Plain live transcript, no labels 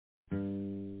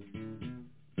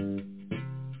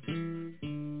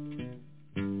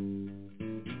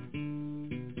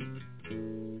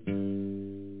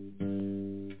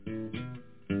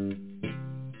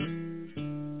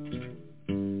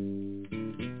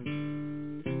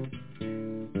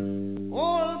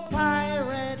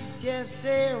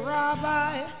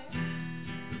rabbi,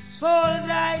 sold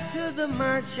I to the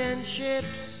merchant ships.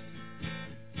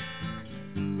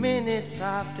 Minutes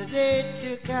after they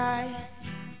took I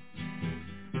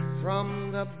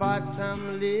from the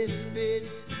bottomless pit,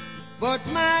 but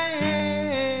my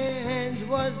hand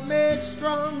was made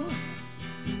strong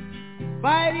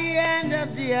by the hand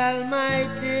of the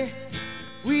Almighty.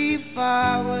 We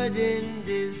forward in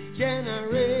this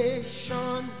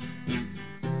generation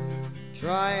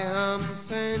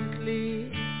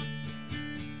triumphantly.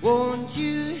 Won't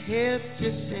you help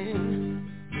to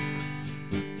sing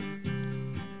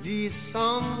these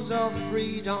songs of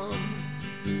freedom?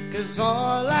 'Cause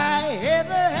all I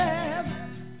ever have,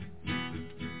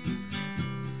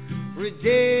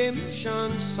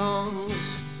 redemption songs,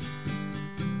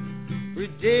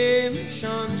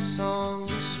 redemption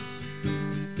songs.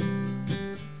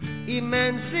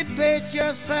 Emancipate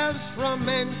yourselves from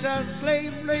mental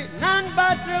slavery. None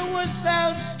but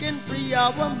ourselves can free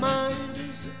our minds.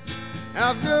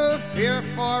 Have no fear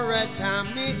for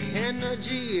atomic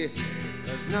energy,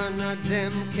 'cause none of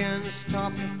them can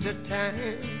stop the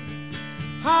time.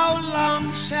 How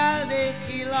long shall they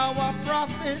kill our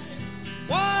prophets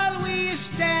while we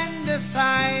stand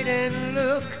aside and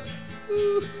look?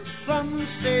 Ooh, some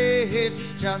say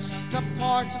it's just a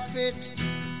part of it.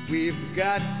 We've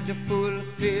got to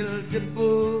fulfill the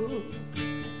book.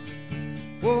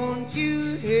 Won't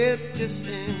you help to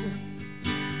sing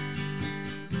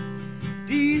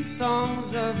these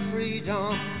songs of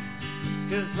freedom?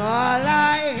 'Cause all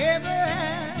I ever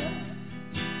have,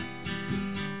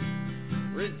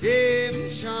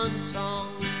 redemption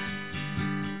songs,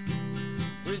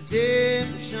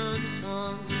 redemption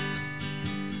songs,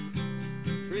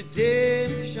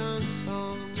 redemption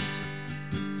songs.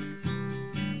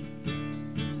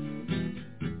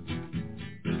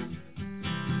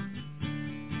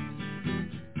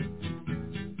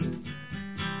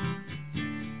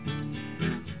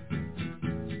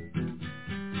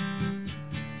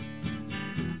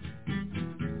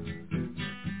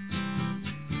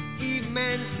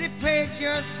 Emancipate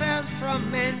yourselves from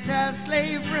mental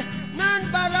slavery.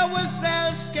 None but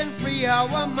ourselves can free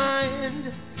our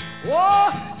mind. Oh,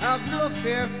 have no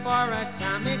fear for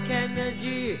atomic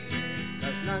energy,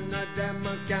 'cause none of them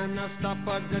can stop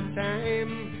at the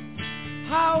time.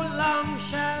 How long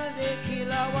shall they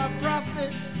kill our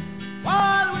prophets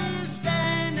while we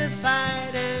stand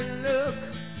aside and look?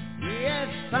 Yes,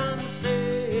 some say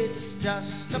it's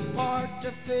just a part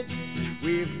of it.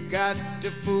 We've got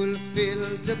to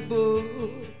fulfill the book.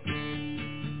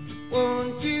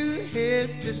 Won't you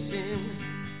help to sing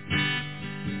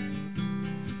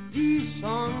these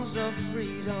songs of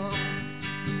freedom?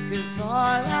 'Cause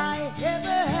all I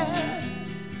ever had,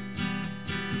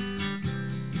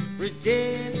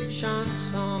 redemption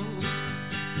songs.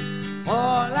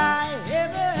 All I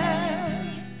ever had,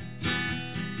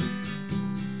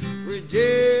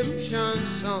 redemption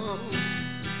songs.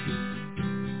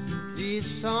 These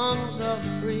songs of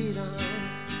freedom,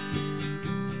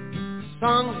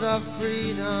 songs of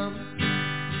freedom.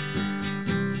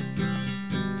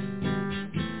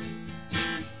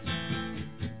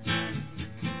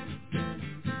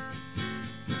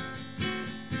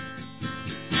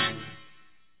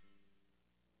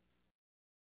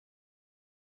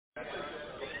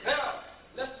 Now,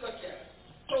 let's look at it.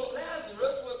 So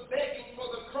Lazarus was begging for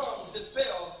the crumbs that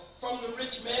fell from the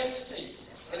rich man's table.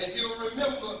 And if you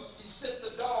remember, sent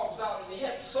the dogs out and he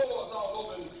had sores all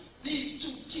over him. These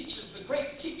two teachers, the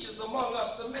great teachers among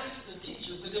us, the master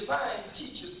teachers, the divine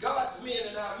teachers, God's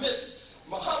men in our midst,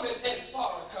 Muhammad and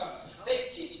Farrakhan, they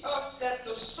teach us that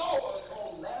the sores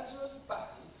on Lazarus'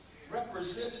 body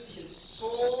represented his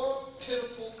sore,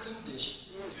 pitiful condition.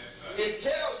 It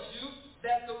tells you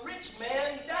that the rich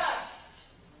man died,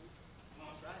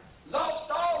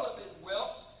 lost all of his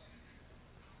wealth,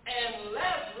 and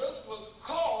Lazarus was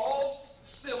called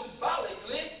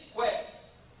symbolically where?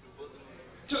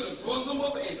 To the bosom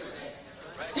of Abraham.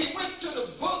 He went to the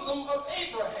bosom of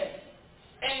Abraham.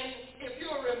 And if you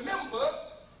remember,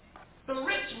 the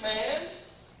rich man,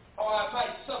 or I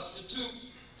might substitute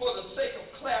for the sake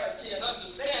of clarity and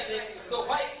understanding, the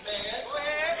white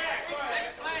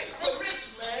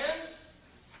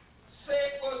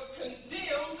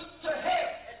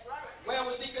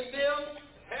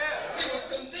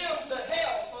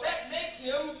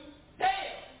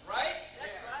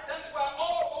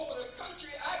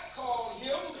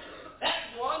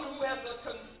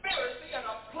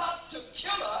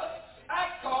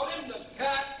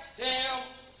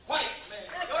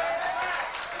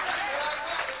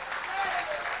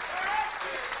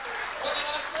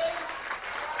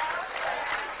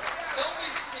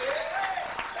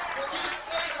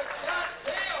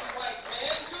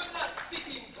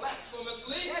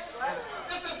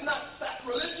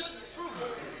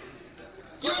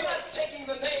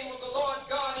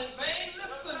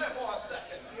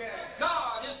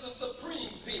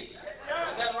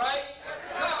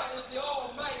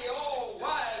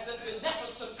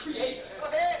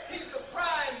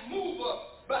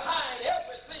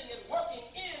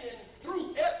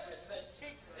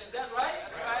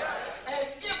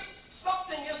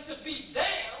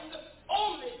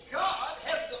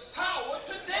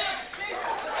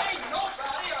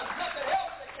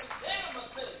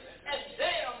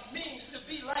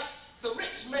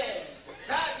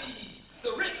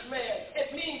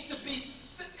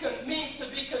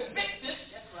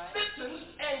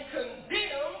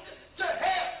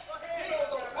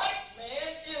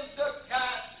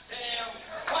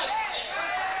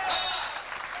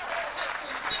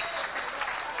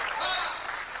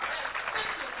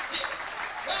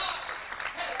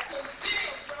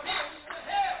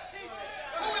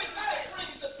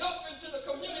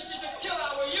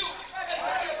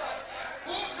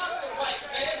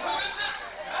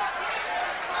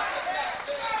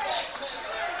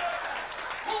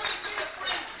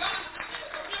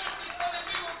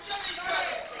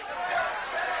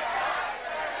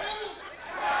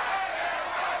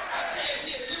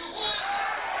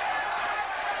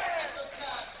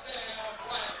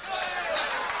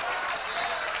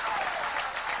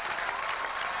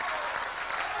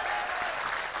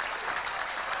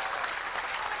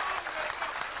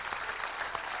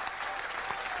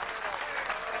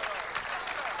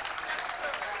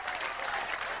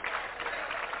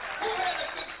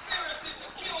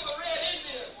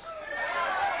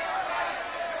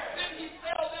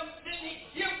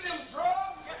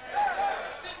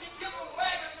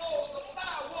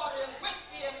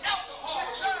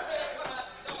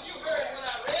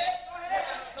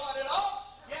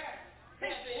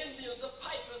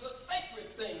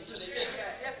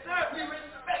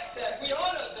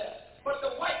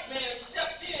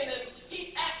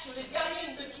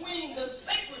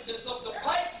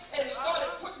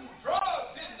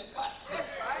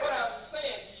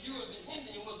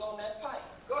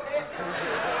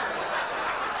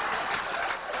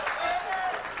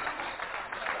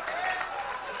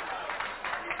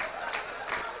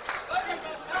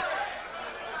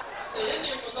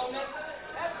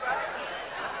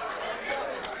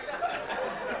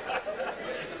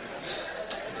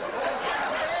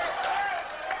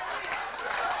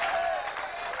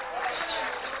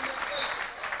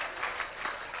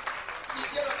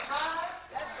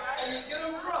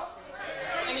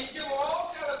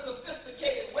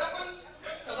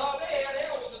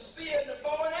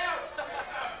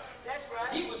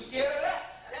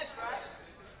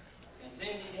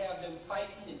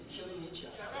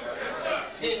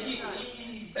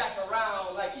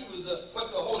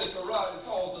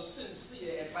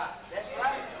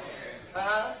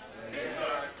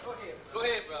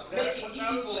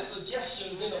evil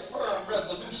suggestions in a firm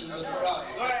resolution, Mr.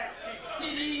 Rogers.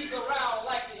 CDs around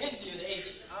like the Indian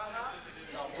agent.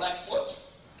 Now, Blackfoot,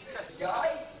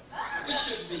 guy, we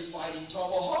shouldn't be fighting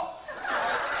tomahawk.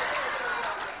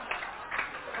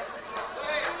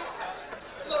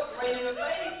 Look, rain in the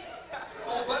face.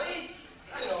 Oh, buddy.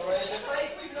 You know, rain in the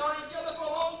face. We've known each other for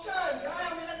a long time, guy.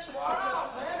 I mean, that's far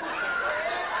out, man.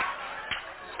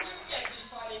 You can't be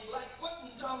fighting Blackfoot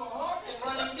and tomahawk and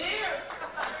running deer.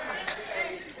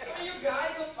 You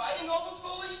guys are fighting over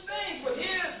foolish things, but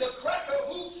here's the cracker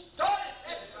who started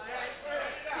this.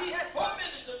 He had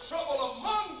fomented the trouble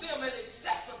among them and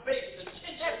exacerbated the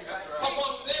tension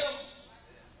among them.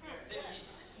 Then he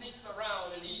sneaks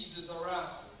around and eases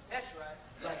around. That's right.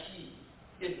 Like he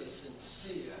is a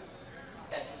sincere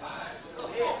advisor.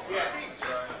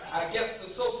 I guess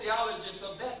the sociologists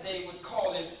of that day would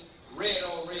call it red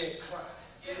on red crime.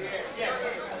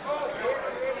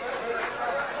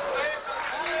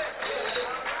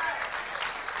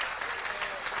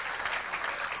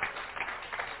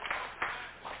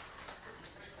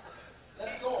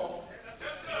 Let's go on.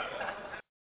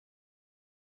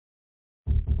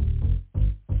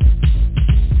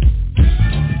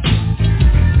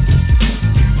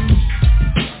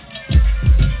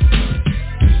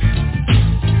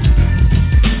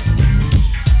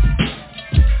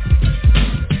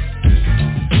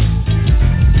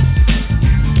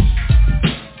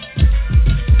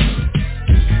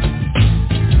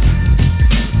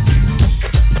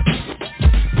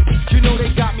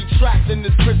 In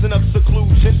this prison of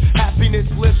seclusion, happiness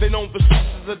living on the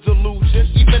streets is a delusion.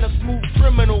 Even a smooth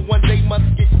criminal one day must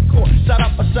get caught. Shot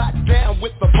up or shot down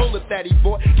with the bullet that he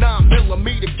bought.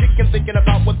 9mm kicking, thinking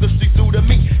about what the streets do to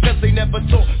me. Cause they never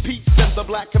taught peace in the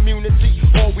black community.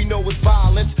 All we know is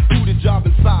violence, do the job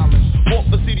in silence. Walk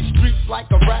the city streets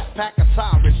like a rat pack of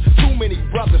tyrants. Too many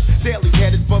brothers, daily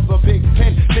headed for the big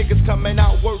pen. Niggas coming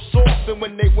out worse off than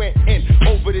when they went in.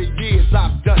 Over the years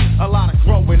I've done a lot of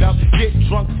growing up. Get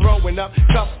drunk, throwing up,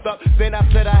 cuffed up, then I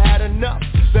said I had enough.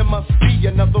 There must be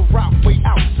another route, way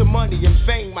out to money and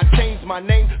fame. I changed my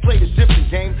name, played a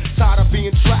different game. Tired of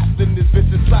being trapped in this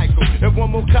vicious cycle. If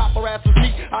one more cop harasses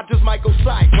me, I just might go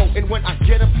psycho. And when I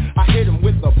get him, I hit him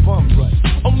with a bum rush.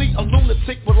 Only a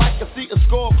lunatic would like to see a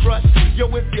skull crush. Yo,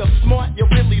 if you're smart, you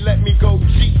really let me go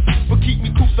cheap. But keep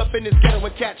me cooped up in this ghetto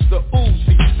and catch the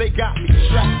Uzi. They got me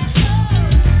trapped.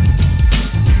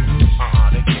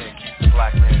 They can't keep the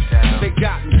black man down. They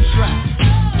got me trapped.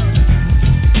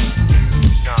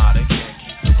 Nah, they can't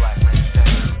keep the black man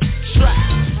down. Trapped.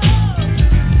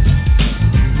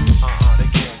 They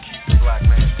can't keep the black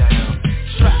man down.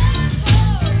 Trapped.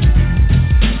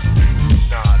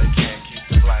 Nah, they can't keep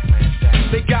the black man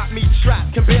down. They got me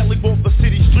trapped, can barely walk the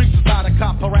city streets without a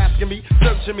cop harassing me,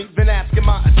 searching me, then asking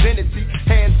my identity.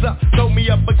 Hands up, throw me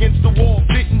up against the wall,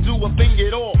 didn't do a thing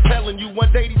at all. Telling you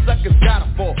one day these suckers gotta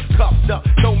fall. Cuffed up,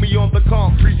 throw me on the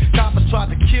concrete. Coppers tried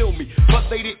to kill me, but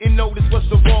they didn't know this was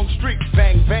the wrong street.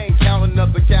 Bang, bang, count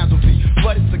another casualty.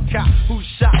 But it's a cop who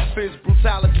shot for his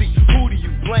brutality. Who do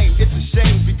you blame? It's a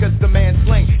shame because the man's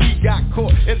slain. He got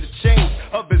caught in the chains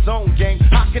of his own gang.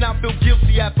 How can I feel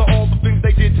guilty after all the things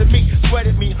they did to me?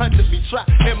 Sweated me, hunted me,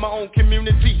 trapped in my own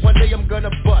community. One day I'm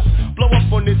gonna bust, blow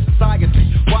up on this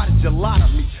society. Why did you lie to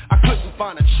me? I couldn't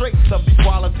find a trace of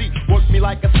equality. Worked me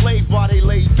like a slave while they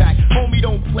laid back. Homie,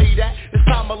 don't play that. It's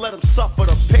time to let them suffer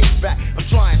the payback. I'm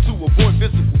trying to avoid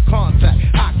physical contact.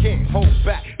 I can't hold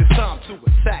back. It's time to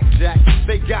attack, Jack.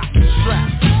 They got me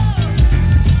trapped.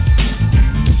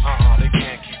 They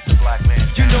can't keep the black man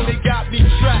down. You know they got me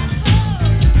trapped.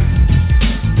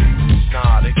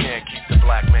 Nah, they can't keep the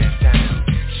black man down.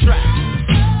 Trapped.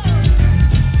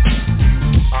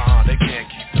 They can't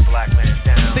keep the black man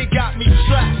down. They got me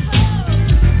trapped.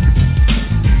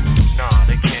 Nah,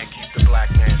 they can't keep the black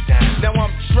man down. Now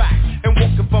I'm trapped and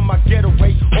walking from my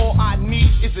getaway. All I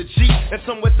need is a G and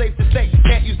somewhere safe to stay.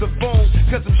 Can't use the phone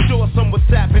cause I'm sure someone's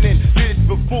tapping in. Did it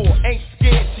before, ain't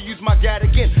scared to use my gat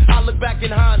again. I look back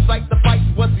in hindsight, the fight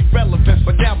was irrelevant,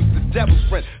 but now he's the devil's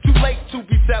friend. Too late to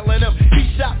be telling him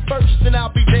he shot first and I'll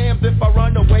be damned if I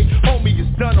run away. Homie is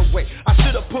done away, I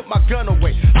should've put my gun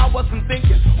away. I wasn't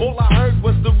thinking, all I heard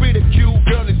was the ridicule.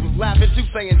 Girlies was laughing too,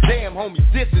 saying damn homie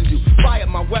dissing you. Fired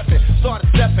my weapon, started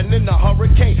stepping in the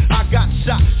hurricane. I got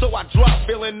shot, so I dropped,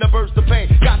 feeling the burst of pain.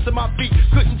 Got to my feet,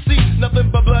 couldn't see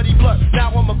nothing but bloody blood.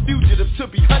 Now I'm a fugitive to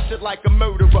be hunted like a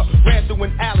murderer. Ran through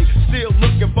an alley, still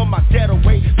looking for my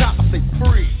getaway. Now I say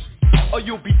freeze, or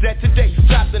you'll be dead today.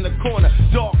 Trapped in the corner,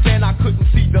 dark and I couldn't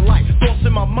see the light. Thoughts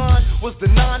in my mind was the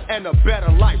 9 and a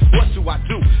better life. What do I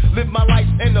do? Live my life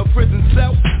in a prison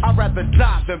cell? I'd rather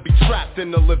die than be trapped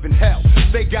in the living hell.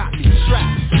 They got me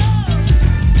trapped.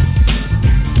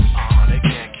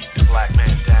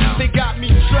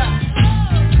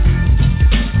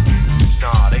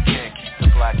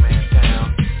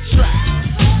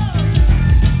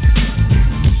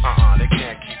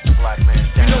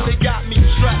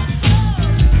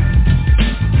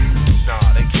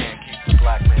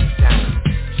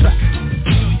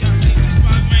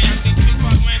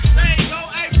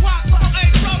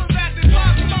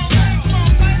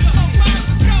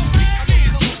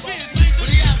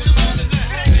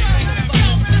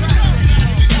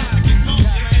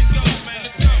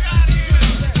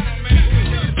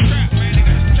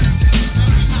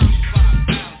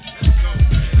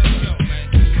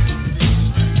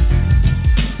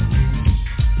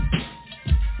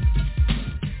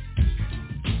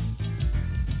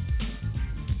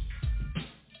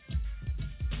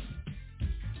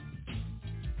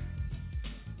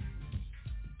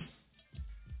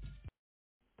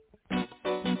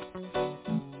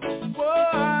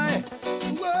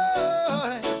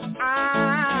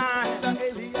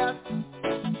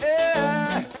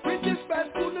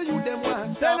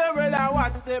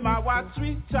 watch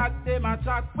we chat, them a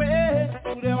chat way.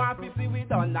 To them want to see we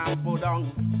done and put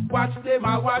down. Watch them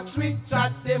a watch we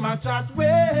chat, them a chat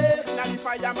way. Now the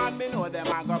fireman me know them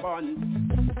a go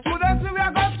burn. To them see we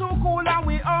a go too cool and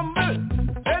we humble.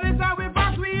 Anytime we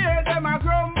pass we hear them a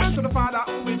grumble. To the Father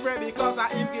who we pray because I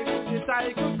him give us the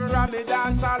cycle. For me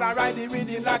dance all I ride the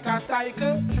rhythm like a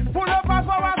cycle. Pull up a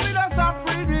power with us a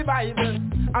free revival.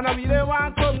 And I really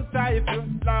want come stifle,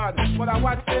 Lord. But I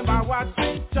watch them, I watch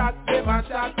it, chat them, I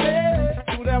chat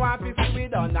it. To them want to see we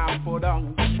done and put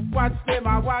down. Watch them,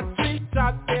 I watch it,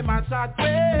 chat them, I chat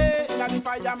it. Now the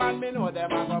fireman, me know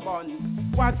them, I go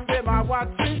burn. Watch them, I watch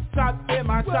it, chat them,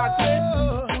 I chat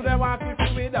it. To them want to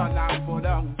see we done and put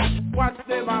down. Watch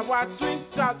them, I watch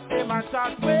it, chat them, I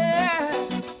chat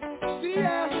it. See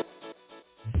ya.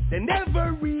 They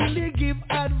never really give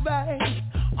advice.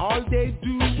 All they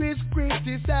do is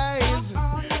criticize,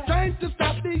 trying to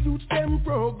stop the youth them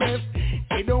progress.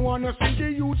 They don't wanna see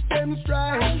the youth them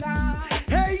strive.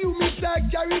 Hey, you Mr.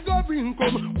 Gary go bring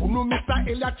come. Who know Mr.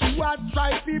 Elliott you are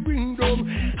try to bring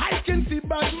them. I can see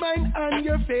bad mind on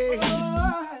your face.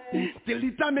 Till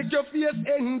it make your face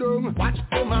end down. Watch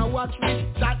them and watch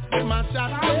me, chat them and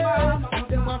chat them.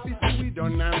 Them want to see we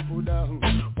done and put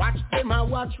down. Watch them and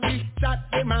watch me, chat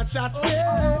them and chat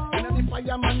them. And the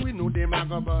fireman we know them a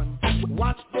go burn.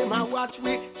 Watch them and watch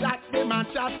me, chat them and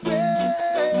chat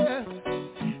them.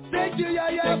 Thank you, yeah,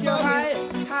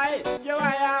 hi, yo,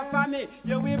 I for me.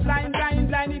 Yo, we blind,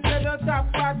 if you don't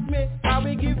talk past me. How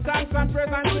we give thanks and praise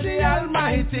to the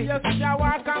Almighty. You see ya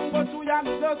walk and go to ya,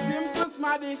 just swim to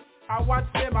smaddy. I watch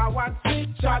them, I watch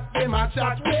me, chat them, I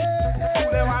chat me. To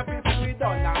them I be we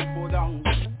done and put down.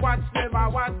 Watch them, I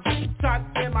watch me, chat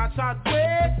them, I chat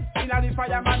me. Inna the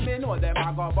fireman, me know them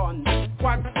I go burn.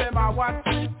 Watch them, I watch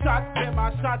me, chat them,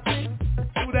 I chat me.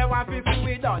 To them I be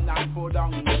we done and put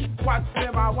down. Watch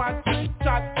them, I watch me,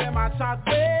 chat them, I chat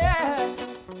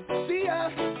me. See ya.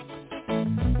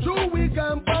 True we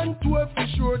can pan to a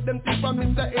fish road. Them think from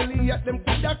Mr. Elliott, them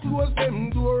coulda close them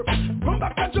door. Come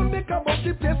back to Jamaica but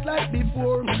the place like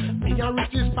before. Me and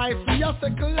Richie Spice, we a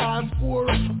second last four.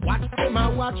 Watch them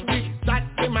and watch we, chat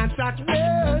them and chat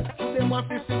we. Them want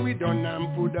to see we done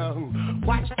and put down.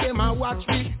 Watch them and watch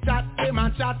we, chat them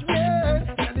and chat we.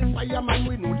 And the fireman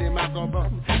we know them a go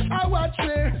burn. I watch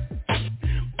me,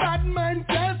 bad man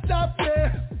can't stop me.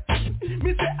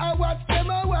 Me say I watch them,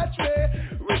 I watch me.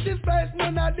 Richie Spice,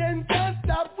 none of them can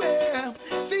stop me.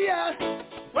 See ya.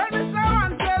 When me say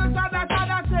one tell Sada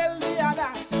tell the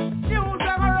other. You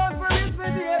never run for this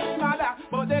video, mother.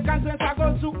 But they can sense I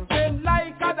go shoot them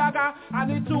like a dagger.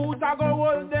 And the tools I go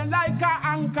hold them like a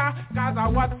anchor. Cause I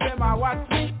watch them, I watch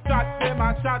me. Chat them,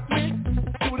 I chat me.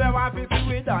 To them I feel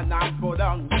we done and go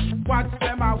down. Watch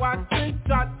them, I watch me.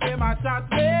 Chat them, I chat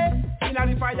me.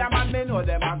 Inna the fireman, me know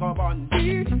them I go burn.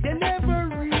 They never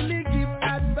really give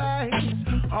advice.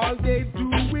 All they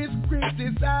do is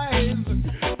criticize,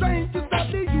 trying to stop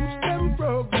the youth them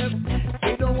progress.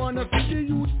 They don't wanna see the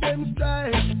youth them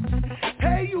strive.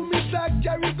 Hey, you Mr.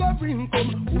 Gary go bring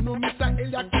come. Who know Mr.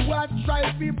 Elliott you are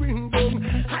try to bring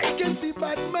them. I can see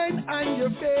bad mind on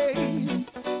your face.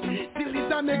 Till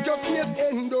it make your face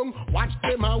end down. Watch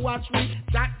them and watch me,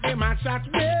 chat them and chat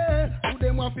me. Who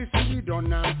them want to see we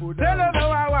done and put down. Tell them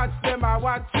I watch them, I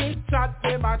watch me, chat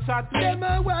them, I chat me. Them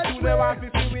I watch me. Who them want to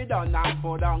see we done and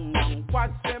put down.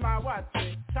 Watch them, I watch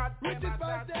me, chat them, I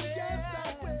chat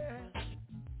me.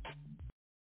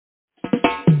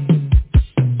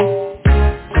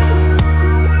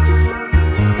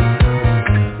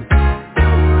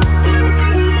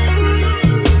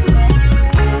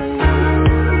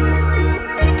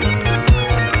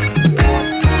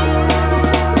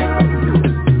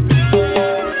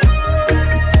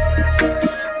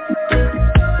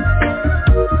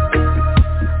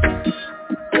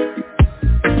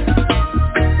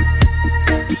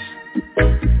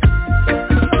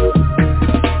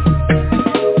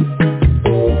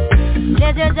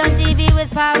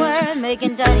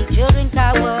 Making tiny children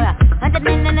cower, 100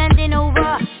 men and ending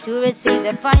over to receive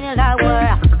their final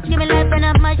hour. Giving life and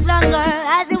not much longer,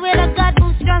 as the will of God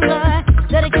moves stronger.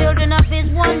 So the children of His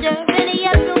wonder really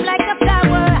have bloom like a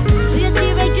flower. Do you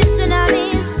see raging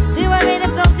tsunamis? We were in a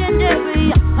fountain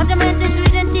debris. On the mountains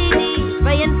with a TV,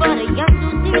 praying for the young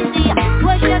to see. Who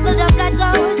are shackled up like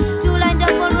gold, two lined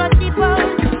up on rusty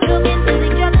poles. Look into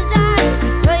the other's eyes,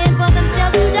 praying for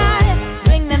themselves to die.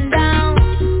 Bring them down,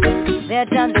 their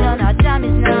time's done. Time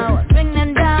is now, bring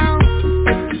them down,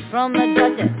 from the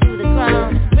gutter to the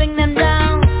ground, bring them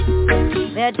down,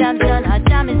 their time's done, our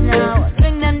time is now,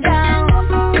 bring them down,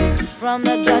 from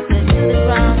the gutter to the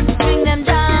ground, bring them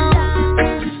down,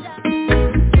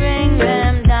 bring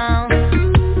them down,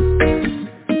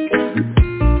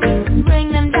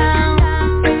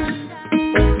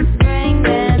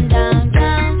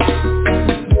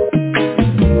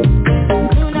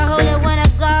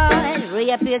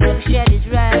 place to shed his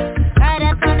wrath. Right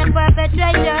upon the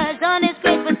perpetrators, on his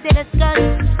grave was still discussed.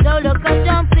 So look up,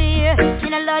 don't fear,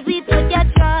 in the Lord we put your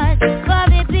trust. For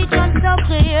it becomes so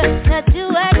clear, that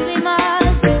to act we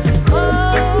must.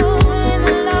 Oh, in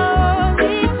the Lord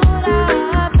we put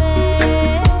our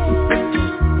faith,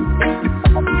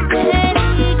 and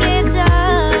he gives us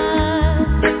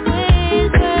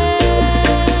his grace.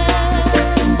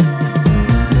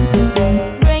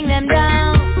 Bring them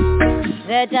down,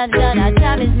 their time's done, our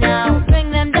time is now.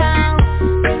 Bring them down,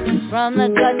 from the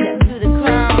gutter to the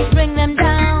crown. Bring them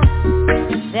down,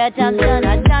 their time's done,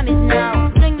 our time is now.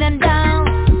 Bring them down,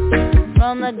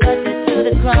 from the gutter to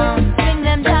the crown. Bring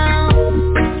them down,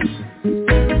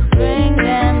 bring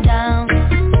them down,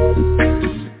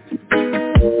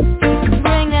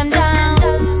 bring them down,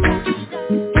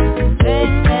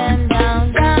 bring them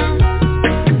down, down.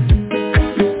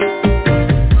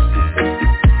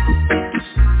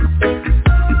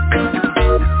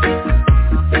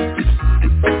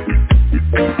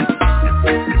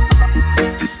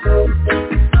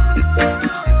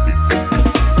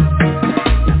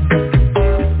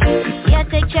 Yes,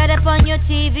 they chat up on your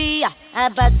TV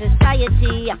about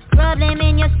society, problem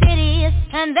in your cities,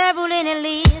 and they're ruling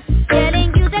elites,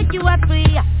 telling you that you are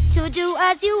free to do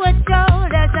as you were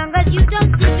told, as long as you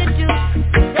don't speak the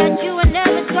truth that you were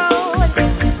never told.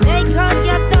 They cause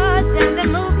your thoughts and the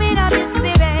movement of your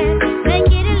spirit, make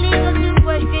it illegal to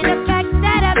question the facts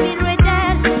that have been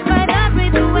written by the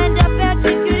people and the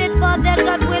persecuted for their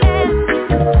God willing.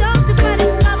 Don't try to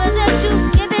discover the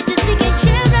truth, give it to seeking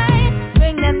children.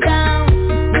 Bring them down,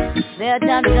 their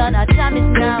time's done, our time is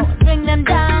now. Bring them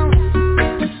down,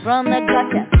 from the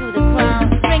gutter to the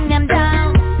crown. Bring them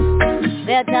down,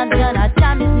 their time's done, our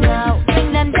time is now.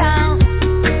 Bring them down,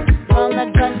 from the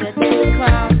gutter to the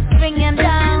crown. Bring them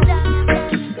down,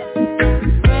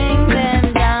 bring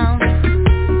them down,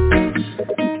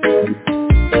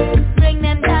 bring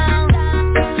them down,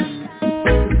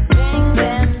 bring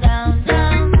them down,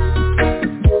 down.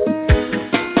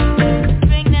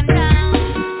 Bring them down,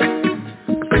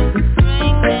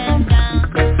 bring them down,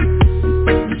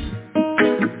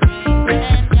 bring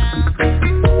them down.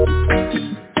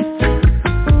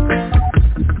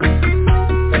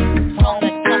 From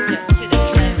the gutter to the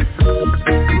crown.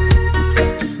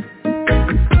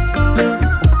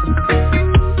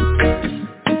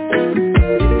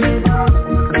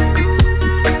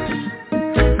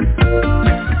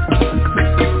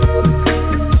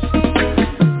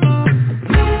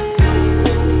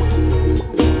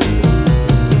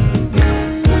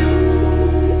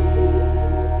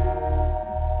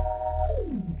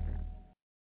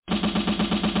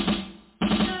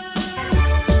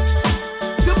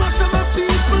 You must have my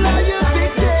people, are you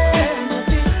victim?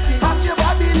 Of your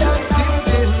Babylon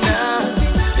system now.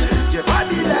 Your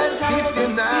Babylon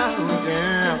system now,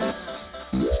 yeah.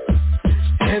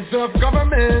 Heads of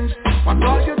government, what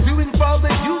are you doing for the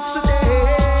youth today?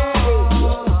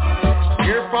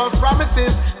 Hear false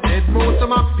promises, let most of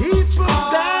my people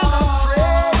gone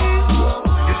astray.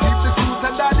 You keep the truth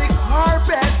under the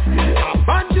carpet.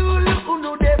 Abandon who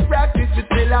know they practice, we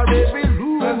tell our every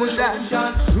revolution.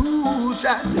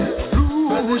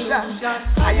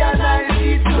 I and I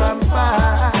eat from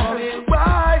far.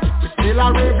 Why? We still a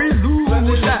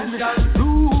revolution.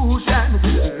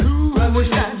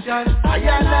 I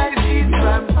and I eat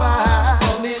from far.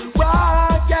 Why?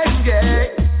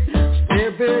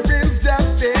 Every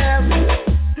justice,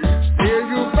 here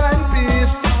you find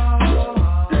peace.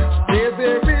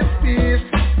 Every peace,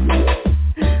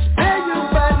 there you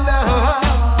find love.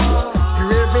 The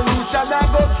revolution I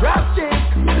go drastic.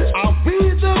 And we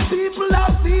the people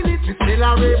have seen it. We still a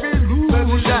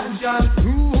revolution.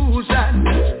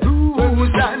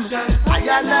 I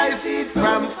and I see it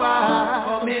from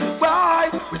far. Why?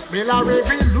 We still a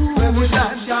revolution.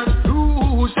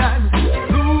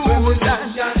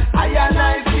 I and I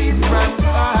see it from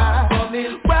far.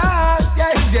 Why?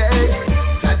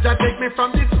 Jaja take me from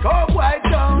this cowboy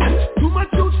town. Too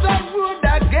much youth on road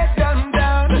that get gunned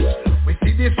down. We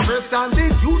see the stress and the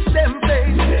youth them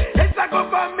face. Yes, the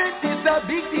government is a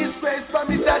big disgrace for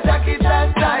Mr. Jacket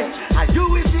and tie. And you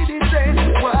will see the train.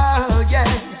 Wow,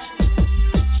 yeah.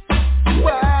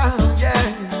 Wow, yeah.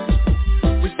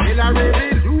 We still a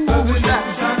revolution.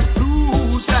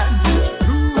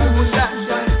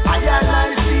 I and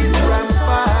I see it from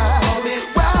far.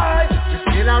 Why? We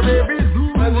still a revolution.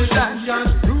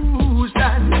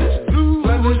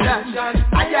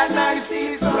 I and I see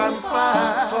it from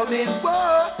far.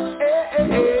 Whoa, hey, hey,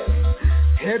 hey.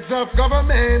 Heads of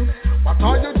government, what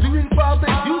are you doing for the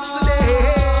youth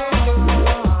today?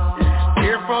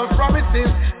 Hear false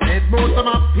promises, let most of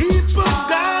my people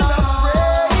gone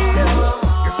astray.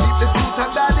 You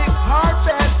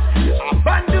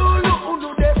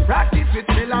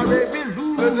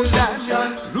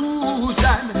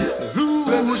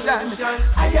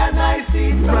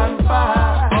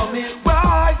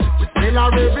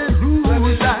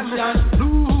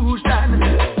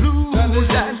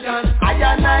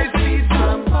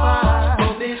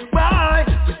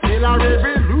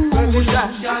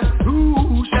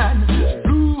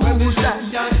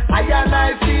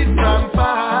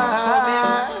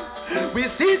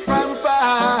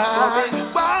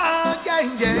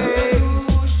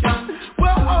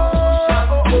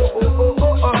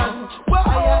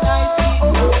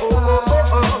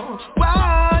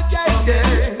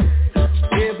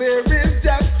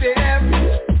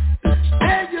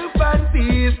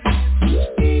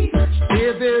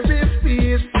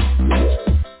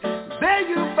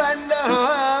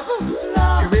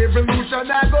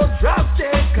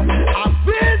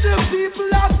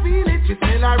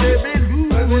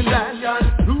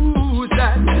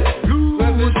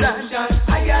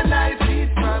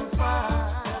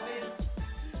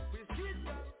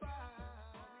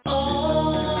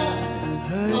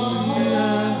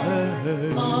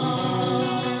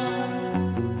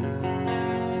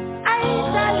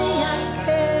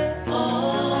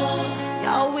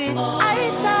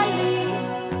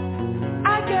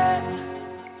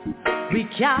We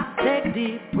can't take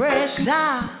the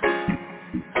pressure.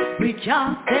 We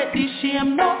can't take the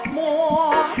shame no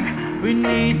more. We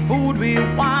need food, we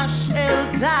want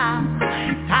shelter.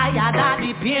 Tired of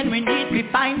the pain, we need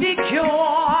to find the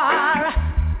cure.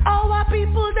 Our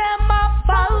people, them a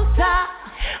falter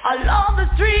along the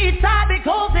streets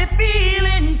because they feel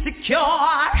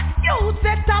insecure. You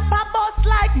set up a bus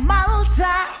like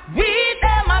Malta. We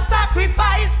them a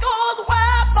sacrifice cause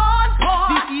we're born poor.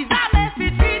 This is a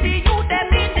message for the youth, them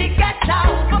in the ghetto.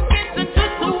 From Kingston to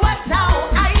Soweto,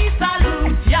 I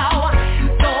salute y'all.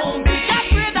 Don't be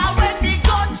afraid of when the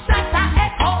gunshots are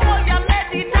echo. Oh, you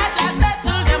meditate and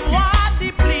settle them want to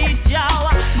please y'all.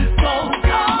 So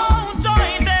don't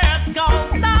join their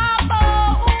scouts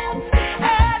now.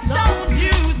 Hey, don't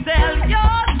you sell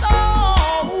your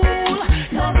soul.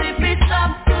 Cause if it's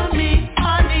up to me,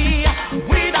 honey,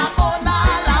 we don't own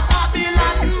all of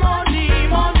Babylon money,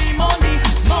 money, money,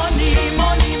 money,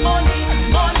 money, money, money,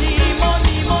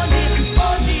 money, money,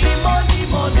 money, money,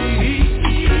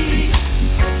 money.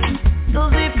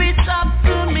 Cause if it's up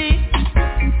to me,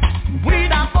 we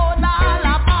don't own all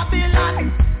of Babylon.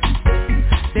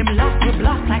 Them lock the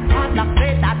block like padlock,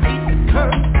 say that it's a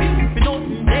curfew. If you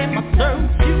don't, they must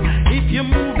serve you. If you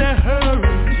move, they hurt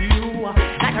you.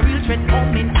 Like a real threat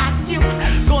coming at you.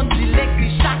 Gun select, we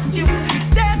shot you.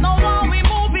 There's no one we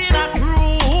moving a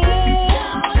crew.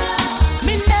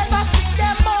 Me never see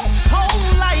them out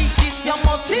home like this. You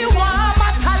must be warm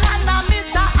at Kalana,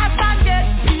 Mr. Asa get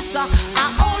pizza. I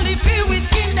only feel with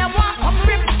skin, them want come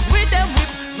rip with them whip.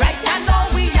 Right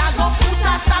now we are gonna put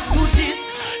a stop to this.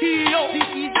 Yo, this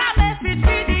is a message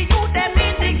for the youth, them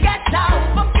in the ghetto.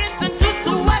 From Kingston to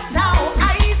Soweto,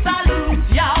 I salute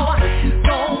y'all.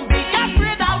 Don't be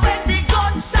afraid of when the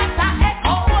gunshots are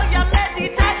echo. Oh, you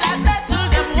meditate and settle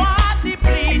them want to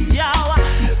please y'all.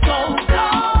 So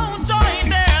don't join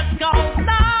their scouts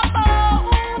now.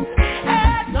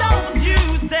 Hey, don't you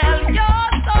sell your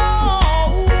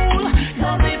soul.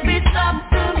 Cause if it's up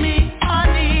to me,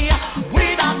 honey, we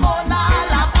don't own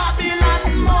all of Babylon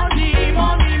money,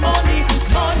 money, money,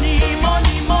 money, money,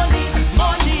 money,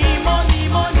 money, money,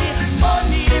 money,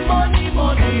 money, money,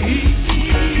 money.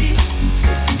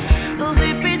 Cause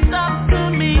if it's up to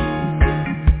me,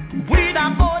 we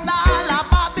don't own all of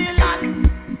Babylon.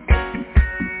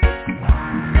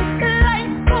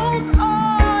 Life goes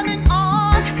on and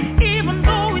on, even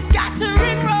though it's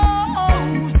scattering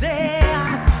roses.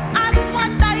 I just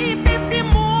wonder if it's the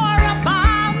more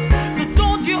abound. So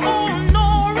don't you own no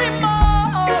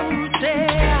remorse.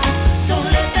 Don't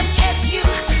let them get you,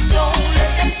 don't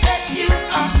let them set you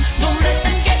up. Don't let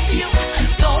them get you,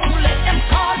 don't let them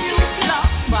call you bluff.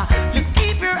 Just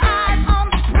keep your eyes on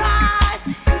the prize,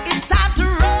 it's time to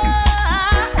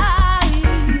rise.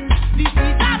 This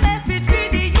is a message for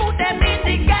the youth, them in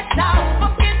the ghetto.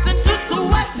 From Kingston to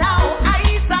Soweto, I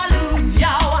salute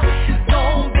y'all.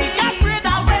 Don't be afraid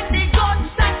of when the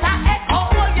gunshots are echo.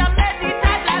 Oh, you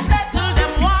meditate and settle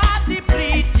them want to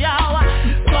please y'all.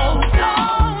 So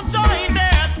don't join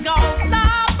their scouts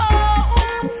now.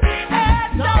 Hey,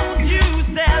 don't you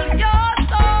sell your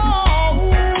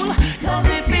soul. Cause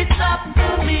if it's up to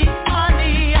me,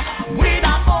 honey, we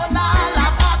don't own all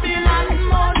of Babylon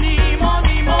money,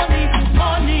 money, money,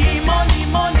 money, money, money,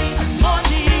 money,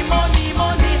 money,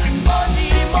 money,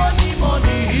 money, money,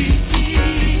 money.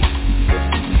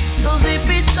 Cause if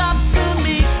it's up to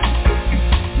me,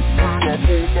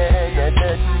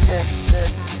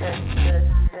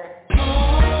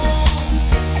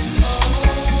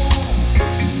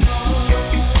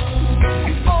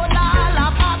 own all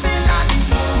of Babylon.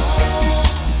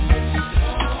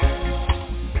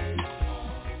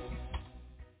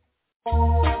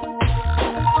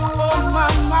 Oh,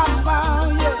 mama,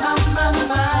 yeah,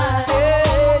 mama,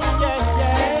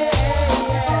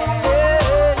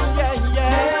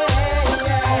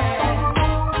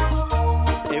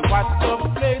 Hey, what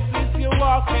some places you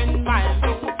walk in, mind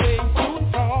the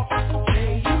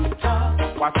way you talk.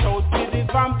 Watch out for the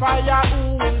vampire who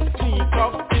will sneak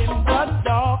up in the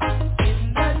dark.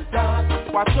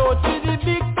 Watch out for the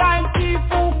big time thief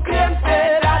who claim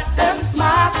say that them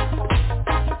smart.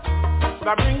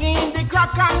 By bringing the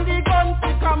crack and the gun to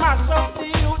come and up the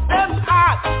youth them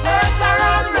heart. There's a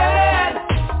red.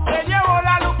 When you all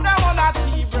a look, they all a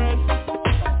tea bread.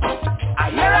 I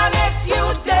hear a neck you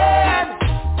dead.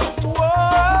 Whoa,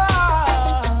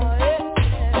 yeah.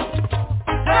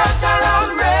 There's a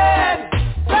red.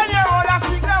 When you all a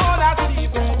speak, they all a tea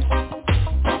bread.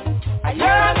 I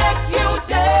hear a neck you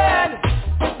dead.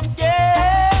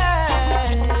 Yeah.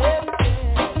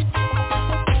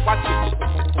 Watch it.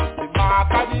 The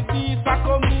mark of the beast are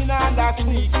coming and are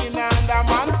sneaking and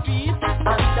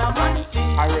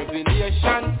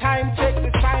Jubilation time, check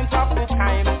the signs of the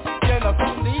time. You know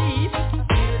sleep,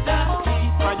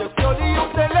 when you feel the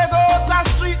youth, they let go out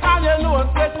the street and you know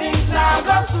that things now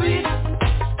go sweet.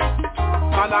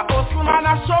 Man a hustle, man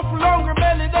a shuffle, hungry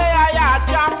belly, they a yard,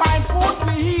 can't find food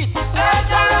to eat.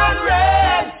 Enter and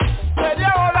red, where they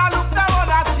all a look down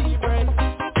on a tea bread.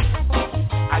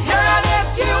 And you're an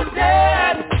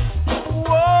executed.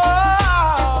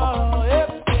 Whoa, yeah.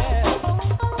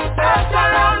 Enter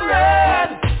and red,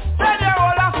 where they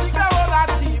all a stick down on a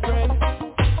tea bread.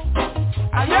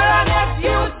 And you're an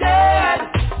executed.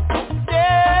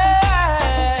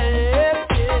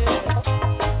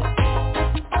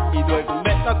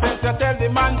 Sense you tell the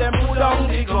man them pull down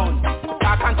the gun.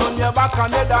 I can turn your back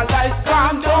and let the lights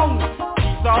calm down.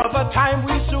 These are the time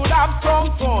we should have some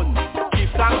fun.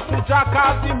 Give thanks to Jah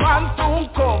cause the man soon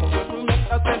come. You make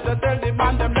the sense you tell the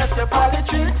man them let's say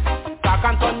politics. I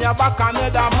can turn your back and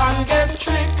let the man get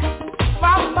tricked.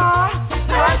 Mama,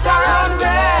 right around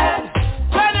red.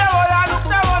 When you all a look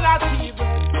down on a TV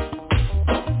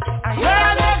and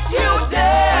you're next you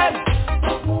dead.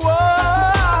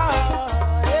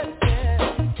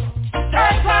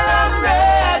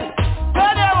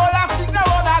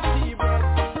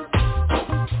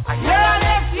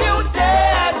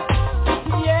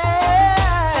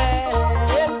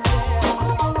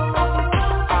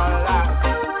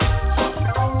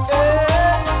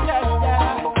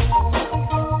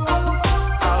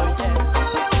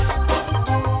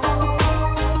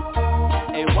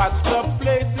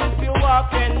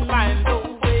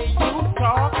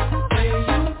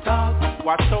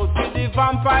 Watch out with the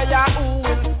vampire who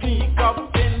will sneak up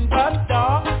in the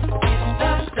dark.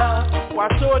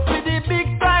 Watch out with the big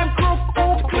time crook who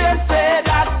claim say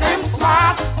that them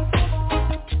smart.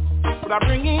 But I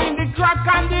bring in the crack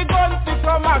and the gun to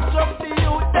come match up the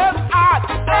youth them hard.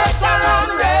 It's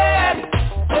around red.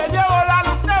 Then you all a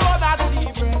look down on that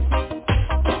TV.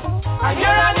 And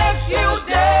you're an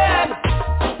executed.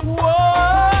 Whoa.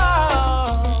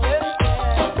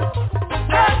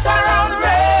 It's around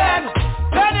red.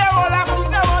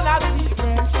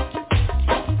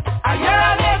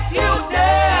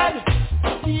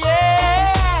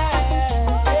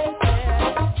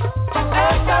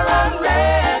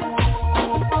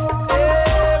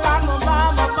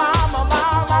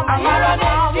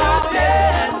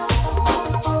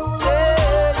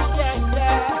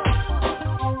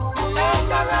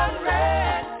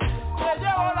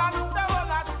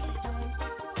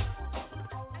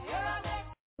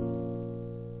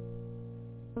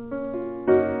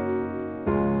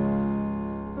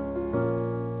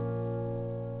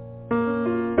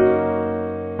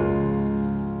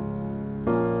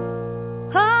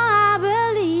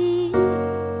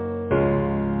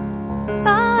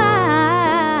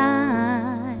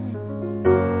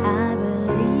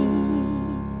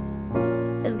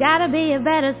 Be a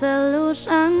better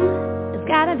solution. There's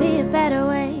gotta be a better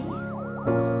way.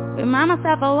 Remind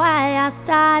myself of why I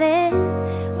started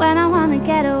when I wanna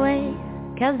get away.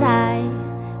 Cause I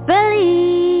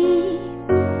believe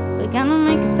we're gonna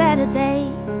make a better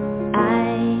day.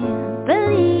 I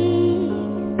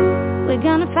believe we're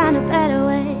gonna find a better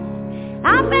way.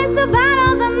 I faced the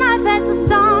battles and I faced the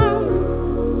storms,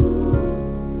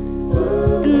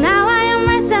 and now I am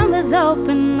myself with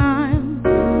open arms.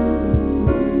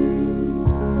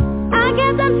 I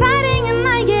guess I'm fighting and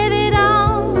I give it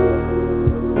all.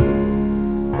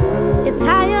 It's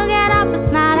how you get up,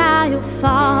 it's not how you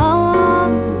fall.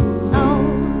 No,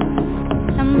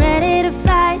 I'm ready to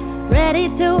fight, ready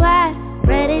to act,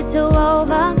 ready to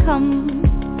overcome,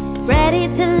 ready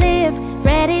to live,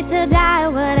 ready to die,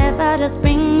 whatever, just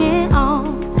bring it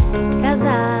on. Cause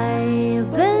I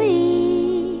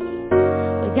believe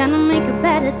we're gonna make a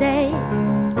better day.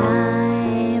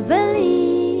 I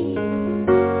believe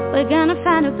we're gonna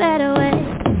find a better way.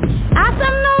 I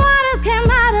said the waters came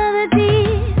out of the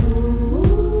deep.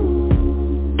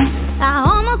 I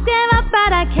almost gave up,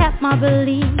 but I kept my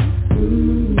belief.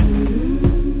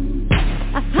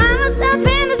 I find myself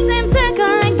in the same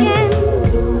circle again.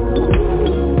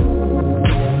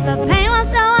 The pain was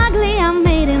so ugly, I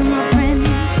made it my friend.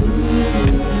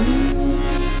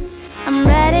 I'm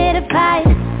ready to fight,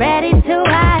 ready to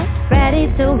hide, ready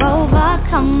to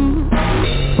overcome,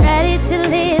 ready to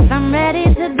live, I'm ready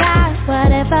to die,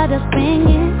 whatever, just bring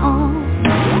it on.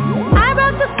 I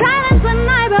broke the silence when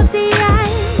I broke the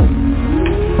ice.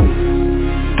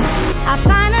 I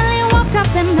finally woke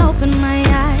up and opened my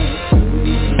eyes.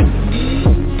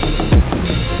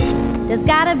 There's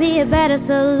gotta be a better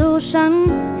solution.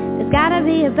 There's gotta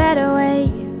be a better way.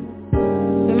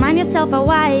 Remind yourself of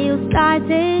why you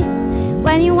started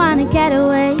when you wanna get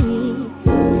away.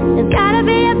 There's gotta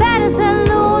be a better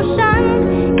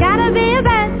solution, gotta be a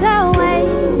better way.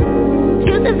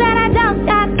 Excuses that I just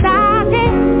got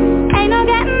started, ain't no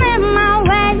getting in my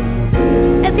way.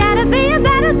 There's gotta be a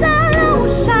better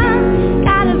solution,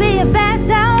 gotta be a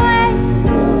better way.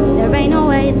 There ain't no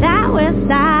way that we're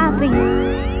stopping,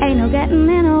 ain't no getting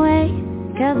in the way.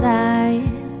 'Cause I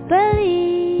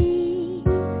believe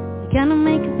we're gonna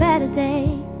make a better day.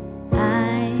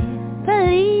 I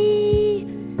believe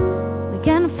we're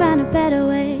gonna find a better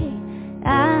way.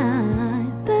 I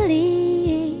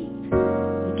believe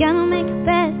we're gonna make a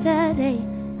better day.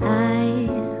 I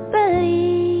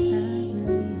believe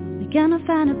we're gonna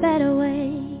find a better way.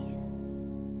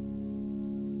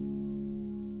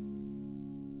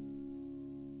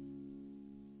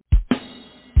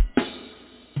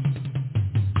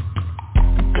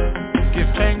 Give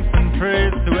thanks and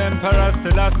praise to Emperor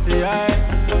Selassie I,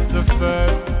 the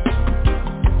first.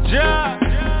 Jah,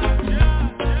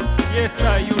 yes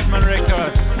I use my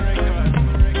record.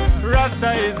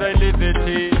 Rasta is a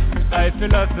liberty, I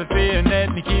philosophy and let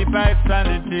me keep my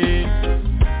sanity.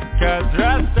 'Cause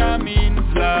Rasta means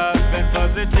love and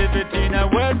positivity in a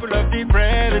world full of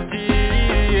depravity.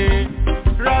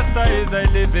 Rasta is a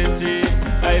liberty,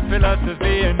 I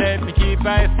philosophy and let me keep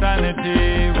my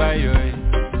sanity. Why,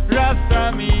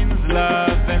 Rasta means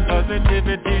love and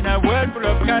positivity in a world full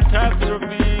of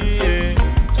catastrophe.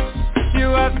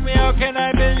 You ask me how can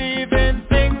I believe in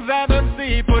things I don't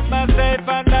see. Put myself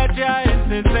on that giant,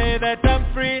 they say that I'm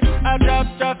free.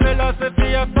 Adopt a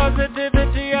philosophy of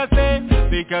positivity, I say,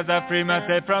 because I free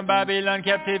myself from Babylon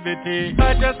captivity.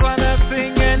 I just wanna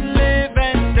sing and live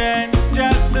and dance,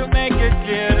 just to make it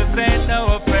clear this ain't no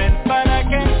offense. But I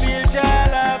can feel Jah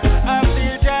love, I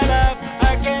feel Jah love,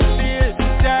 I can feel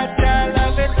Jah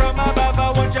love it from above.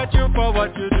 I won't judge you for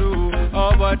what you do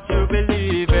or what you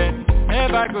believe in.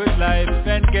 Have a good life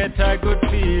and get a good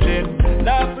feeling.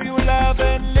 Love who you love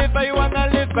and live how you wanna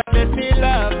live, but let me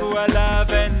love who I love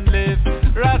and live.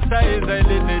 Rasta is a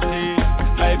liberty,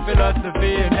 my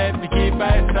philosophy and let me keep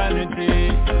my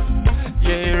sanity.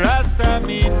 Yeah, Rasta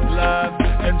means love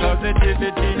and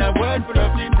positivity in a world full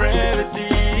of depravity.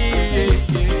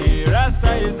 Yeah,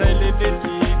 Rasta is a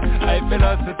liberty, my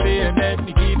philosophy and let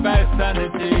me keep my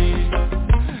sanity.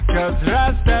 'Cause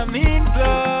Rasta means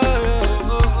love.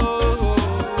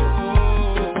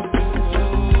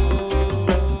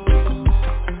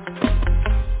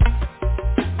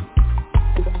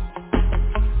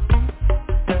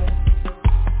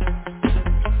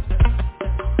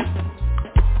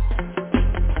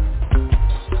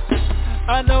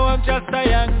 I know I'm just a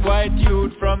young white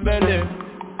youth from Berlin,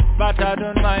 but I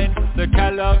don't mind the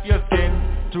color of your skin.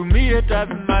 To me it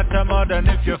doesn't matter more than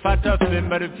if you're fat or slim.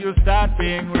 But if you start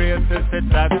being racist, it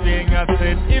starts being a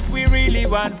sin. If we really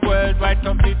want worldwide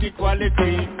complete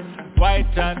equality,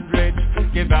 white and rich,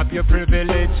 give up your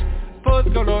privilege.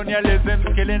 Post-colonialism's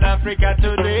killing Africa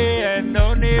today, and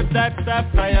only if that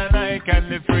stops I can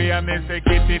live free. I may say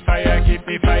keep the fire, keep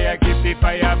the fire, keep the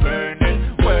fire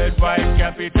burning. Worldwide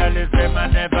capitalism, I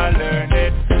never learn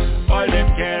it. All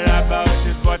them care about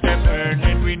is what they're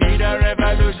earning. We need a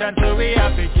revolution, so we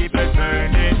have to keep it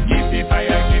burning. Keep the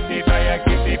fire, keep the fire,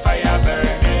 keep the fire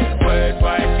burning.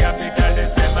 Worldwide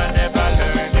capitalism, I never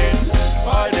learn it.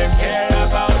 All them care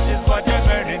about is what they're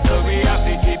earning, so we have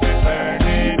to keep it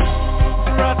burning.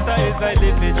 Rasta is a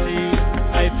liberty,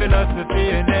 my philosophy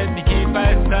and let me keep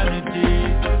my sanity.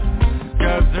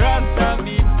 'Cause Rasta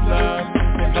means love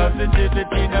and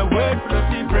positivity in a world full of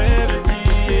depravity.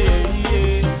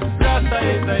 Rasta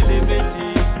is a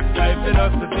liberty, my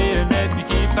philosophy and let me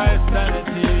keep my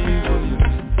sanity.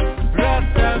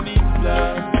 Rasta means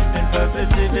love and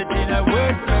positivity in a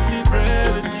world full of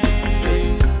depravity.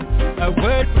 A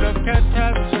world full of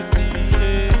catastrophe,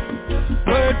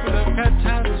 world full of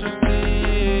catastrophe.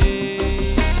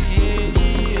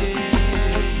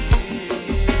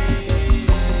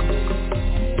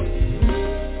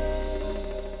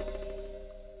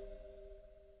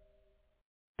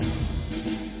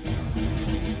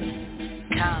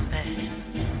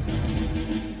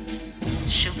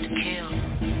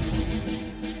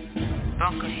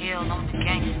 Bunker Hill on the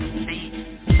gangster beat.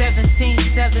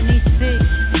 1776,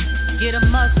 get a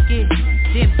musket,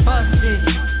 then bust it.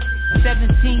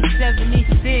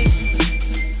 1776,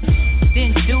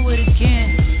 then do it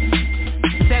again.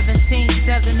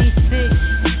 1776,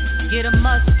 get a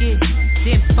musket,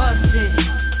 then bust it.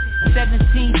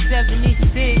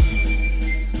 1776,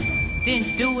 then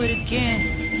do it again.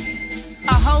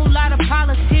 A whole lot of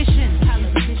politicians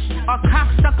are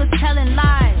cocksuckers telling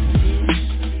lies.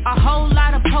 A whole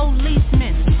lot of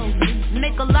policemen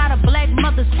make a lot of black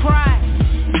mothers cry.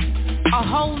 A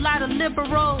whole lot of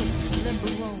liberals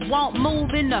won't move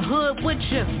in the hood with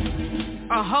you.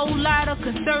 A whole lot of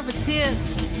conservatives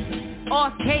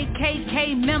or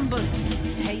KKK members.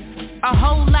 A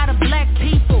whole lot of black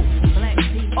people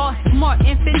or smart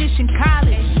and finishing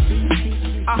college.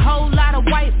 A whole lot of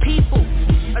white people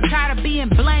are tired of being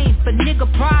blamed for nigga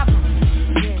problems.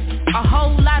 A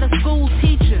whole lot of school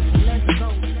teachers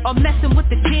are messing with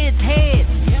the kids' heads.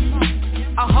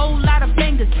 A whole lot of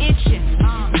fingers itching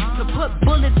to put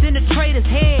bullets in the traitor's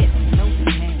head.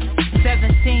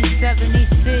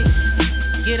 1776,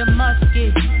 get a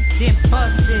musket, then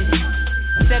bust it.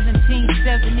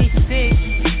 1776,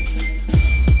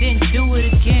 then do it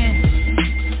again.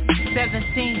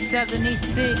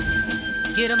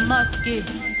 1776, get a musket,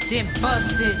 then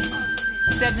bust it.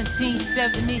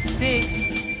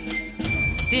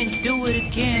 1776, then do it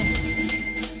again.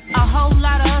 A whole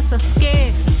lot of us are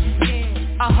scared.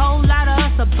 A whole lot of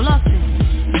us are bluffing.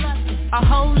 A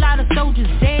whole lot of soldiers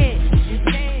dead,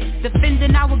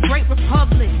 defending our great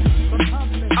republic.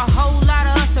 A whole lot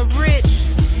of us are rich.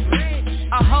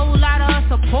 A whole lot of us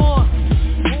are poor.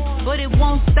 But it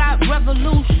won't stop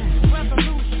revolution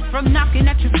from knocking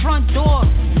at your front door.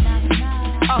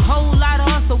 A whole lot of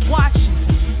us are watching.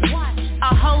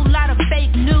 A whole lot of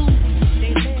fake news.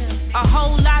 A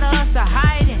whole lot of us are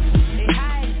hiding,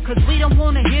 cause we don't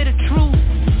wanna hear the truth.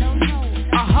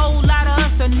 A whole lot of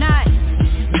us are not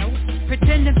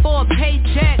pretending for a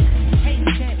paycheck.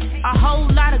 A whole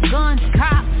lot of guns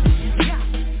cops.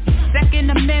 Second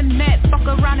Amendment, fuck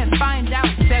around and find out.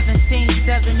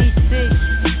 1776,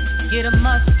 get a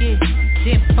musket,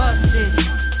 then bust it.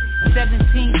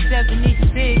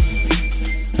 1776,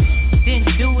 then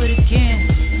do it again.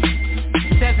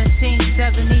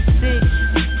 1776,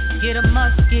 get a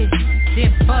musket,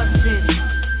 then bust it.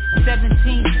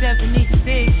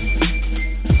 1776,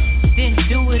 then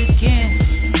do it again.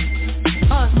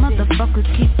 Us motherfuckers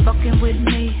keep fucking with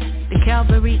me. The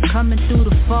cavalry coming through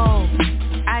the fall.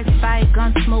 I spy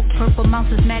gun smoke, purple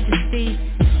mountains majesty.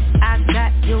 I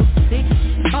got your six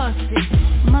buses.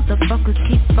 Motherfuckers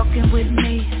keep fucking with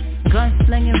me. Gun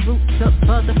slinging roots up,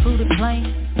 buzzer through the plane.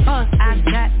 Us, I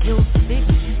got your six.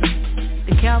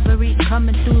 The cavalry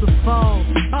coming through the fall.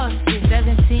 Us,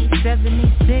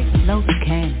 1776, load the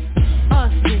cannon.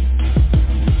 Us,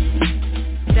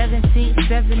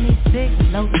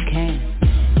 1776, load the cannon.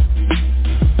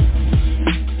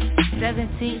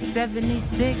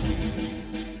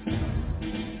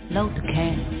 1776, load the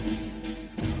cannon.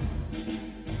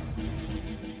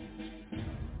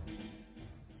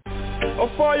 A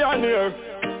Fiyanner,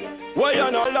 why you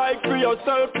not like for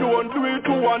yourself, don't do it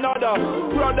to another.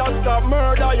 Brother, stop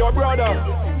murder your brother.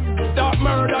 Stop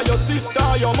murder your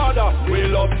sister, your mother. We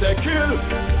love to kill,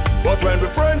 but when we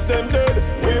friends them dead,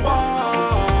 we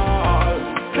ball.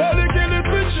 Tell the kill it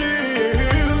we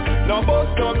chill. No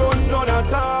bust, no gun, none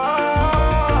at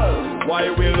all. Why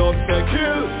we love to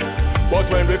kill, but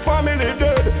when we family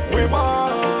dead, we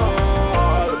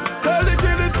ball. Tell the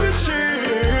kill it we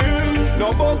chill.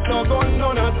 No bust, no gun,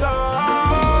 none at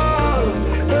all.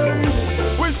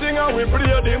 Hey, we sing and we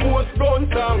play the most gun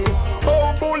song.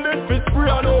 Oh, bullets we spray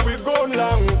and how we gun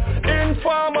long.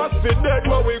 Informers we dead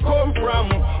where we come from.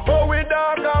 Oh, we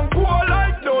dark and cool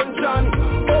like dungeon.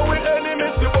 Oh, we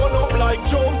enemies we burn up like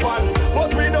jump on.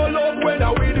 But we don't love when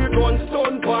we the gun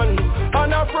stun pan.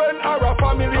 And a friend or a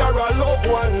family or a loved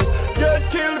one get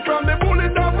killed from the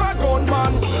bullet of a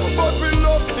gunman. But we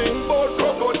love things about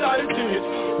crocodile teeth.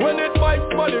 When it bites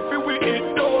money we eat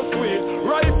so sweet.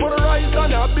 Rifle rice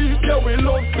and a beef, yeah we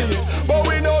love see. But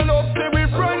we don't love see we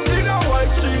friends in a white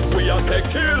cheese. We are take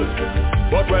kill,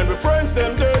 but when we friends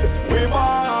them dead, we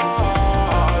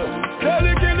ball. Tell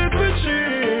the kill it we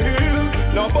chill.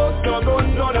 No bust, no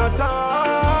gun, none at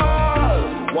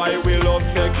all. Why we love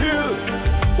to kill,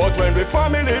 but when we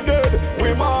family dead,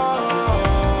 we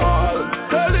ball.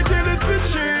 Tell the kill it we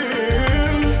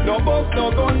chill. No bust, no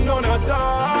gun, none at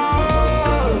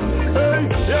all. Hey,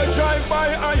 you drive by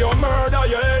and you murder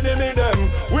your enemy them.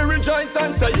 We rejoice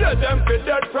and say yeah them be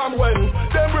dead from when.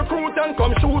 Them recruit and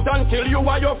come shoot and kill you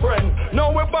and your friend.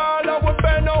 Now we ball and we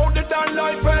bend out the damn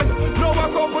life end. Now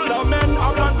a couple of men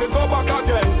around we go back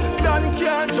again. Dan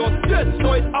can't just dead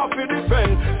so it have to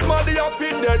defend. Smarty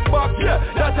happy dead back, yeah,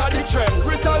 that's a the trend.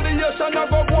 Retaliation a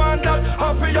go on that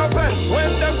happy event.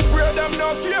 When them spray them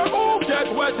no care who get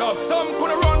wet up. Some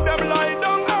could run them lie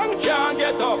down and can't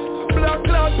get up. Black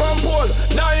cloud from pole,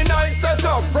 9-9 set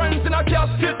up. Friends in a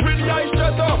casket with the eyes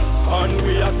shut up. And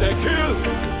we are to kill,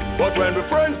 but when we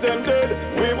friends them dead,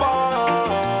 we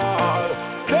ball.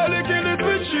 Tell the kill it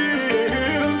we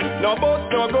chill. No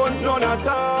bust, no gun, none at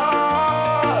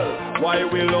all. Why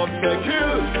we love to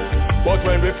kill, but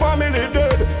when we family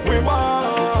dead, we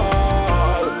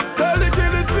ball.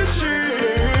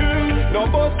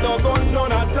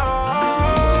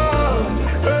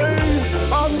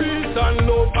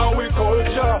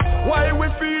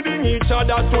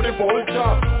 war to the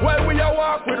vulture. Well, we are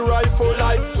walk with rifle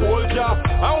like soldier,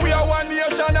 and we are one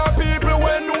nation of people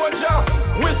when no ja.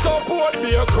 We support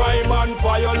their crime and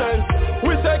violence.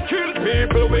 We say kill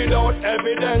people without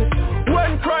evidence.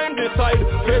 When crime decide,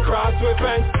 they cross with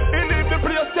fence. He leave the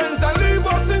place tense and leave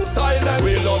us in silence.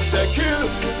 We love to kill,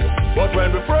 but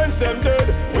when we friends them dead,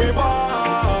 we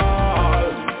ball.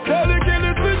 Tell the kill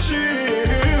it with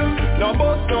shield. No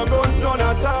bust, no guns, none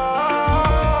at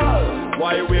all.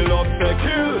 Why we love to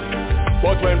kill,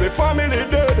 but when we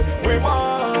family dead, we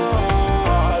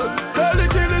ball. Tell the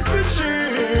kill it with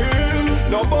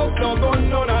shield. No bust, no guns,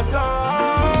 none at all.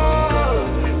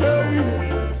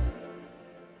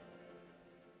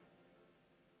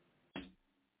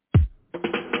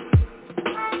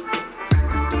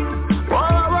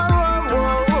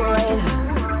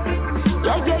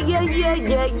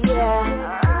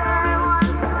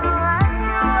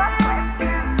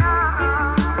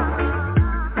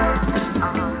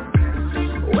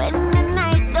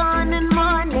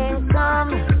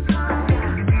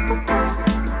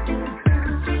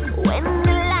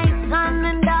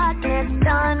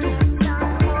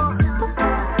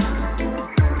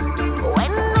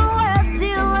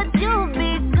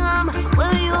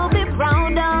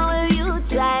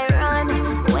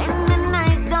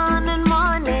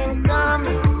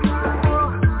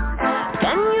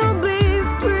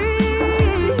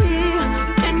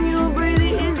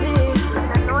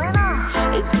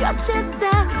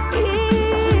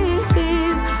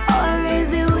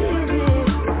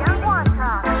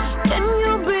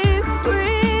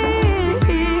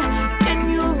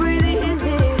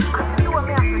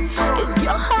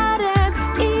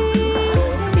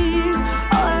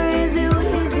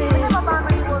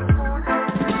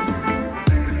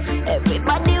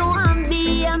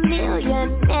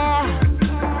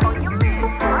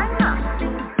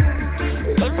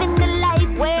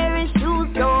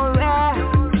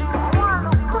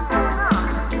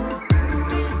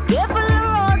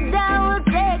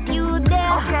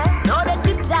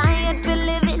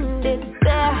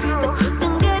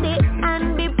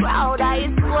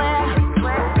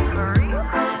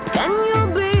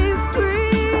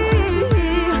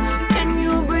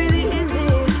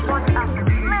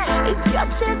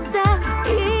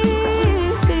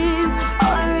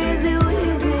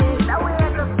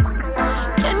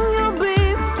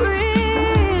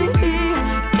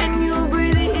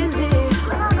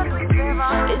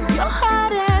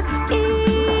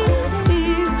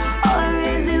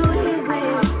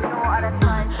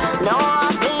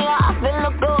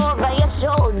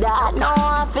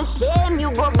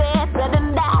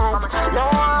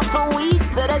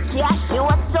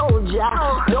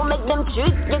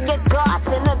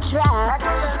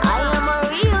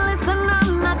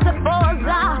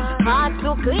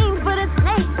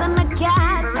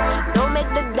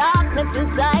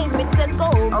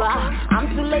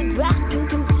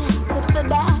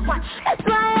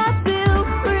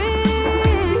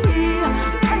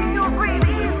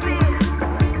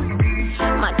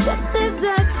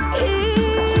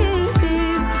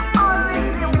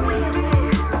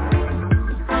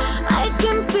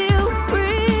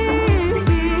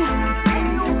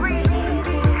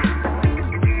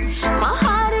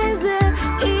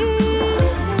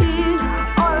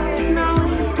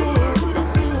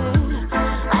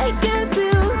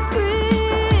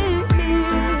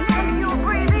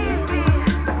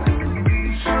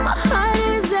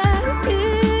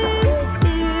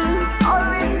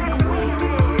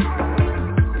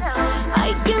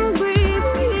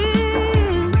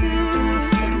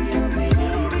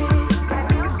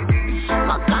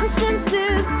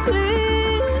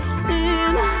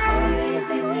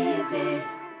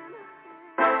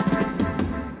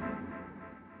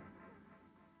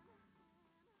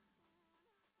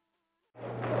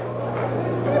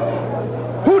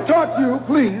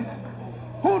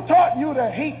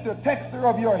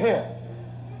 Of your hair?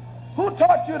 Who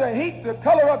taught you to hate the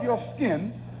color of your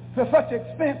skin to such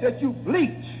extent that you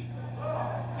bleach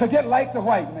to get like the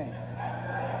white man?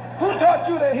 Who taught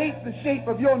you to hate the shape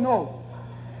of your nose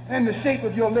and the shape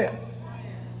of your lips?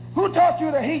 Who taught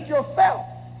you to hate yourself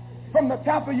from the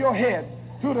top of your head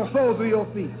to the soles of your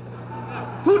feet?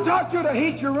 Who taught you to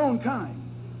hate your own kind?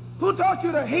 Who taught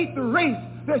you to hate the race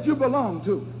that you belong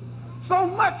to? So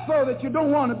much so that you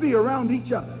don't want to be around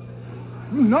each other.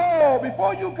 No,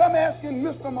 before you come asking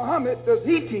Mr. Muhammad, does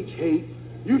he teach hate,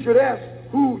 you should ask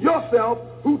yourself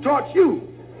who taught you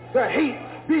to hate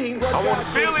being what I want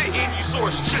to feel it in your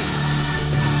source too.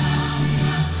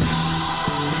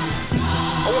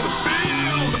 I want to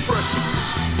feel the pressure.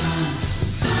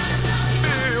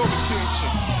 Feel the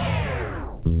tension.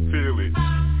 Feel it.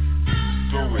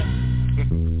 Do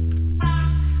it.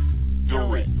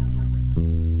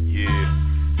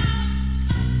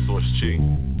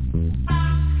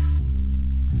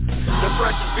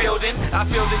 building. I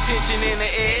feel the tension in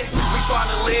the air. We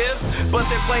trying to live, but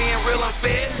they're playing real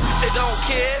unfair. They don't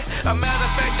care. A matter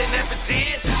of fact, they never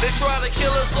did. They try to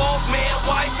kill us off, man,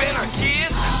 wife, and our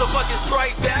kids. So fucking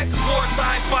strike back, more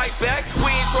time, fight back. We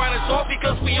ain't trying to talk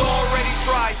because we already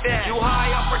tried that. You high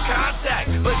up for contact,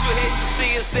 but you hate to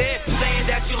see us there. Saying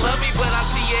that you love me, but I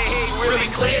see your hate really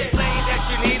clear. Saying that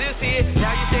you need us here,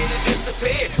 now you say to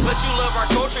disappear. But you love our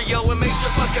culture, yo, it makes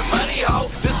your fucking money, ho.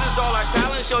 This is all our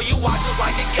talent show, you watch us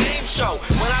like a game show.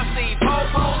 When I see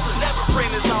posters, never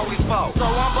print, it's always faux. So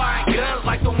I'm buying guns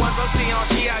like the ones I see on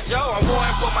G.I. Joe. I'm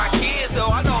warring for my kids,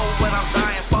 so I know what I'm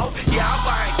dying for. Yeah, I'm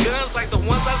buying guns like the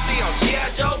ones I see on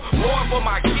G.I. Joe. Warring for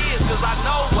my kids, cause I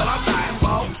know what I'm dying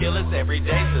for. You kill us every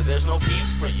day, so there's no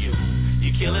peace for you.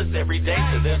 You kill us every day,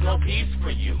 so there's no peace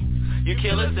for you. You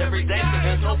kill us every day, so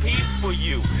there's no peace for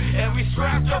you. And we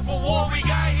strapped up for war, we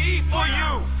got heat for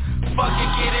you.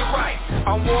 Fucking get it right.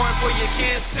 I'm warring for your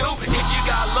kids too. If you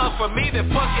got love for me, then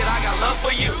fuck it, I got love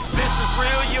for you. This is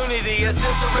real unity, it's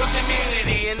just a real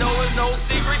community. And no, it's no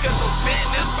secret, cause I'm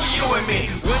spitting this for you and me.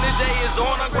 When the day is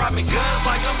on, I'm grabbing guns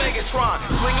like a Megatron.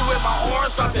 Swinging with my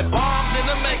arms, dropping bombs in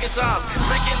the megatons.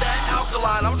 Drinking that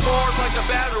alkaline, I'm charged like a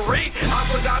battery.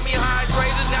 Aqua got me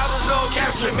hydrated, now there's no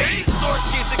capturing me. Source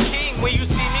keeps the king, when you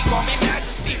see me, call me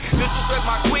majesty. Disrespect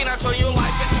my queen, I turn your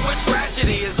life into a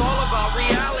tragedy. It's all about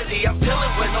reality. I'm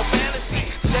dealing with no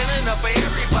fantasy. Standing up for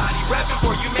everybody, rapping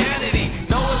for humanity.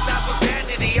 No, it's not for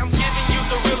vanity. I'm giving you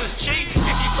the realest cheat.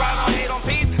 If you try to hate on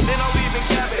peace, then I'll leave in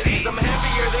cavities. I'm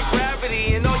heavier than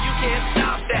gravity, and no, you can't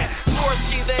stop that. Source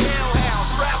G, the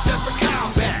hellhound, strapped up for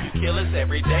combat. You kill us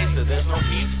every day, so there's no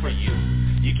peace for you.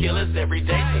 You kill us every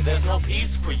day, so there's no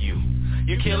peace for you.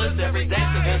 You kill us every day,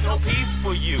 so there's no peace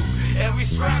for you. And we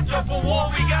strapped up for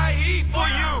war, we got heat for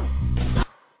you.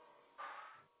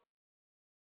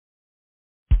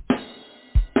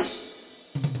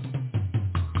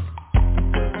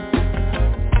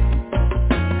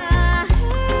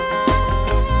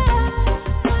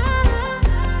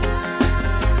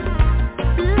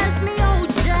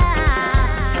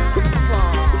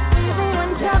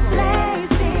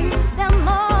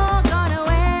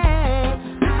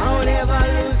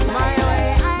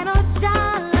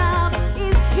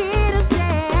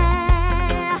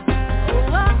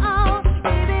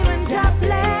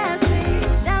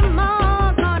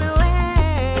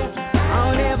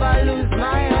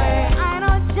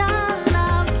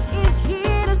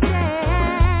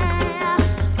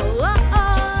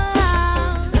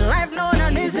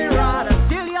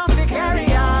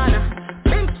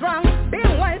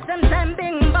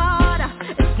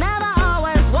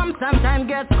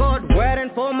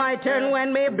 Turn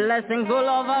when me blessings will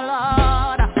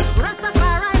overload.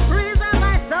 Rastafari freezing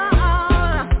my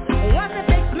soul. Once it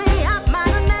picks me up,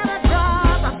 man, I never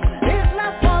drop. His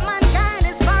love for mankind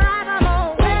is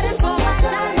forevermore. Waiting for my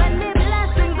time when me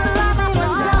blessings will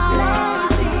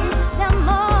overload. The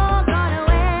more gone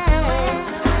away.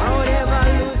 I'll never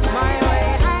lose my way.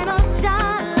 I know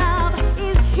Jah love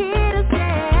is here to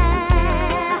stay.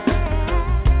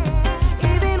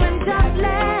 Even when Jah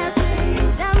bless me,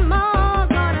 the more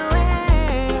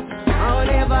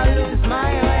lose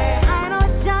my way. I know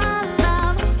Jah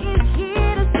love is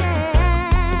here to stay.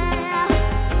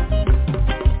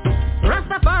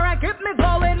 Rastafari keep me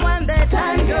going when the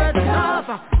time gets tough.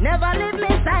 Never leave me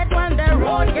side when the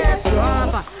road gets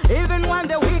rough. Even when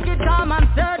the wicked come and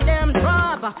stir them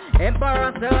drop.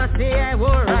 Emperor Selassie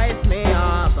will rise me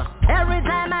up. Every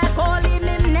time I call him,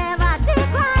 him never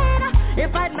decline. He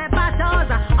fight my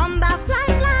battles on the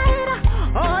flight line.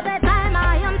 All the time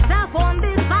I am tough on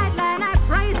this sideline. I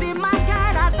praise him, my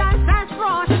God, as I search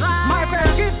for shine. My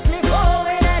friend keeps me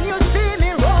going and you see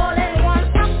me rolling. One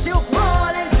stop still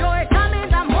rolling, joy come in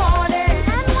the morning.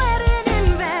 And waiting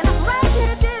in bed, right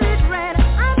here till it's red.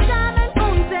 I'm jamming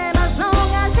fountain as long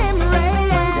as him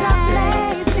rain. The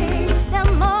blazing, the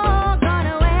more gone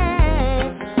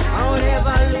away. I'll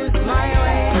never lose my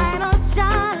way. I know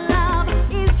Jah love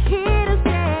is here to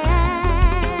stay.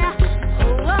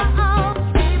 Oh, oh, oh,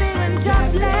 even when Jah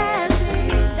bless me,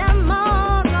 the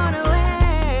more gone away.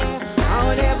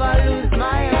 I'll never lose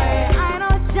my way. I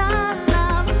know Jah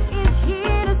love is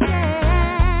here to stay.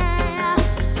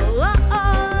 Oh,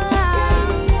 oh,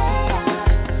 yeah.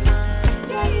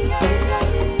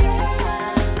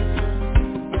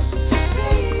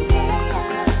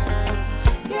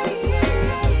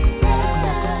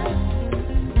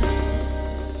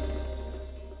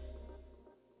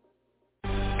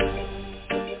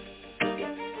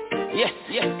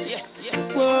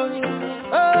 Whoa.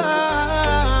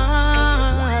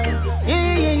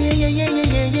 Yeah.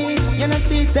 You know,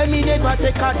 see, tell me they go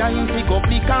take a time, pick up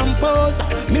the compose.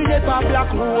 Me they a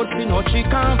black road, see no chick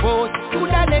and vote.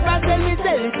 Coulda never tell me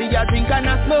see a drink and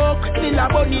a smoke. Still a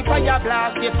bunny fire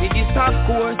blast, you see this of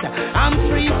course. I'm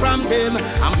free from them,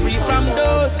 I'm free from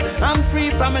those. I'm free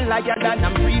from a liar and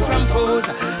I'm free from foes.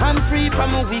 I'm free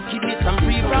from a wickedness, I'm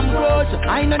free from growth.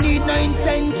 I no need no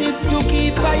incentive to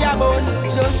keep fire burn.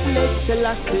 Just let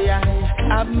Selassie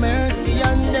have mercy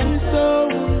on them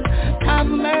souls. Have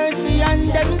mercy on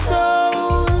them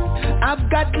souls. I've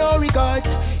got no regard.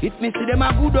 If me see them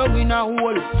a good dog in a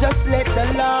hole, just let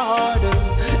the Lord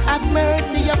have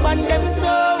mercy upon them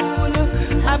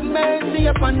soul. Have mercy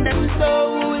upon them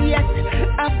soul. Yes,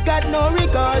 I've got no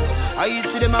regard. I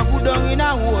see them a good dog in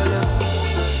a hole.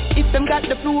 If them got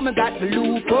the flu, me got the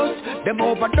lupus. Them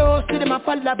overdose, see them a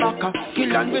fall back,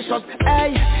 kill and vicious.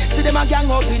 Hey, see them a gang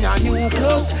up in a new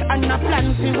clothes. And a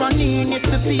plan to run in if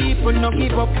the people no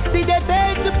give up. See they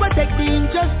beg to protect the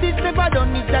injustice. Never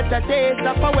done is that a taste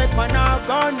of a weapon or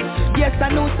gun. Yes,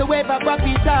 I know so ever pop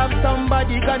it off.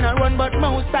 Somebody gonna run, but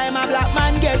most time a black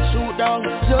man get shoot down.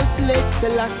 Just let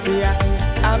Selassie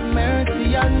have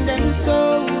mercy on them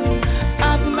souls.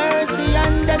 Have mercy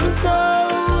on them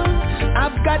souls.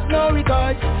 I've got no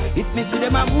regard. If me see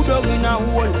them a good dog in a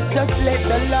hole, just let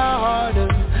the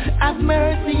Lord have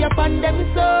mercy upon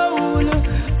them soul.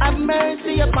 Have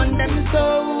mercy upon them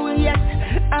soul. Yes,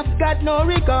 I've got no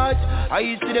regard.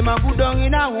 I see them a good dog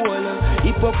in a hole.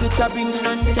 Hypocrites a bring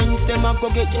nonsense. Them a go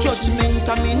get judgment.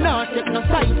 And me not take no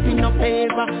side in no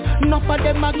favor. Enough of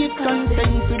them a give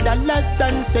consent with a less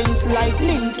than sense.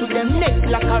 Lightning to them neck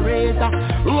like a razor.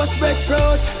 Roast bread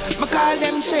fruit, me call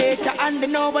them shaker. And they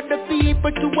know what the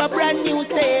people to a brand new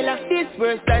sailor. This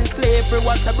worse than slavery,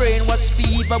 what's a brain, what's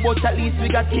fever. But at least we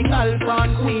got King Alpha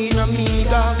and Queen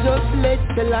Omega. Just let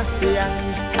Selassie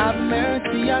have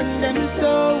mercy on them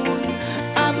souls.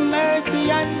 Have mercy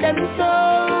on them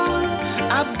souls.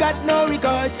 I've got no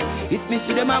regard. If me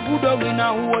see them a good dog in a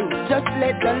hole, just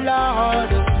let the Lord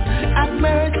have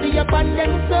mercy upon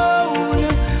them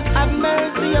souls. Have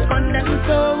mercy upon them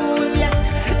souls. Yes,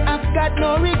 I've got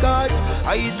no regard.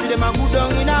 I see them a good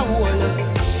dog in a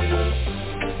hole.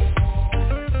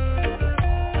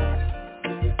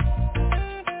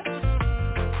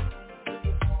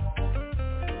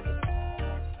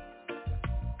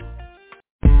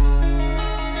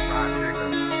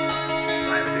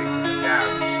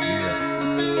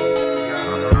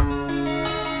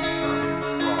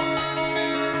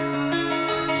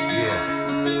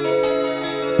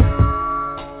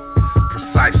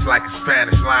 Like a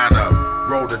Spanish lineup,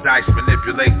 roll the dice,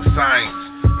 manipulating science,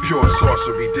 pure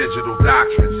sorcery, digital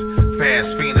doctrines,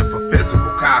 fans fiending for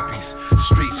physical copies,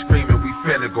 streets screaming we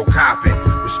finna go copy,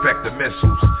 respect the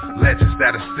missiles, legends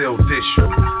that'll still dish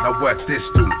you. Now what's this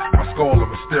do? My skull a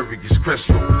mysterious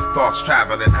crystal, thoughts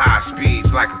traveling high speeds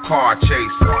like a car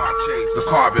chase. The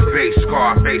carbon-based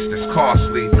scar face that's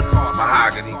costly,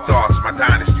 mahogany thoughts, my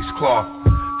dynasty's cloth,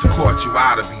 to court you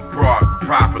out to be brought and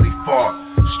properly fought.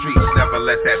 Streets never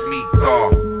let that meat thaw.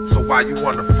 So why you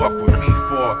wanna fuck with me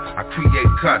for? I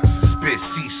create cuts, spit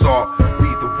seesaw,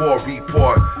 read the war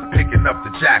report, picking up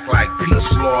the jack like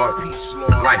peace lord.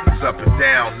 Life is up and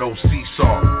down, no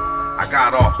seesaw. I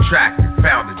got off track and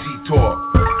found a detour.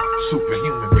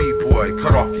 Superhuman b-boy,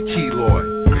 cut off your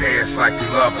keloid. Pants like you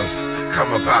love us,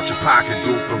 come about your pocket,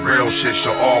 dude. For real shit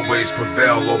shall always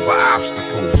prevail over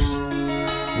obstacles.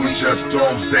 We just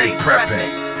doomsday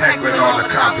prepping, heckling all the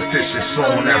competition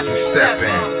soon as we step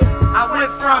in. I went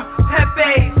from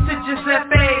Pepe to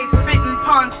Giuseppe, spitting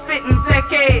puns, spitting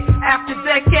decade after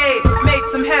decade, made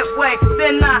some headway.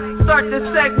 Then I start to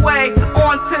segue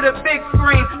onto the big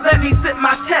screen. Let me sit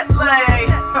my Italee.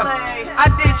 I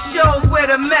did shows where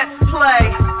the Mets play.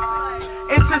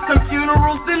 Into some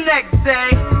funerals the next day.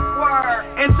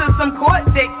 Into some court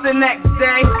dates the next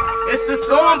day. It's a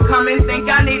storm coming, think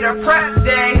I need a prep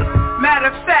day. Matter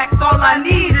of fact, all I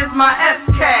need is my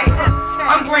SK.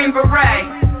 I'm Green Beret,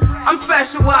 I'm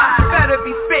specialized. Better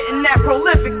be spitting that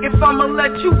prolific if I'ma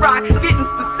let you rock. Getting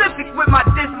specific with my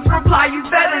distance, reply you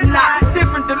better not.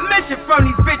 Different dimension from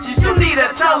these bitches, you need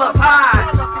a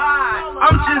telepod.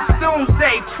 I'm just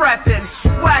doomsday prepping,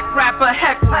 whack rapper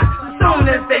heckling, soon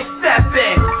as they step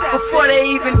in. Before they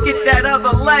even get that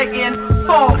other leg in,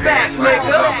 fall back,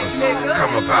 nigga.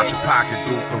 Come about your pocket,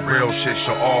 dude, for real shit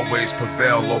shall always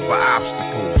prevail over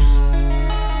obstacles.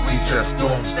 We just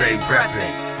doomsday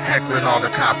repping, heckling all the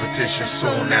competition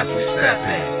soon as we step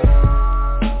in.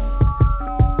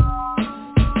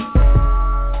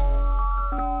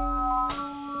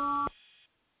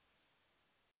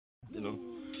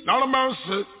 Not a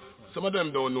mercy. Some of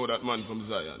them don't know that man from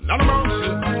Zion. Not a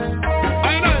mercy.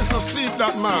 I ain't to sleep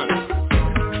that man.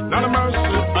 Not a mercy.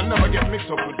 I never get mixed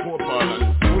up with poor Paul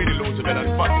and Willie Loser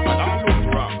and Fat.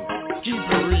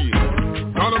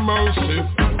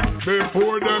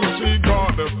 before them see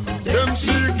God. Them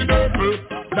seek the devil,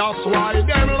 that's why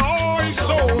them lie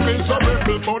so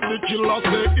miserable. But the killer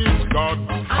say it's God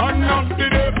and not the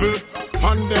devil,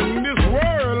 and then this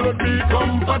world will be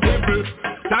comfortable.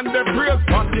 And they praise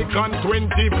Vatican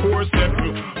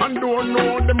 24/7 and don't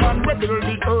know the man will build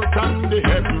the earth and the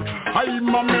heaven.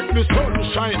 I'ma make the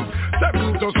sun shine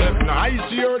 7 to 7. I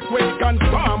see earthquake and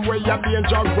storm where your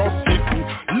dangerous sitting.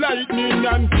 Lightning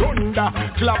and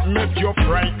thunder clap make you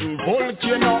frightened.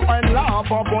 Volcano and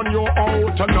lava burn you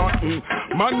out to nothing.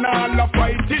 Man all a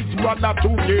fight is brother to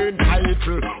gain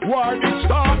title. War it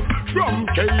start from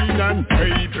Cain and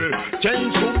Abel.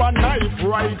 Change super knife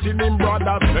right in him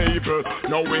brother's table.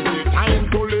 Now is the time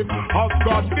to live as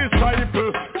God's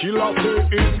disciple. Killer say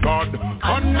it's God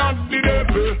and not the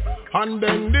devil. And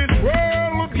then this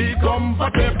world will be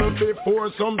comfortable before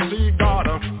some see God.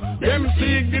 Them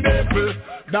seek the devil,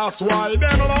 that's why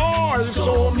them lies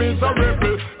so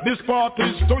miserable. This part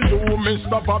is to you,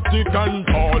 Mr. Vatican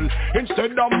Paul.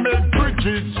 Instead of make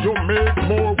bridges, you make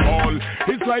more wall.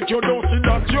 It's like you don't see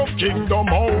that your kingdom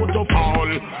out to fall.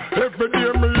 Every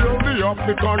day me hear the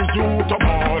Africans you to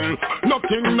fall.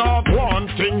 Nothing not one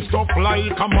things to fly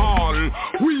come all.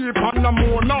 Weep and the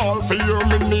moon all for hear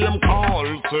me name call.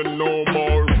 Say no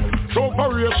more. So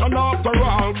variation after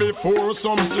all before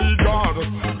some see God.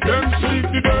 Them seek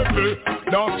the devil,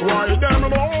 that's why them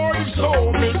boys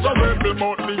so miserable.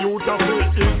 But the youth of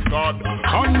it is God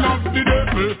and not the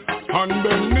devil. And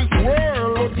then this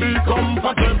world will be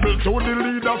comfortable to the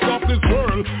leaders of this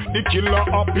world. The killer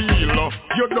appeal.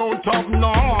 You don't have no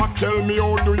heart, tell me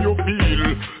how do you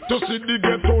feel? To see the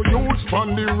ghetto youths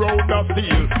on the road of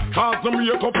steel. Cause them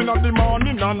wake up in the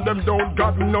morning and them don't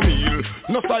got no meal.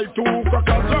 No sight to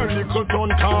crackers or little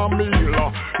ton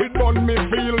Camille. It done me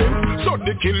feeling, so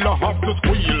the killer have to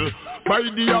squeal. By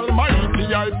the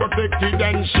Almighty I protected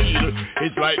and shield.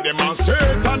 It's like them and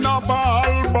Satan have a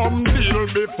album deal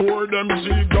before them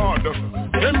see God.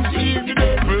 Them see the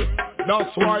devil,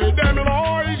 that's why them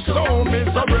lies so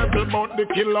miserable. But the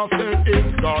killer said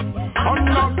it's God and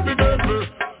not the devil.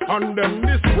 And then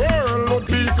this world will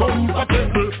be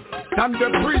comfortable. And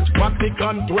they preach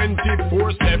Vatican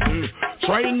 24/7.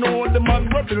 Try know the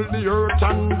man will build the earth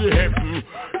and the heaven.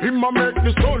 Him make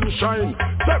the sun shine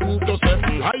 7 to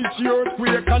 7. I see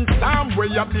earthquake and storm where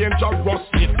your dangerous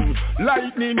sitting.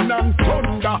 Lightning and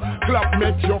thunder clap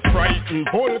make you frightened.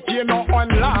 Volcano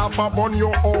and lava burn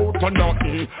you out to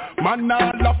nothing. Man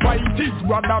all a fight is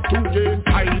brother to gain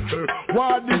title.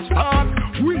 War this start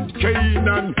with Cain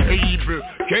and Abel.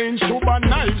 Cain shoot a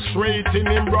knife straight in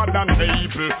him brother and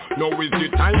Abel. Now is the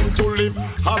time to live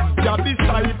as your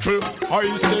disciple. I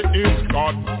say it's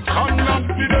God and not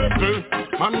the devil.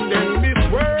 And then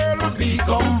this world will be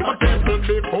comfortable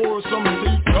before some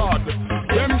seek God.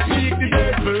 Them seek the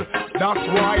devil, that's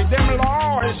why them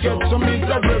lies get so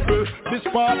miserable. This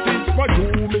part is for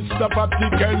you, Mr.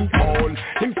 Vatican Paul.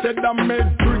 Instead of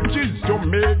make bridges, you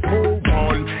make more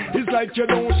wall. It's like you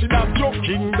don't see that your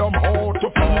kingdom how to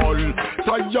fall.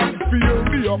 Tired fear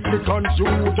the Africans you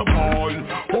to fall.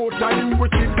 Oh time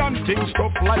with it and things to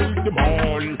fly them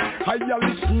all. I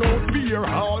listen no fear,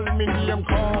 all me name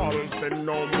calls and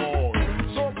no more.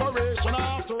 So operation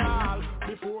after all,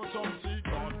 before some see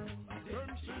God. Them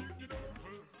see the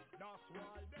devil, that's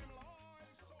why them lies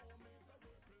so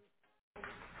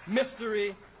miserable.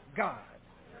 Mystery God.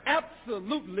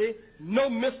 Absolutely no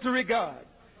mystery God.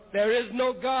 There is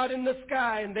no God in the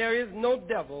sky and there is no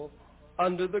devil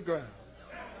under the ground.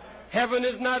 Heaven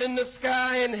is not in the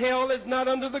sky and hell is not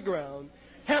under the ground.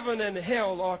 Heaven and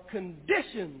hell are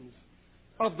conditions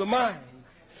of the mind,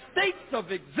 states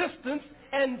of existence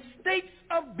and states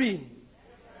of being.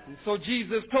 And so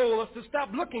Jesus told us to stop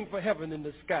looking for heaven in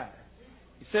the sky.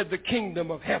 He said the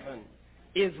kingdom of heaven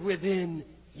is within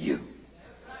you.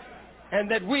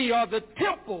 And that we are the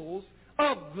temples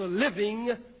of the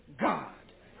living God.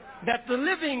 That the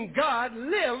living God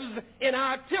lives in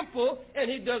our temple,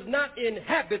 and he does not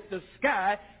inhabit the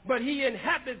sky, but he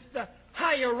inhabits the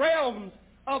higher realms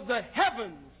of the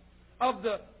heavens, of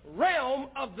the realm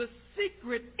of the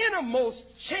secret innermost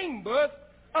chambers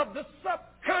of the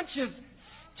subconscious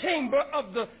chamber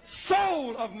of the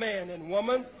soul of man and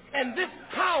woman. And this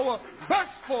power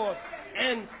bursts forth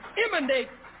and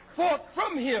emanates forth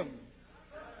from him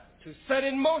to set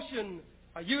in motion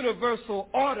a universal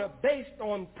order based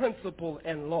on principle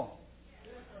and law.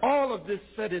 All of this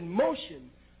set in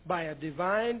motion by a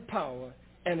divine power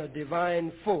and a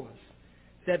divine force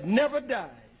that never dies.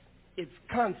 It's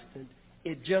constant.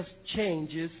 It just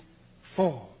changes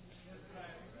forms.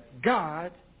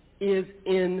 God is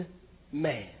in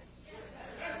man.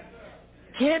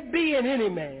 Can't be in any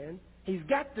man he's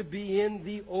got to be in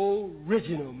the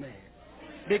original man.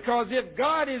 Because if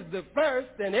God is the first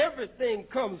and everything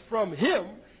comes from him,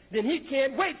 then he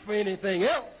can't wait for anything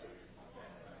else.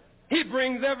 He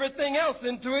brings everything else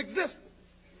into existence.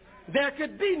 There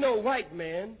could be no white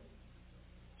man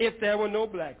if there were no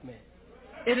black man.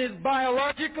 It is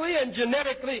biologically and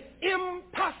genetically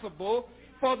impossible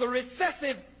for the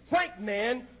recessive white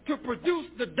man to produce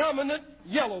the dominant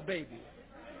yellow baby.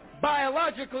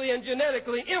 Biologically and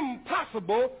genetically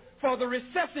impossible for the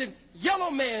recessive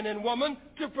yellow man and woman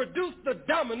to produce the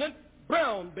dominant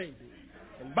brown baby.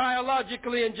 And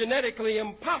biologically and genetically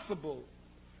impossible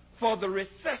for the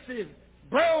recessive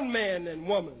brown man and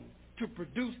woman to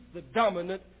produce the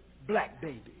dominant black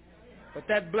baby. But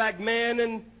that black man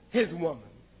and his woman,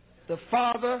 the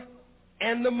father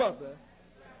and the mother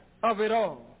of it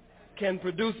all, can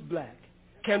produce black,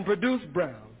 can produce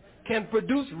brown, can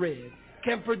produce red,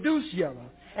 can produce yellow.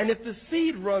 And if the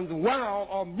seed runs wild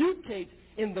or mutates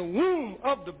in the womb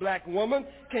of the black woman,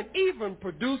 can even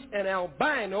produce an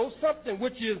albino, something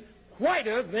which is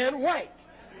whiter than white,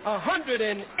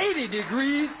 180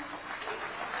 degrees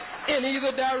in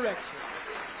either direction.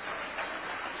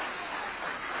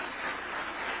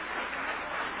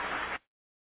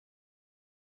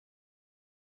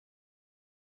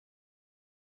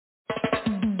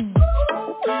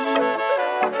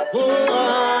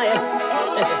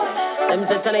 Them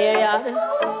say Tanya Stephens,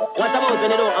 what about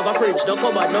when you don't have a fridge, no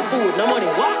cupboard, no food, no money,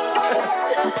 what?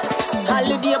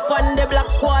 Holiday upon the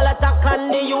black wall attack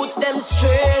and the youth them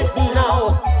straight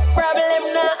now. Problem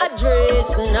not address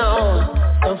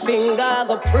now. No finger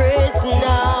go press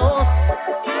now.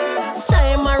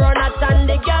 Time I run at and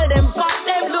the girl them fat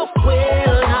them look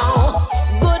well now.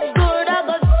 Good I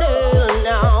go sell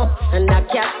now. And that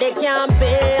cat they can't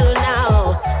bail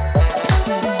now.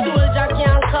 Soldier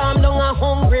can't calm down a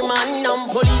hungry man. Now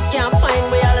police can't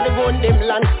find where all of the gun them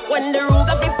land. When the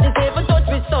Ruger 57 touch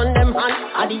we son them hand.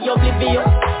 At the oblivion,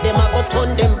 them a go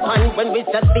turn them pan. When we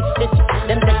say fix it,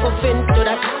 them take offense to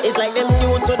that. It's like them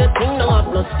new to the thing, no have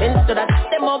no sense to that.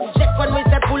 Them object when we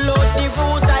say pull out the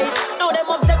fruit eye. Now them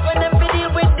object when them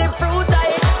deal with the fruit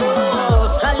eye.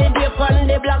 Oh, holiday upon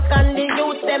the black and the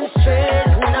youth them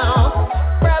straight now.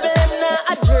 Problem not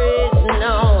address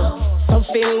now. Some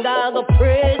finger go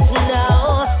praise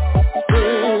now.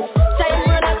 Time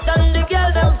run up and the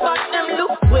girl them fat them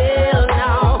look well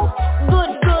now.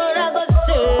 Good I go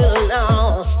sell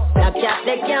now. That cat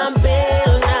they can't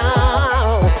bail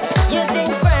now. You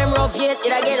think crime rough yet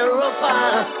it I get a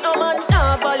rougher. No man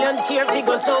now volunteer to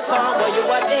go so far. What you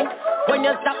what think when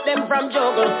you stop them from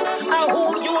juggle? And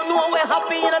who you know we're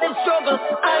happy in the struggle.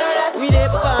 I know that we dey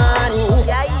fun.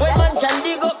 When man can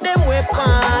dig up them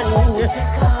weapon.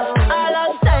 A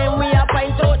long time we are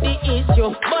find out the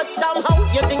issue. But somehow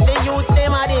you think the youth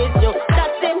them are this you.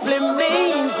 That simply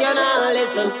means you're not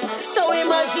listen. So we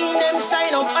machine them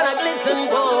sign up and a glisten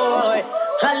boy.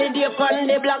 Holiday upon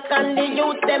the black and the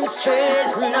youth them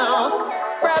straight now.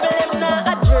 Problem not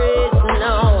address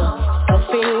now. A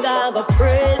finger go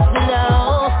praise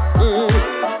now.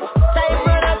 Time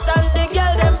run up and the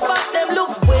girl them fat them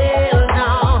look well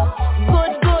now.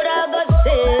 Good I go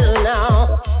sell now.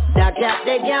 That cat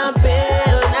they can't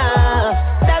bail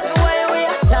now. That's why we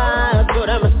attack to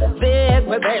them. Beg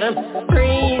we beg them.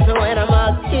 Freeze when I'm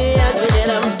out here with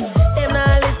them. Them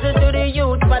not listen to the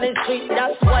youth for the street.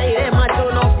 That's why them a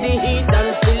turn up the heat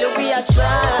and still we a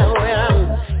try with them.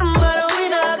 But we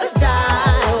not gonna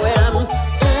die with them.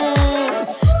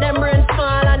 Them brain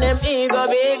small and them ego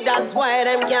big. That's why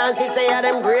them can't see say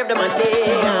them brave them a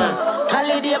take.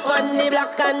 Holiday upon the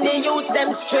black and the youth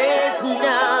them straight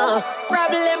now.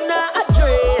 Problem not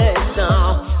address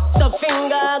now. So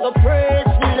finger go praise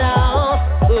now.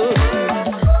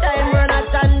 Time run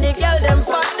out and the girl them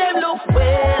fat them look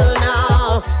well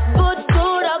now. Good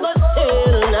I go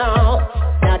sell now.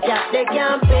 That cat they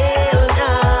can't bail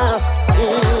now.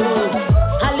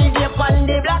 Holiday upon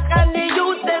the black and the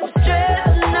youth them straight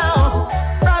now.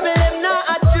 Problem not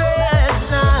address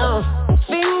now.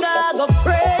 Finger go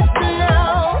praise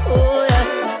now. Oh, yeah.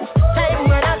 Time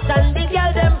run out and the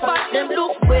girl them fat them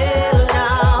look well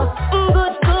now.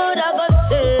 Good I go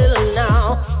sell now.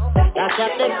 That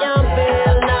cat they can't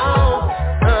bail now.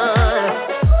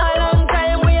 A long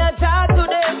time we are talk to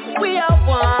them, we are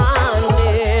want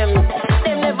them.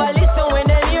 Them never listen when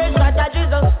they hear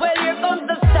strategies. Well, here comes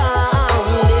the sound.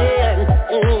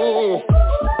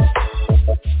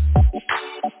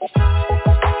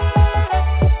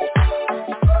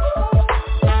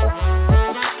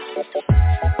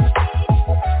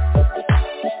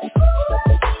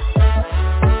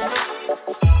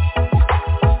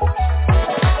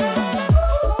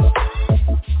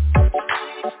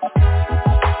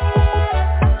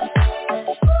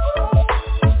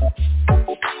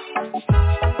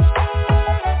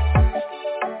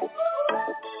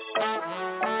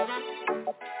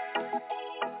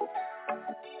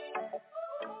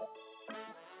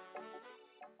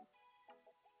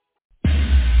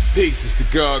 Peace, it's the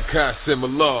God Kasim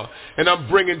Allah, and I'm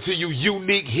bringing to you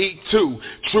unique heat too,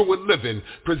 true and living,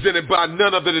 presented by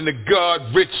none other than the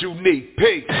God Rich Unique.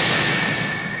 Peace.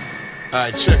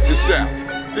 Alright, check this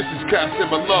out. This is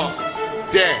Kasim Allah.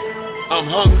 Dad, I'm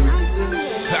hungry.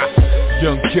 Ha.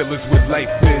 Young killers with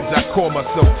life bids. I call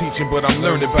myself teaching, but I'm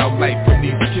learning about life from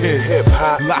these kids.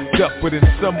 Hip-hop. Locked up, but in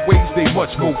some ways they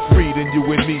much more free than you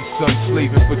and me, son.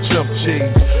 Slaving for jump chains.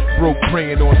 Broke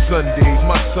praying on Sundays.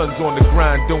 My sons on the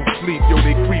grind, don't sleep. Yo,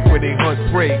 they creep when they hunt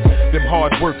prey. Them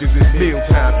hard workers is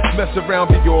mealtime. Mess around,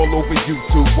 be all over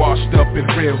YouTube, washed up in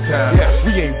real time.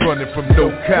 We ain't running from no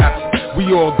cops.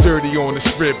 We all dirty on the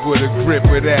strip with a grip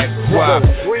of that swap.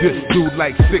 This dude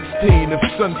like 16. If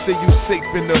son say you safe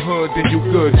in the hood, then you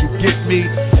good, you get me?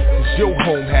 Cause your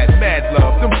home had mad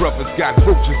love. Them brothers got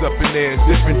roaches up in there,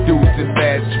 different dudes and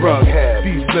mad drugs.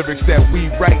 These lyrics that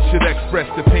we write should express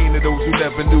the pain of those who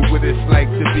never knew what it's like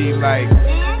to be like.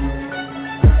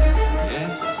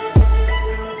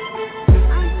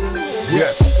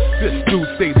 Yes, this dude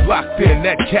stayed locked in.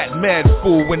 That cat mad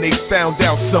fool when they found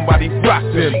out somebody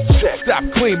rocked him. Stop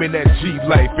claiming that G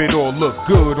life. It all look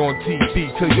good on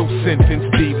TV till your sentence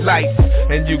be life.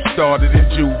 And you started in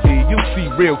juvie. You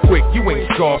see real quick, you ain't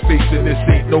Scarface and this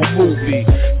ain't no movie.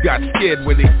 Got scared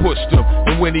when they pushed him,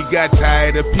 and when he got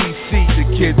tired of PC,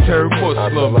 the kid turned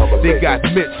Muslim. They got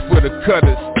mitts for the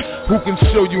cutters, who can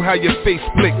show you how your face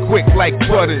split quick like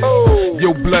butters.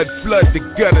 Your blood flood the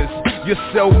gutters. Your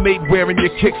cellmate wearing your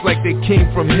kicks like they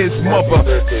came from his mother.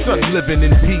 Son living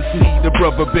in PC, the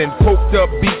brother been poked up,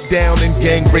 beat down, and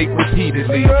gang raped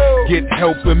repeatedly. Get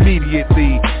help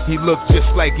immediately. He look just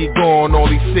like he gone. All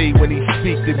he say when he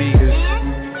speak to me is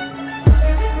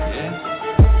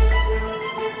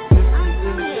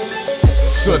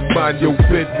son, mind your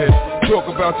business. Talk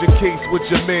about your case with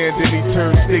your man, then he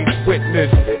turns state witness.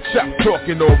 Stop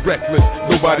talking all reckless,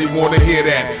 nobody wanna hear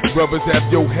that. Brothers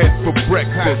have your head for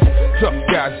breakfast. Tough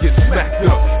guys get smacked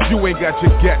up. You ain't got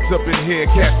your gats up in here,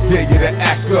 cats dare you to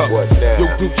act up. Yo,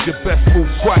 Dukes, your best move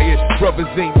quiet. Brothers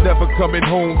ain't never coming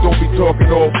home, don't be talking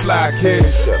all fly,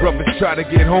 kids. Brothers try to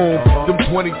get home, them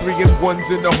 23 and 1s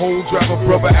in the hole, drive a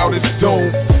brother out his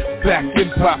dome. Back in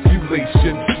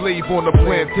population, slave on the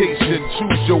plantation,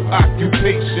 choose your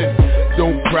occupation.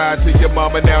 Don't cry to your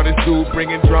mama now, this dude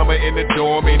bringing drama in the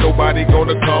dorm, ain't nobody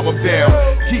gonna calm him down.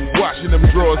 Keep washing them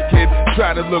drawers, kid,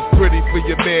 try to look pretty for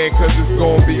your man, cause it's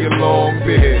gonna be a long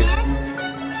bid.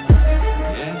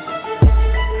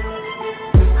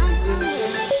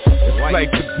 Like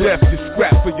the death, you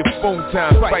scrap for your phone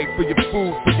time, fight for your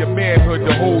food, for your manhood,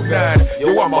 the whole nine.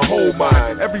 Yo, I'm a whole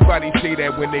mind. Everybody say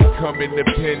that when they come in the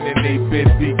pen and they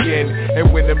bid begin.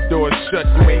 And when them doors shut,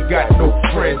 you ain't got no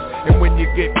friends. And when you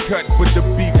get cut, but the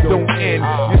beef don't end,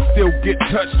 you still get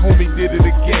touched, homie did it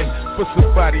again. For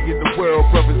somebody in the world,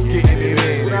 brothers getting it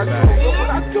in. What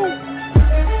I do?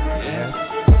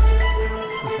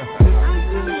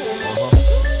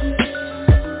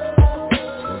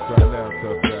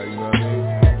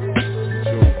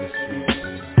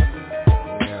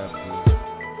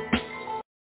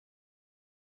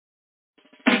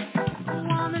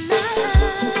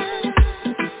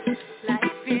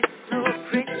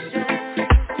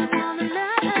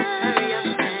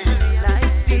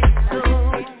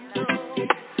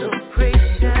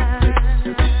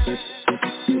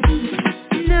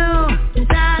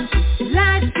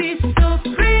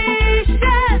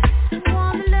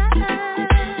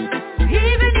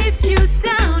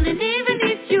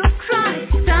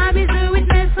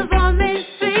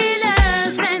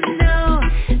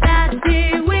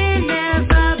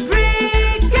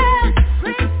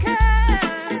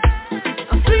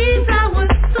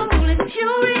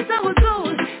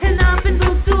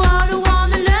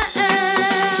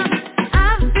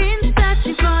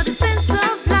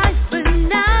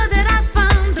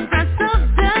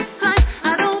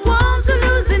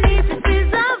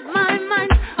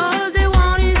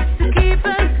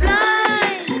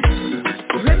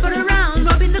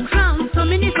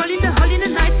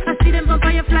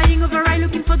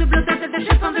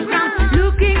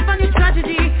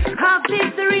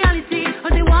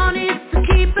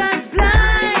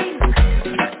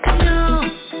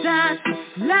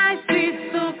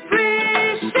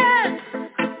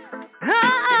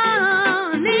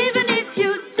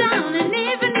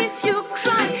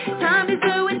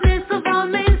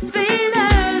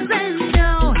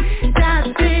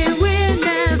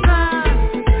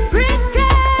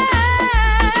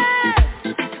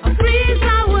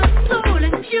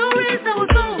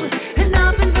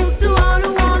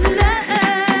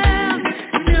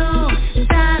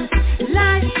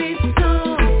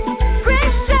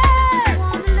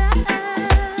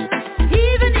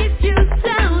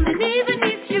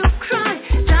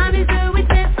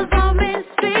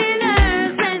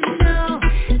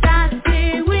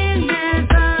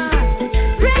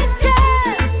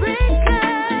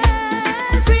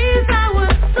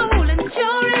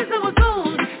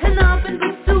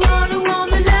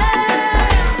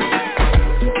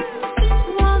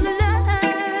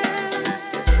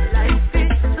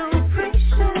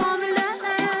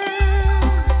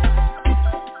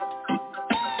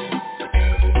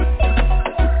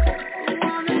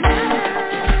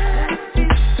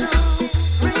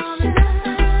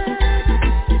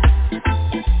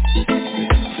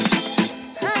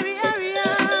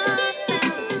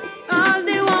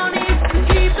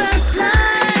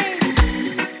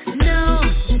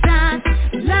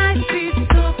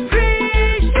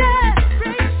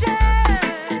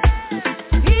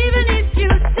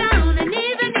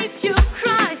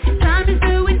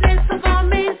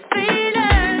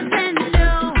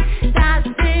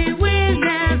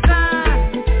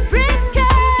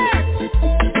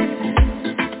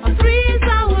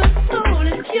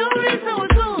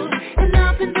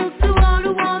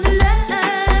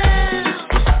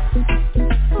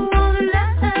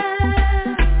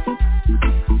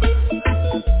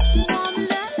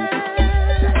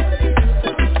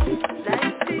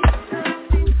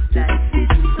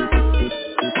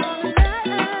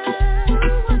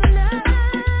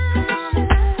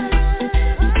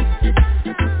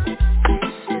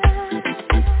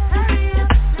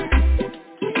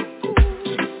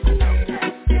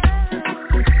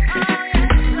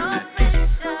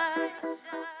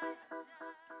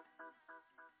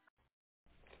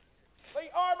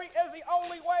 the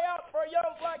only way out for a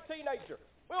young black teenager.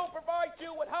 We'll provide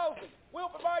you with housing.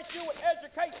 We'll provide you with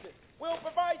education. We'll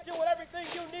provide you with everything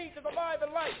you need to survive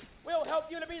in life. We'll help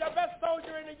you to be the best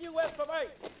soldier in the U.S. of A.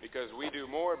 Because we do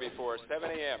more before 7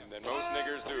 a.m. than most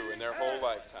niggers do in their whole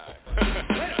lifetime.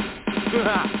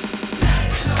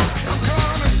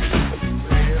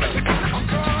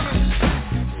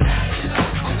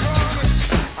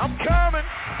 I'm coming.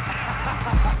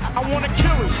 I wanna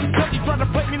kill him, cause he tried to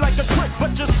play me like a trick.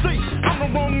 But you see, I'm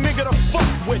the wrong nigga to fuck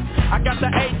with. I got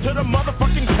the A to the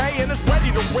motherfucking K and it's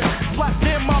ready to rip. Slapped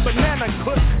in my banana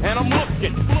clip and I'm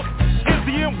looking.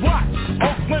 Izzy and Watts,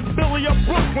 Oakland, Philly or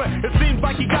Brooklyn. It seems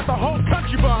like he got the whole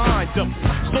country behind him.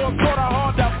 So it's sorta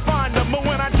hard to find him, but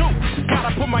when I do,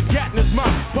 gotta put my gat in his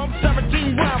mouth. Pump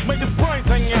 17 rounds, make his brains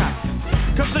hang out.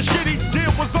 Cause the shit he did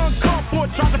was uncalled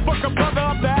for. Tried to fuck a brother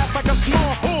up the ass like a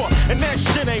small whore, and that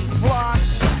shit ain't fly.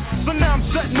 So now I'm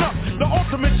setting up the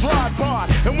ultimate drive-by.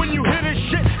 And when you hear this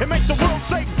shit, it makes the world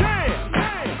say,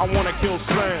 damn, I wanna kill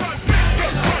Slam.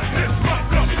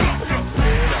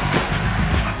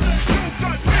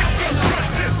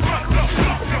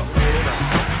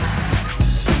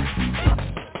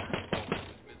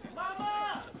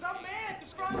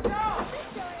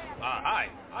 Hi,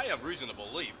 I have reason to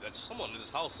believe that someone in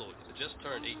this household has just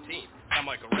turned 18. Am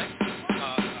I correct?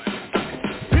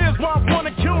 Here's why I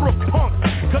wanna kill the punk,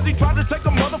 cause he tried to take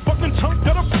a motherfucking chunk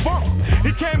of the funk.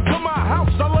 He came to my house,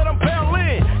 I let him bail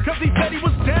in, cause he said he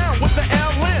was down with the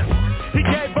LN. He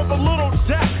gave up a little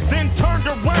dap, then turned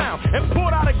around and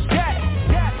pulled out a gat.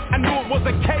 I knew it was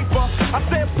a caper. I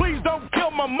said, please don't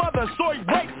kill my mother, so he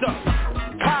raped her.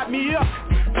 Tied me up,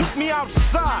 took me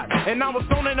outside, and I was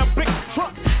thrown in a big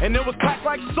truck, and it was packed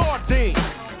like sardines.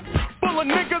 Full of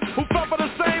niggas who fell for the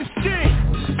same scheme.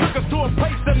 Took us to a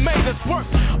place that made us work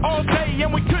all day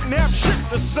and we couldn't have shit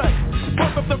to say.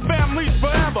 Broke up the families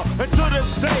forever, and to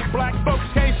this day black folks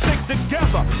can't stick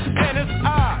together. And his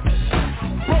eyes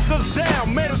broke us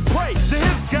down, made us pray to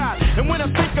his God. And when I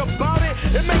think about it,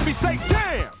 it made me say,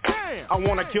 damn, I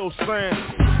wanna kill Sam.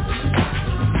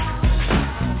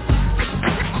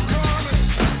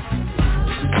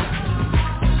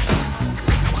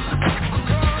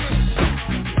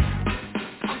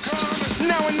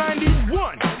 Now in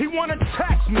 91, he wanna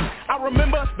tax me. I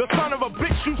remember the son of a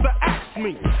bitch used to ask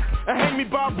me and hang me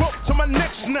by a rope to my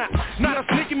neck snap. Now a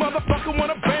sneaky motherfucker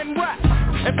wanna bend rap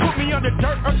and put me under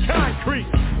dirt or concrete.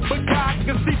 But God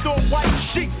can see through a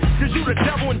white sheet, cause you the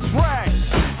devil in drag.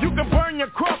 You can burn your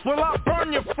cross while I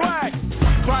burn your flag.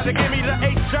 Try to give me the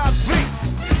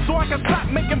HIV so I can stop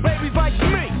making babies like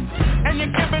me. And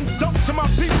you're giving dope to my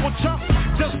people, chump.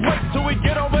 Just wait till we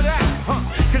get over that,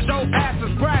 cause your ass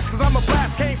is grass, cause I'm a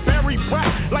blast, can't bury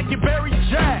rap like you bury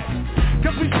jazz.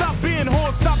 Cause we stop being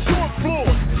whores, stop doing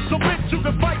floors. So bitch, you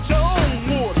can fight your own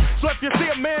wars. So if you see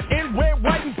a man in red,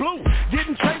 white, and blue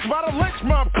getting chased by the lynch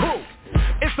mob crew,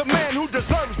 it's a man who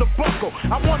deserves the buckle.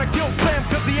 I wanna kill Sam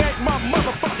cause he ain't my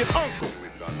motherfucking uncle.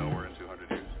 We've gone nowhere in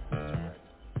 200 years.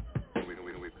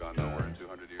 We've gone nowhere in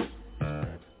 200 years.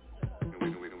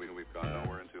 We've gone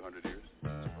nowhere in 200 years.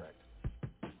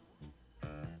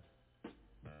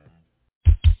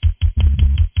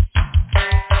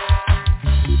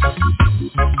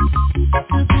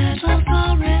 The battle's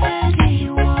already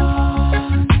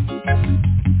won.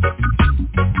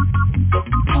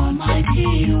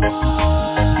 Almighty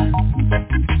one.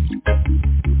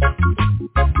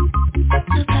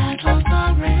 The battle's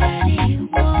already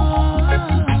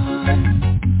won.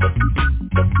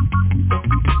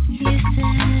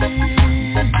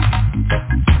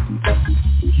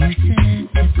 You said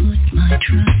to put my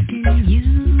trust in you.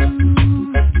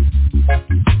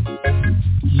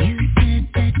 You said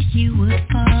that you would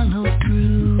follow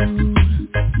through.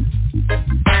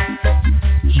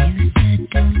 You said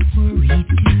don't worry,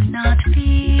 do not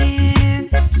fear.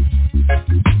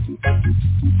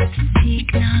 Seek,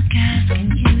 knock, ask,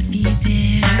 and you'd be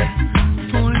there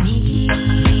for me.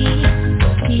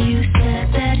 You said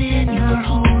that in your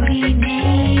holy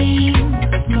name,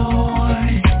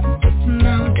 Lord,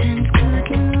 mountains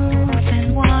could move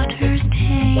and waters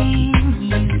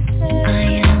tame. I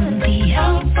am the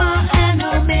Alpha and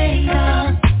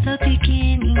Omega, the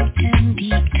beginning and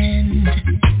the end,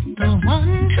 the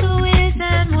one who is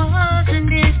and was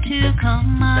and is to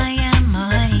come. I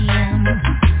am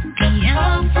the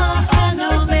Alpha and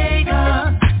Omega,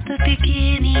 the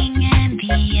beginning and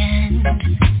the end,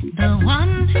 the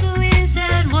one who is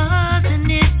and was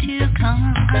and is to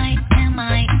come. I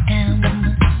am.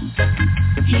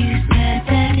 You said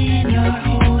that in your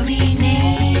holy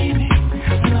name,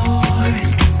 Lord,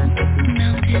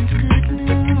 mountains could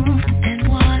move and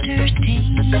waters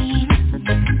tame.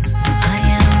 I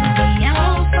am the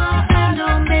Alpha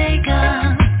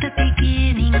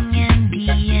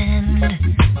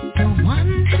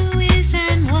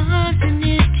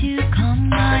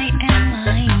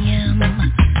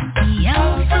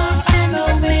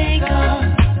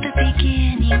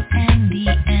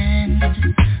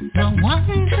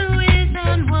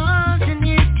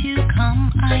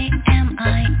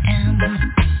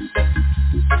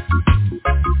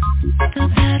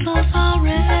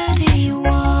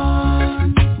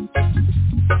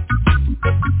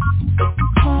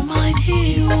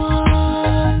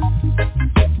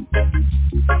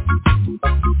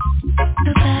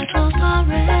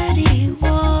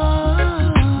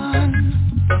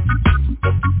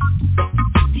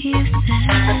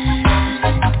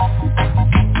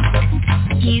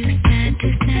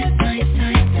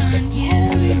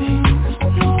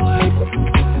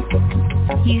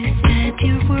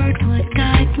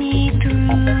guide me through.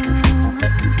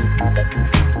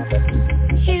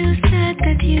 You said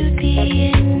that you'd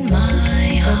be in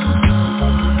my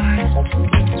heart.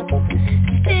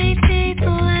 Stay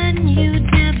faithful and you'd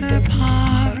never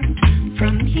part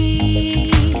from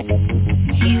me.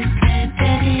 You said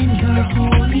that in your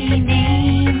holy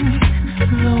name,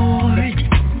 Lord,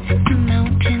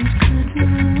 mountains could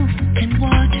move and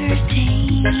waters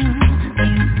tame.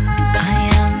 I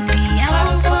am the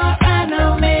Alpha and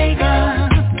Omega,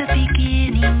 the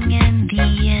beginning and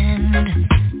the end,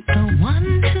 the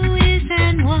one who is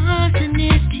and was and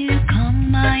is to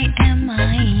come. I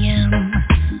am,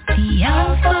 the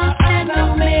Alpha and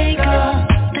Omega,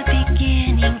 the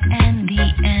beginning and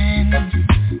the end,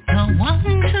 the one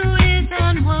who is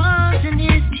and was and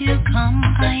is to come.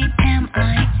 I am,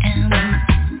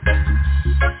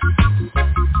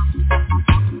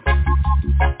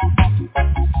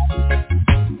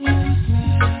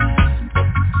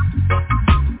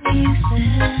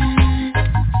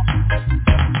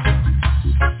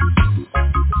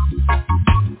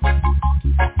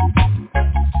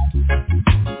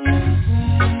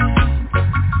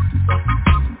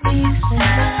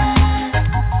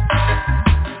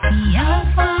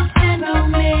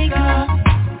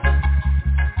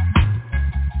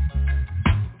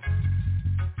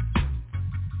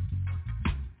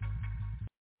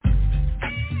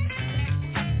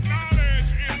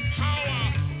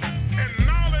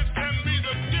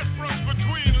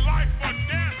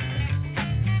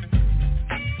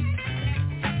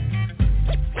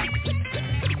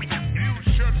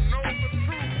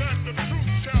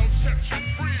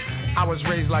 I was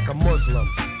raised like a Muslim,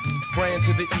 praying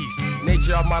to the east.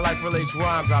 Nature of my life relates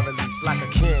rhymes I release like a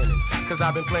cannon. Cause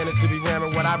I've been planning to be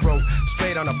ramming what I wrote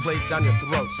straight on a plate down your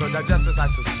throat. So digest as I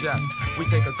suggest, we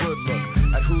take a good look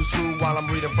at who's who while I'm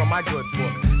reading from my good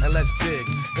book. And let's dig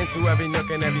into every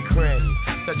nook and every cranny.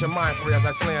 Set your mind free as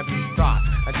I slam these thoughts.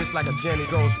 And just like a Jenny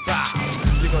goes bow,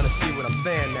 you're gonna see what I'm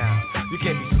saying now. You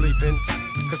can't be sleeping,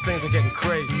 cause things are getting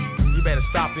crazy. You better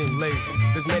stop being lazy.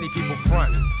 There's many people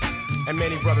fronting and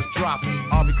many brothers dropping,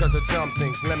 all because of dumb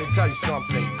things. Let me tell you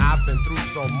something, I've been through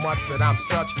so much that I'm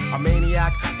such a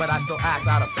maniac, but I still act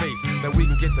out of faith that we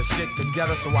can get the shit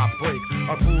together, so I break.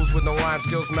 Our fools with no rhyme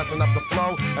skills messing up the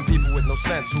flow, and people with no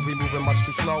sense who be moving much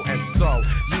too slow. And so,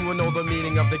 you will know the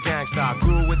meaning of the Gang Starr.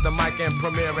 Grew with the mic and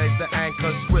premiere raised the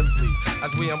anchor swiftly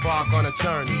as we embark on a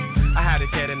journey. I had to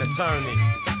get an attorney.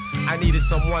 I needed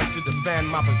someone to defend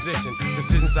my position.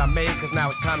 Decisions I made, cause now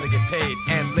it's time to get paid.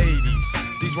 And ladies,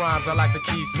 these rhymes are like the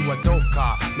keys to a dope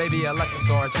car, maybe a Lexus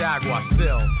or a Jaguar.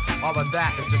 Still, all of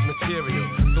that is just material.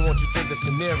 So won't you take the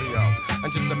scenario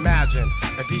and just imagine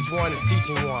if each one is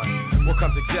teaching one. We'll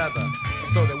come together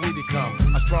so that we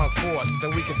become a strong force.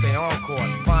 Then we can stay on course.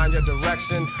 Find your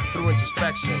direction through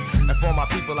introspection. And for my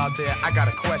people out there, I got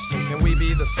a question. Can we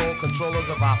be the sole controllers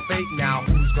of our fate? Now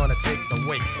who's gonna take the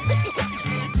weight?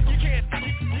 You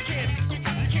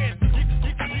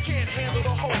can't handle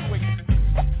the whole weight.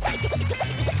 You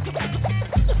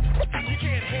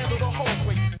can't handle the whole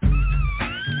weight.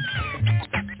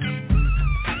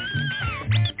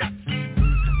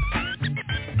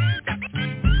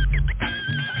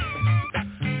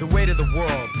 The weight of the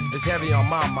world is heavy on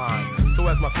my mind. So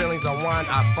as my feelings unwind,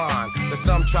 I find that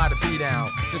some try to be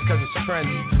down just cause it's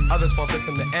trendy. Others fall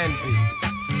victim to envy.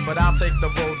 But I'll take the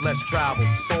road less traveled,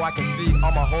 so I can see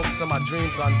all my hopes and my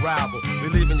dreams unravel.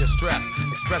 Relieving your stress,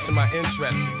 expressing my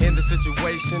interest in the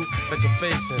situation that you're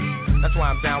facing. That's why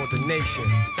I'm down with the nation.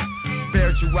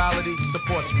 Spirituality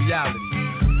supports reality.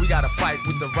 We gotta fight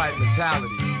with the right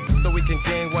mentality, so we can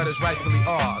gain what is rightfully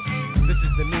ours. This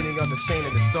is the meaning of the chain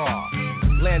and the star.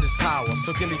 Land is power,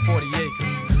 so give me 40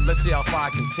 acres. Let's see how far I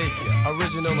can take you.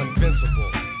 Original,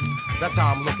 invincible. That's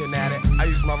how I'm looking at it. I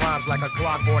use my rhymes like a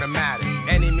Glock automatic.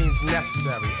 Any means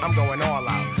necessary, I'm going all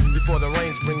out before the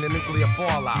rains bring the nuclear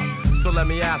fallout. So let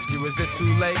me ask you, is it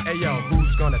too late? Hey yo,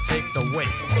 who's gonna take the weight?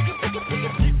 You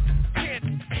can't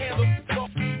handle the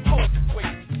whole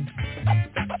weight.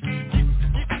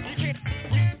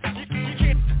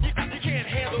 You can't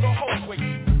handle the whole weight.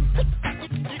 You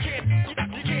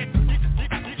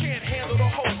can't handle the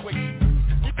whole weight.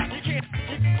 You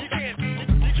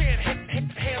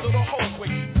can't handle the whole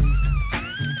weight.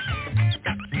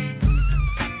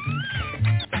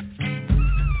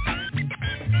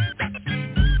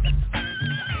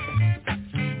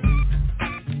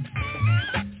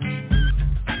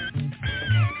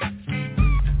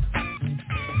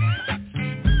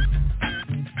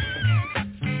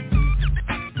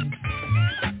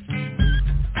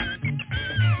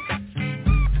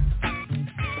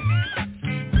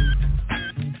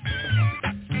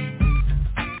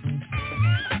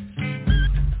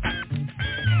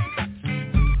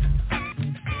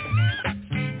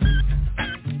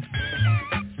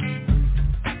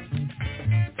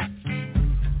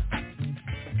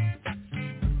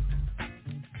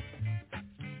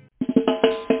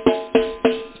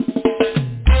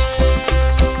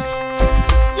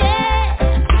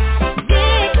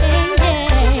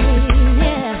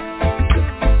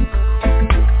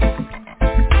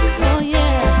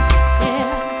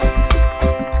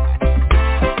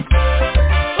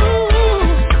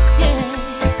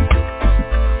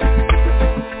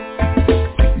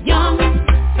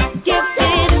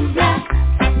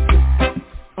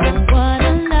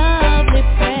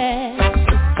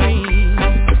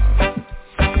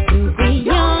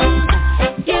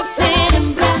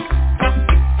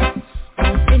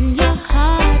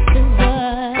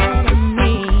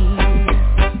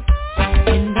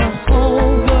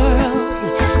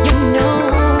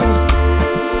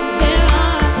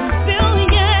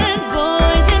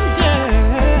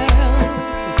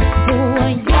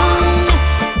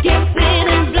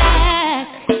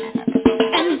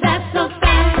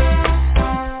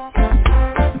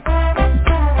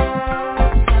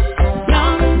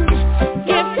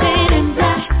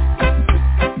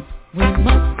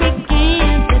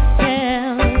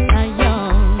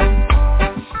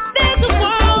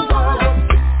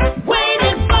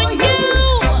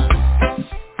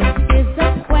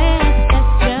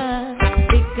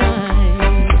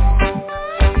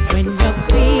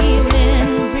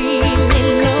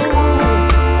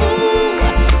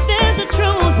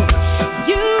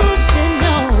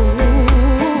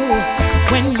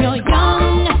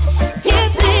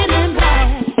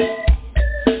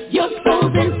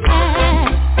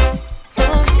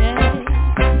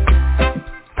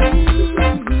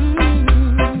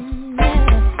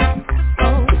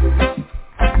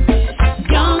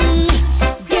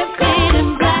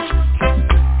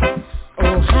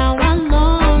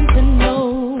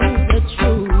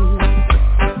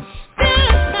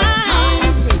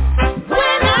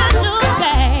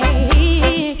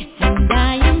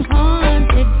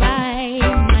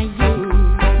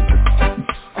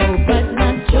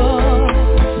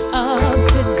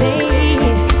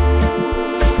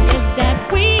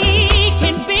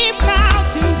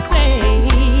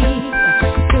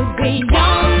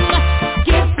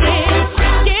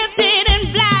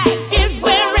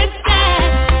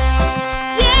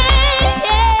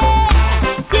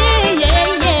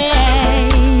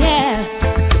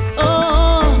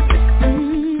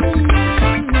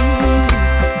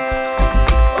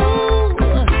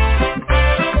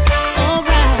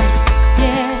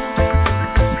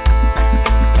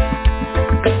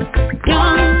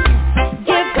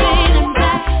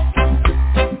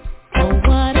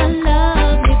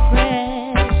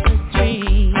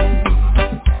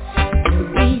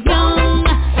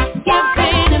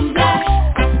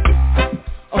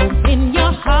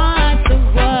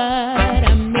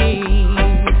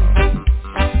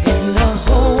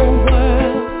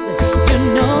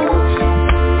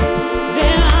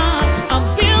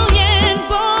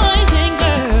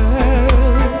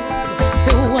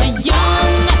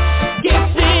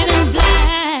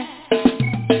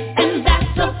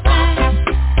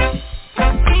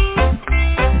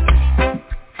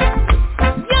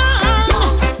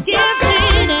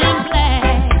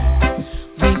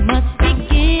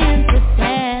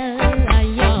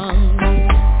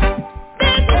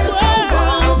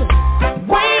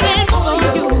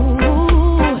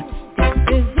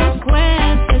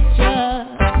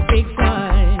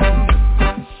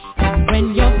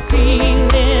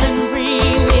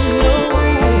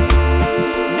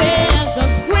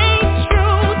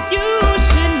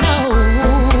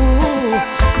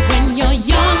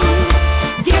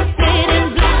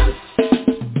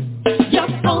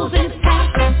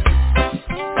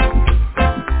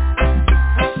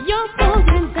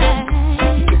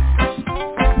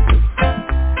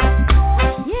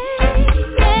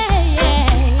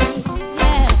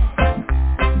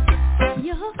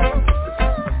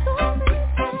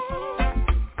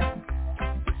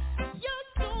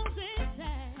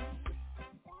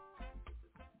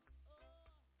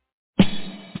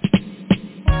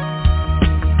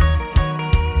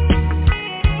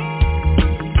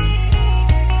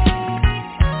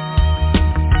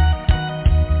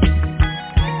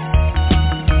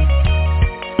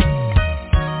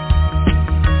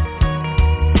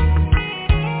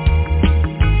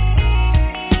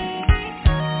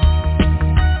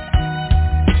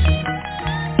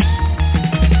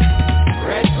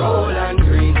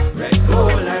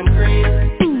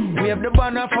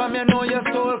 banner from you know your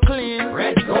soul clean.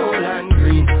 Red, gold and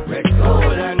green, red, gold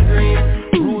and green.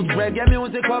 Roots reggae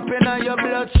music up in your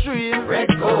bloodstream. Red,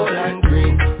 gold and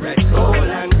green, red, gold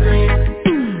and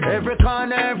green. Every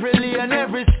corner, every lane,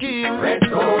 every scheme. Red,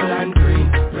 gold and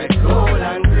green, red, gold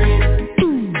and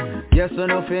green. Yes,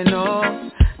 enough you know.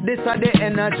 This are the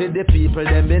energy, the people,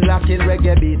 them been locking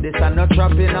reggae beat. This are not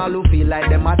trapping, all who feel like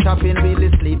them are tapping, really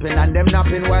sleeping, and them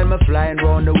napping while me flying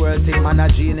round the world. Think man a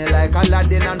genie like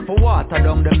Aladdin, and for water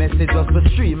down the message just for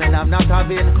streaming. I'm not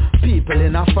having people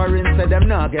in a foreign say them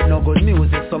not get no good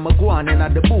music, so me go on in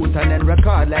at the booth and then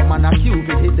record like man a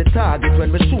Cupid. Hit the target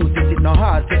when me shoot it, it no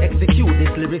hard to execute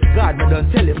this lyrics. God, me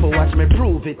don't tell it for watch me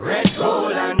prove it. Red,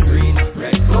 gold and green,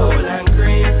 red, gold and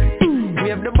green.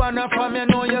 Wave the banner from you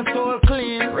know your soul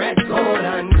clean. Red, gold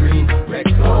and green, red,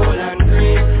 gold and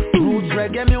green. Roots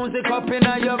reggae music up in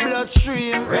your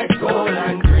bloodstream. Red, gold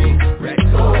and green, red,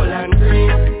 gold and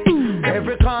green.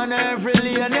 Every corner, every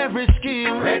lane, every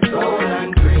scheme. Red, gold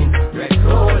and green, red,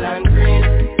 gold and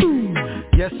green.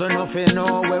 Yes or nothing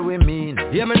know where we mean.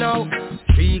 Hear me now.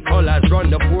 3 colors run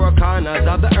the 4 corners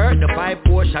of the earth. The 5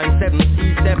 oceans, 7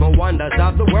 seas, 7 wonders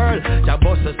of the world. Jah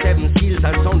bust the 7 seals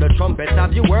and sound the trumpets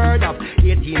of your word. Of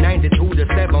 1892, the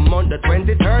 7th month, the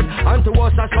 23rd. Unto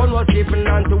us a son was given,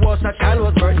 unto us a child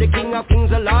was birthed. The King of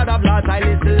Kings, the Lord of Lords, I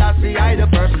listen last, I the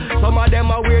first. Some of them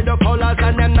are weird the colors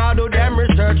and them now do them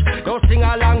research. Don't sing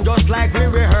along just like we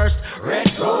rehearsed.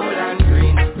 Red, gold and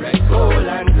green, red, gold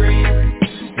and green.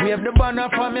 Wave the banner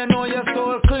from you know your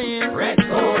soul clean. Red,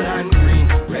 gold and green,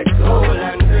 red, gold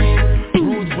and green.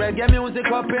 Roots reggae music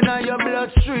up in your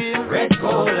bloodstream. Red,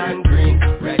 gold and green,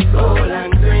 red, gold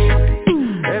and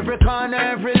green. Every corner,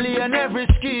 every lane, every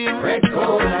scheme. Red,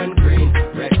 gold and green,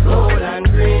 red, gold and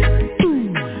green.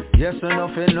 Yes,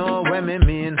 enough you know what me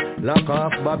mean. Lock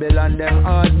off Babylon, them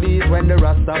heartbeat. When the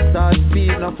rasta start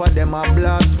speed, enough of them a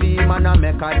blaspheme and a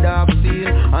make a dark scene.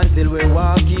 Until we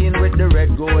walk in with the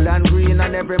red, gold and green.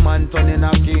 And every man turning a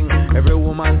king, every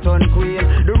woman turn queen.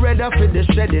 The red of it, the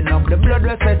shedding of the blood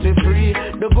will set you free.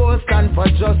 The gold stand for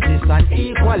justice and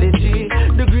equality.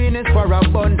 The green is for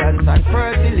abundance and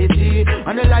fertility.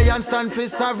 And the lion stand for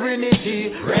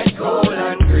sovereignty. Red, gold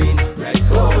and green, red,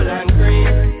 gold and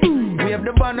green. Wave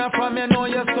the banner from you know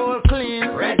your soul clean.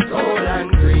 Red, gold and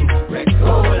green, red,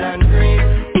 gold and green.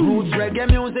 Roots reggae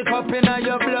music up in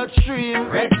your bloodstream.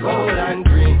 Red, gold and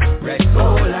green, red,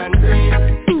 gold and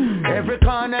green. Every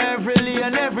corner, every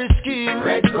lane, every scheme.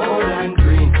 Red, gold and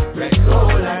green, red,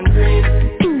 gold and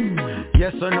green.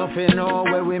 Yes or nothing know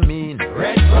where we mean.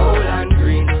 Red, gold and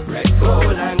green, red,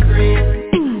 gold and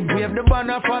green. Wave the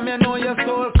banner from you know your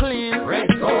soul clean. Red,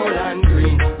 gold and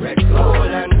green, red, gold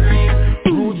and green.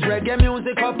 Roots reggae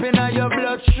music up in your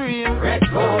bloodstream. Red,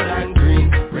 gold and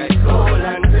green, red, gold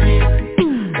and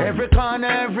green. Every corner,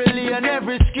 every lane,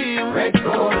 every scheme. Red,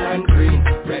 gold and green,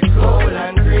 red, gold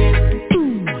and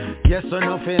green. Yes or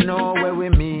nothing know where we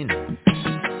mean.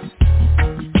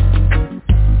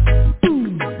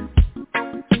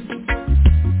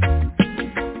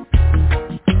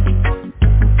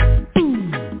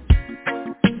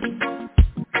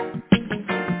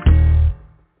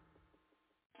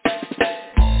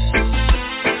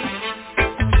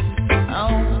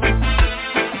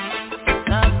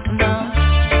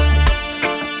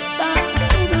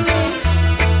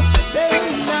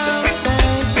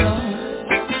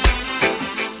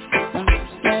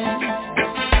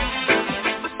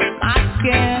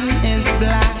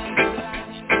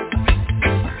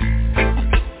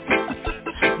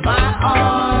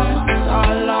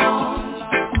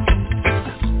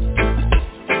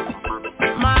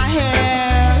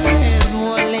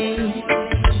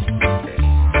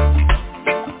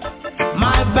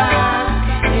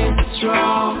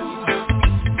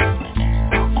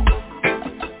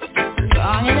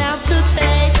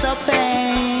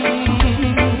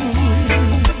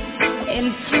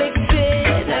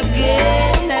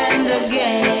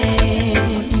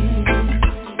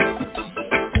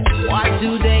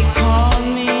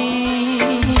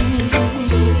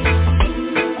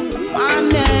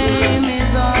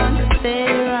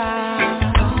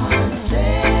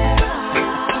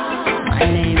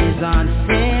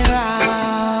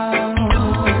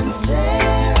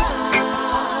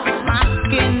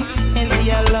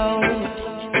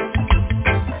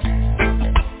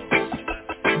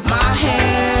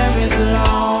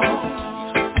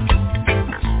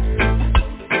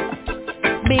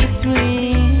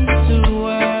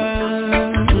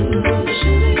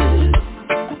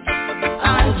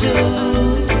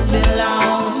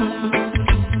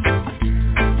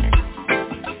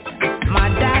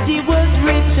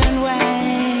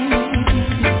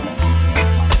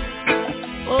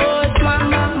 Oh, it's my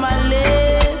mama,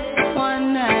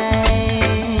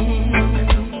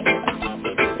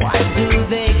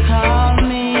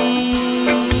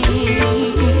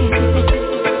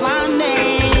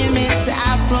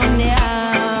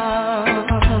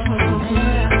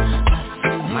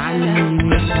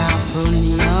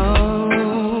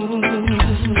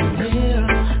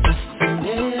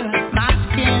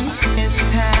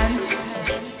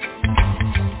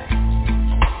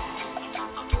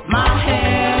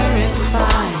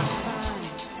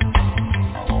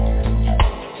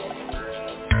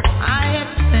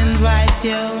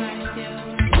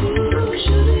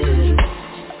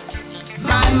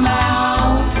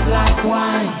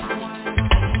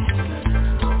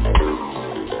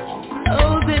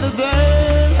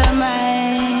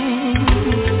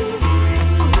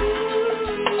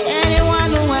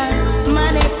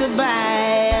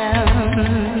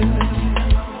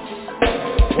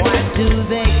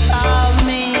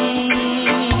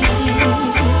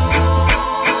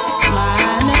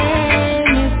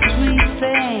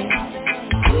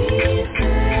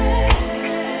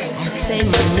 say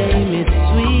my name is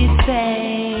Sweet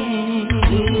Fame.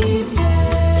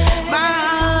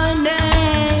 My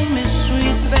name is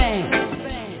Sweet Fame.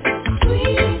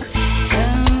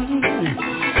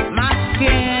 My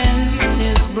skin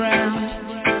is brown.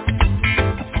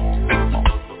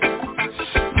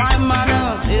 My manner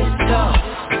is tough.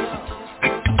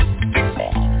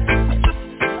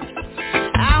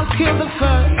 I'll kill the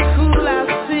first fool I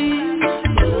see.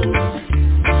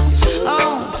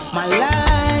 Oh, my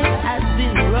life has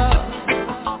been rough.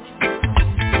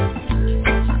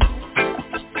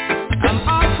 I'm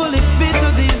awfully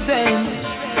bitter these days.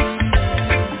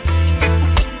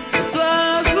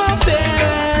 Plus my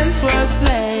parents were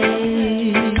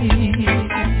slaves.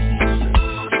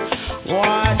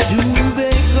 What do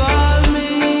they call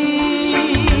me?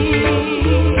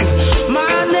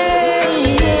 My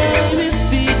name is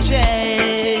PJ.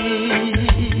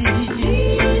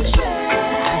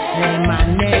 I say my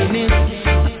name is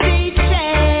PJ.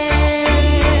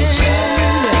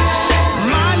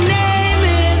 My name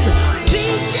is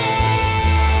PJ.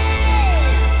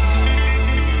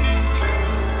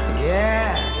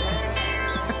 Yeah.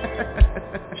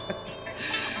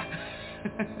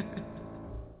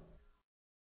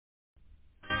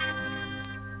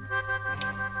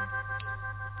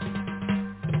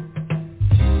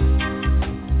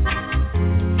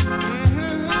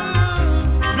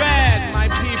 Dread, my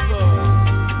people.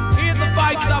 Hear the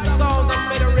voice of sound of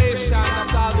federation.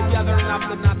 That's all the gathering of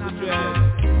the not to dread.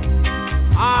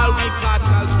 All we got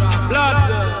shall drop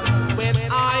blood. When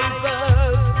I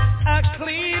was a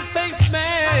clean-faced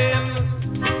man,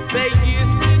 they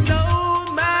used to know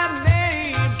my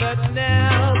name. But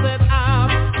now that I'm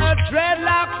a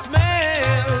dreadlocks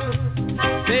man,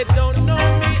 they don't know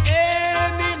me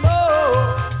anymore.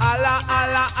 Allah,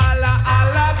 Allah, Allah,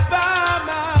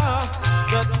 Alabama.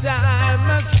 The time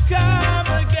has come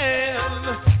again.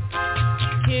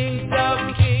 Kings of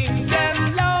kings and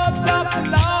lords of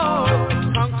lords,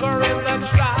 conquering the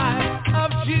tribe of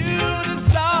Judah's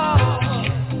law.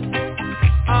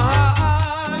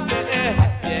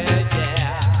 Yeah.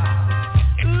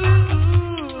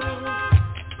 Ooh.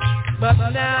 But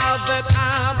now that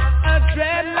I'm a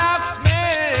dreadlocks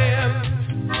man,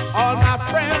 all my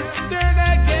friends turn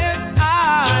against I.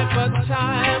 But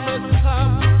time has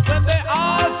come when they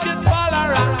all should fall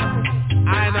around. I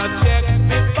know check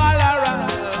me fall around.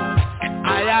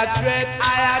 I dread.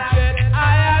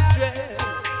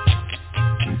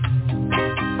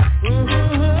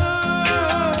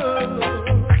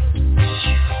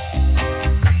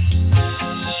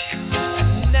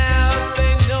 Now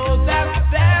they know that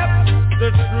that's the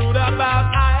truth about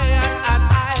I.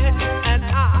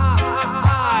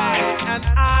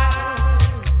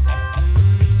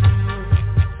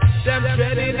 Them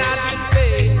dreading at the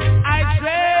day. I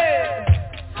dread.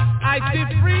 I see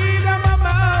freedom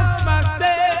amongst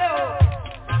myself.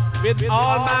 With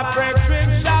all my brethren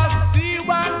shall see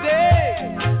one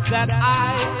day that I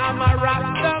am a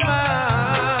rasta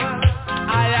man.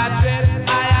 I dread.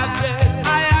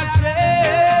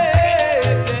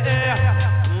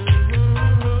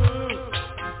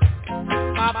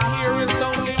 My parents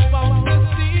only want to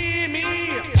see me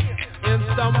in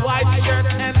some white shirt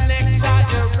and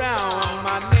necktie around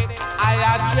my neck. I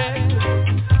dread.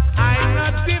 I'm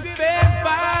not defend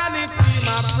vanity,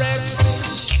 my brethren.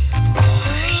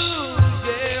 Ooh,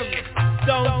 yeah.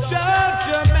 Don't judge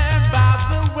a man by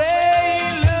the way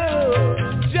he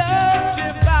looks. Judge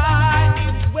him by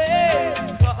his ways.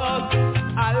 'Cause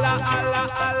Allah,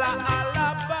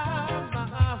 Alabama,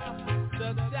 the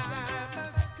time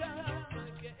has come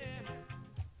again.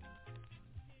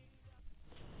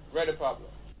 Ready, Pablo?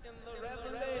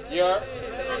 Yeah.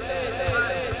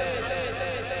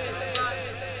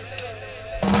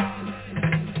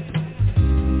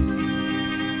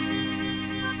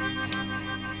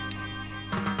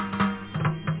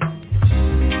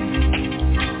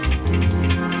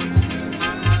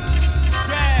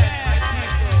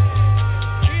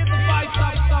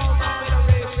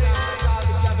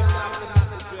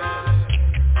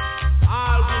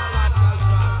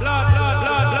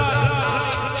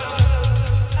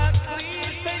 A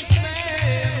clean-faced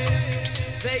man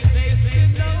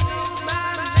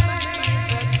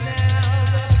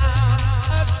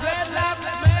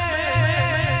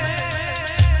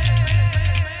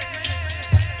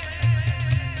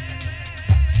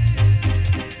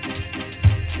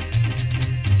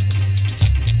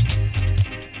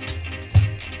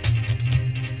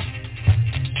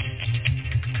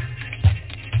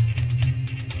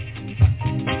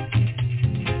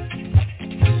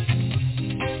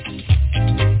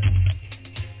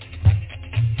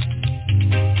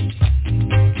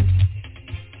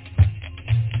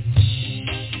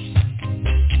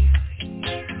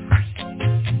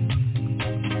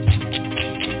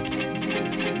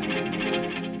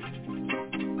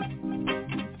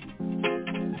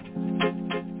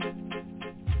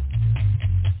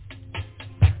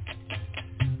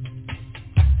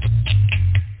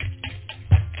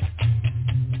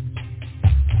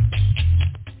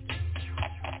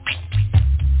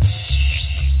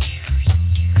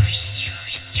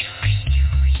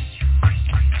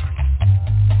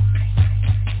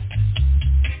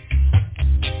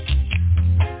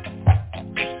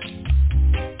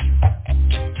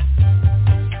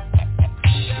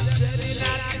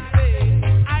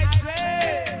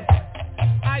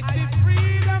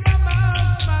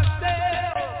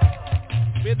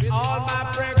with all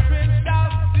my brethren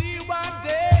shall see one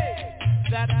day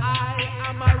that I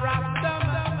am a rasta.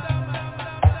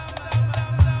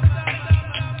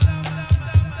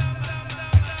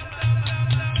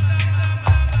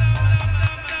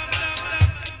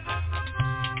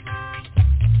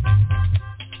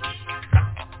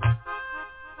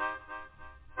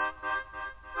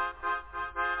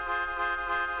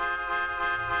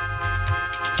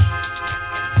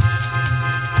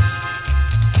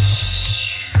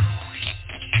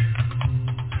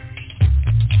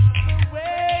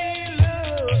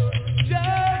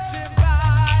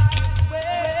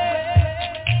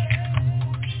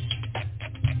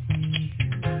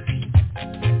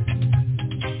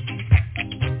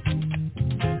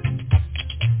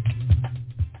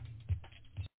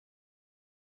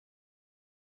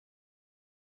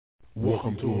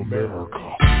 Welcome to America.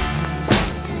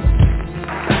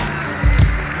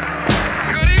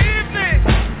 Good evening.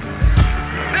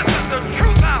 This is the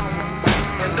Truth Hour.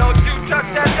 And don't you touch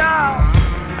that dial.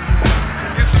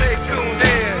 You stay tuned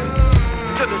in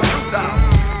to the Truth Hour.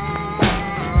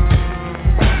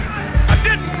 I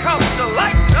didn't come to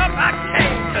lighten up, I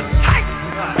came to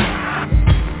tighten up.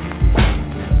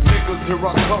 Niggas, here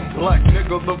I come, black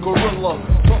nigga, the gorilla.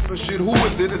 Shit, who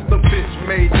is it? It's the bitch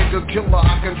made nigga killer.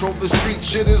 I control the street,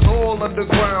 shit is all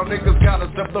underground. Niggas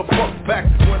gotta step the fuck back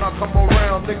when I come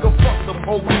around. Nigga, fuck the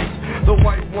police. The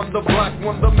white one, the black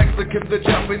one, the Mexican, the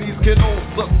Japanese can all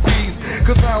suck these.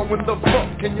 Cause now when the fuck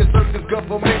can you serve this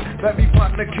government that be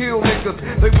plotting to kill niggas?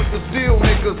 They with the steel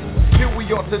niggas. Here we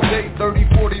are today,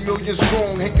 30, 40 million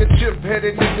strong. Handkerchief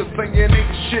headed niggas saying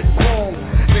ain't shit wrong.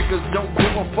 Niggas don't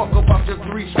give a fuck about your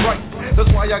 3 strikes.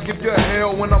 That's why I give you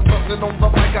hell when I'm busting on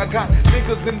the mic. I got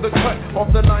niggas in the cut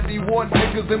off the 91.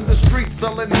 Niggas in the streets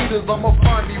selling heaters, I'ma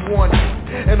find me one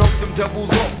and hook them devils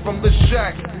off from the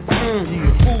shack.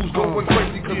 Fools going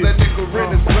crazy cause that nigga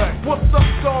Ren is back. What's up,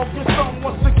 dog? It's on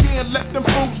once again. Let them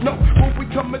fools know what we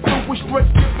coming through. We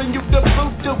straight giving you the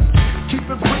voodoo. Keep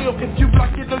it real if you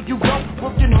like it or you don't.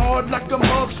 Working hard like a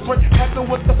mug, straight having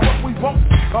what the fuck we want.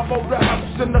 I'm on the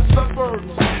house in the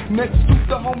suburbs next to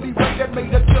the homie Ray that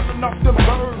made a killing off them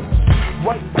birds.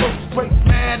 White folks straight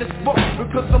mad as fuck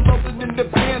because I'm loaded in the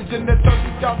Benz in that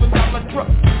 $30,000 truck.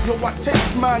 Yo, I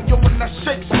taste mine, yo, and I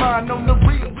shake mine on the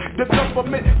real. The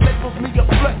government labels me a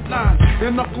flatline,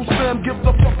 and Uncle Sam gives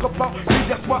a fuck about me.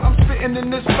 That's why I'm sitting in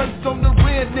this place on the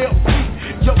red nail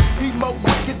feet. Yo, he more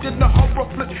wicked than the horror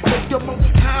flick. Make your most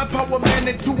high power man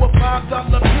into a $5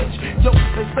 pitch. Yo,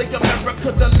 they say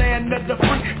America the land of the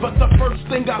free, but the first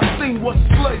thing I seen was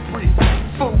slavery.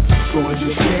 Food. So it's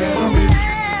just scared of me.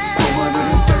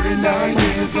 439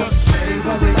 years of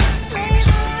slavery,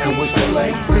 and we still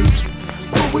ain't free.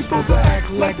 But we supposed to act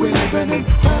like we're living in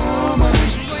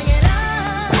harmony.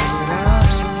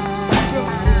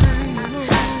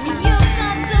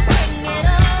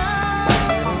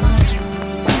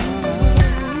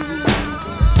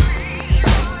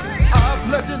 I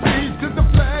pledge allegiance to the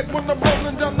flag when I'm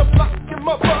rolling down the block in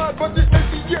my vibe, but the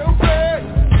ATL red.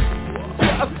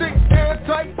 Yeah, I stick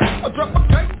airtight. I drop my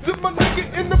kite to my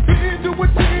nigga in the pen, do it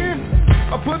then.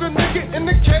 I put a nigga in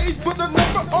the cage, put a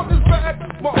number on his back.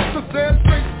 My officer said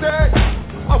straight stack.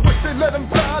 I wish they let him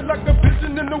fly like a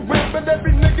pigeon in the wind, but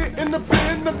every nigga in the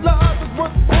pen alive is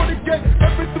worth 40K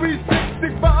every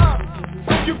 365.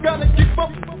 So you gotta keep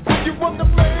up when you on the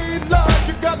main line.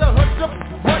 You gotta hush up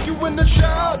while you in the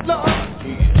shower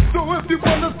line. So if you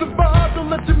wanna survive, don't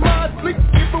let your mind sleep,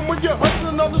 even when you're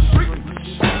hustling on the street.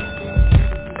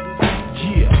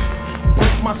 Yeah,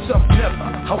 break myself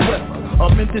never, however,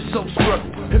 I'm in this old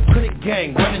struggle. Hypocritic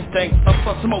gang running things up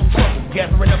for some old trouble.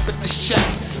 Gathering up at the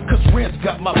shack, cause Ren's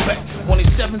got my back.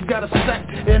 27's got a sack,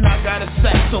 and I got a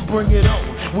sack, so bring it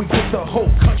on. We get the whole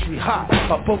country high.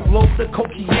 A boatload of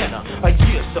cocaine, a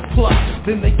year's supply.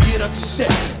 Then they get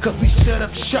upset, cause we set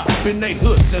up shop in they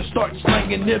hoods and start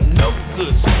slanging them no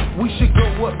goods. We should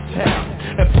go uptown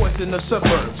and poison the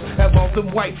suburbs. Have all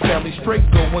them white families straight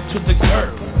going to the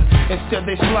curb. Instead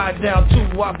they slide down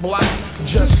to our block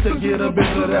just to get a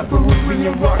bit of that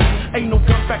Peruvian rock. Ain't no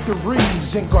gun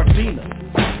factories in Gardena.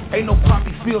 Ain't no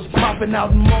poppy fields popping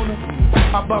out in Mona.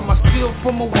 I buy my steel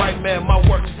from a white man, my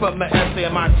work's for my essay,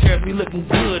 and my chairs be looking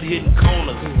good hitting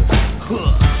corners.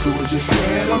 So it's just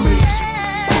scared of me.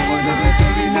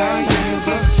 439 years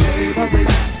of slavery,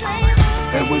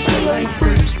 and we still ain't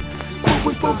free. But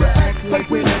we supposed to act like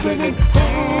we're living in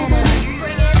harmony.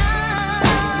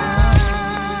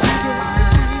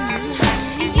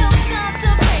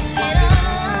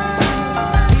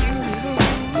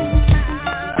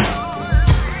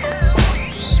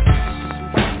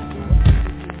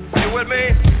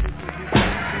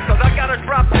 Cause I gotta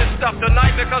drop this stuff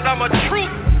tonight because I'm a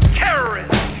truth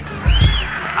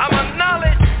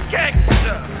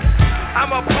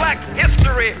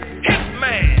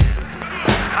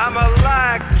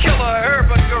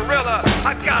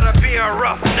I gotta be a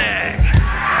roughneck.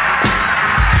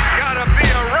 Gotta be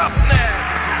a roughneck.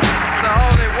 It's the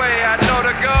only way I know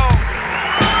to go.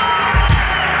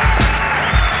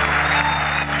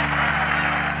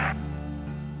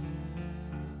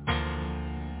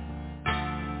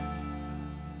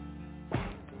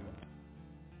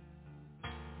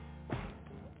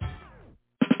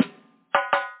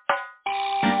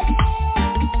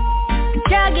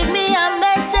 Give me a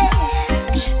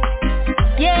message,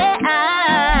 yeah,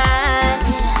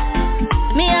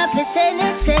 me have to send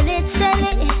it,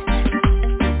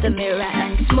 the mirror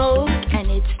and smoke,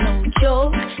 and it's no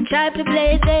joke, try to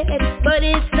play dead, but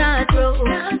it's not broke,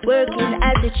 working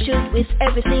as it should with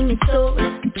everything it's sold,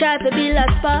 try to be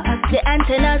like spark, the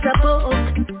antennas are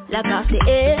poke, lock off the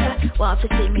air, want to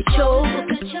see me choke,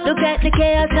 look at the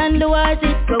chaos and the wars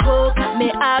it provoke,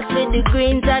 me ask with the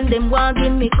greens and them want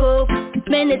give me coke,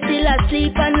 many still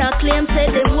asleep and I claim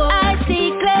say them woke. I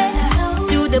see clear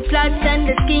through the plots and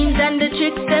the schemes and the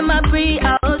tricks them a pre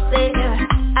out there.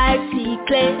 I see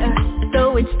clear,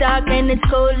 though it's dark and it's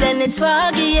cold and it's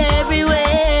foggy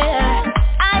everywhere.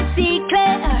 I see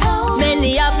clear,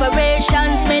 many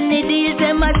operations, many deals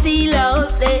them a seal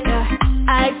out there.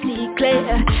 I see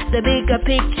clear, the bigger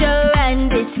picture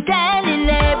and it's standing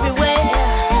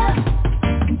everywhere.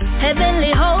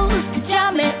 Heavenly host,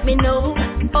 Jah make me know.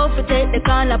 Hope to take the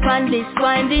corner upon this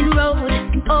winding road.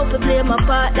 Hope to play my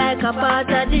part like a part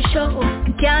of the show.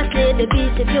 Can't slay the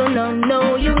beast if you don't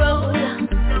know your role.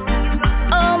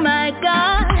 Oh my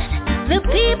God, the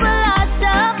people are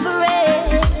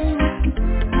suffering.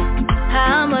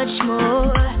 How much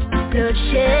more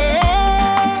bloodshed?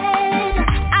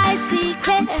 I see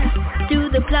clear through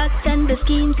the plots and the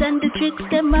schemes and the tricks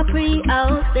them are pre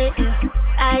out there.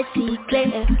 I see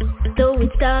clear, though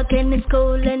it's dark and it's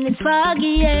cold and it's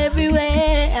foggy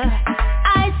everywhere.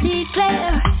 I see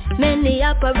clear, many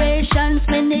operations,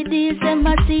 many deals them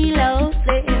a seal out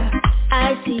there.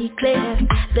 I see clear,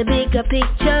 the bigger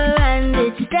picture and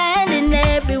it's standing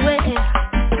everywhere.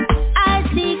 I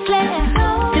see clear,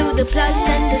 through the plots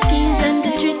and the schemes and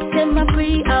the tricks them a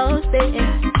pre out there.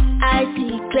 I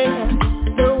see clear,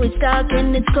 though it's dark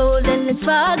and it's cold and it's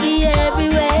foggy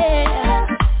everywhere.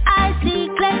 I see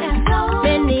clear,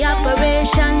 many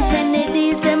operations, many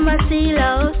deals them a seal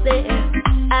out there.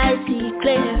 I see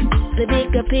clear, the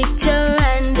bigger picture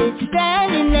and it's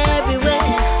standing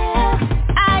everywhere.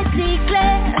 I see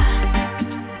clear,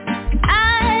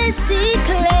 I see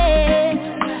clear,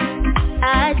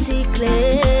 I see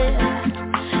clear,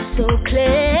 so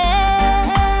clear,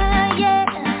 yeah.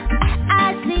 I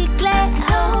see clear,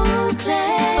 so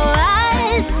clear, oh I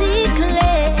see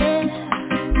clear,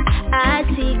 I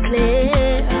see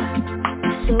clear,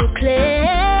 so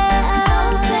clear,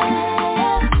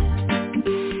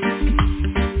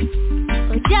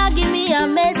 oh Jah give me a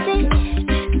message,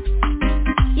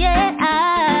 yeah,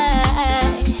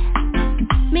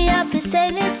 me have to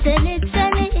send it,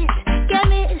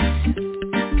 get it,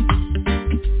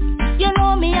 you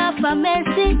know me have a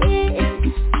message,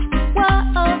 whoa,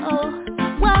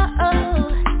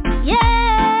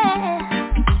 yeah,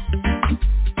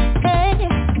 hey.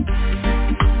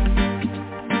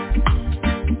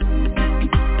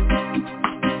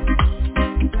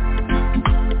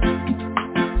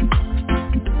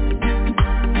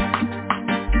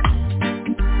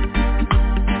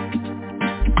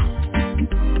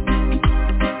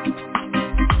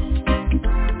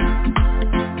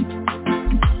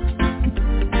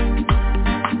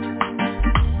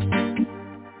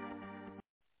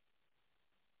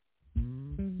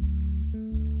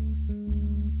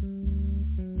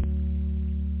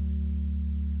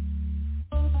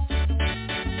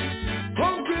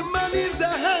 Hungry man is a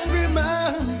hungry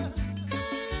man.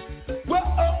 Whoa,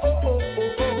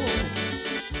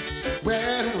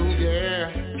 well, yeah.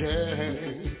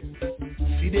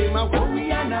 See them a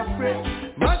worry and afraid.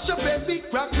 Mash up every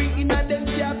crack we in a them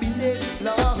cabinet,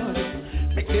 Lord.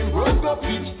 Make them run up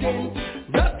each tent.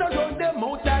 Just around them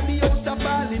out of the house of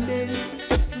Parliament.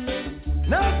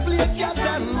 Now play cat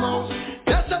and mouse.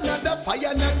 That's another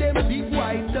fire, not them big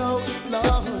white house,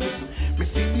 Lord. Me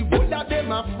see the whole of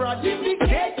them a fraud.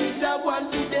 Indicate is a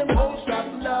one to them house trap,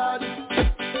 Lord.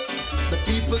 The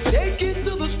people take it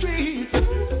to the streets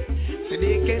so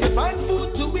they can find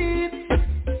food to eat.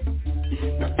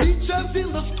 The teachers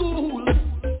in the school,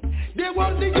 they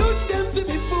want the youth them to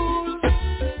be fools.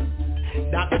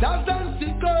 Doctors and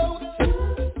sick out,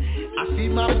 I see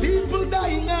my people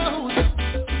dying out.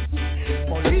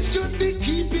 Police should be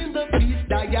keeping the peace.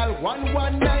 Dial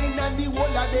 119 and the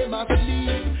whole of them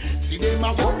asleep. See them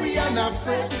a worry and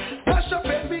afraid. Wash up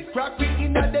every crack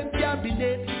in a them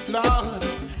cabinet, Lord.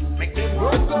 Make them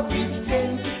work up each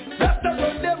day. That's the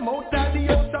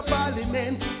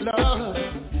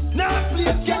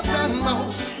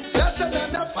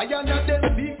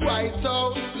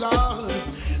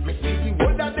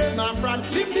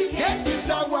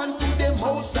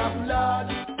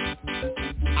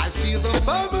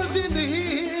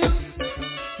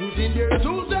in their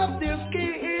tools of their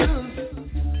skills.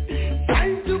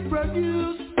 Time to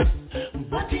produce,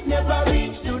 but it never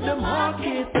reached to the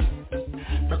market.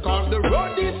 Because the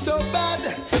road is so bad,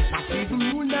 as even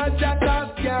Muna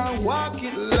Jackals can't walk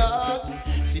it, Lord.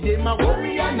 See them a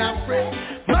worry and afraid,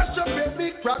 mash up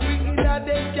every crack in a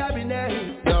dead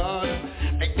cabinet, Lord.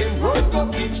 Make them roll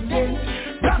up each day,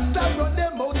 rasta run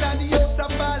them out of the house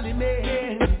of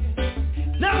parliament.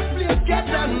 Now play cat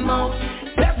and mouse,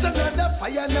 that's another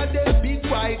fire, another big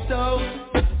white house.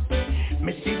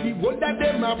 Me see the word of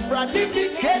them a fraud, if the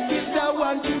case is the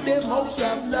one to them house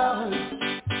of love.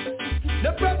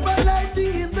 The proper life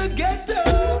in the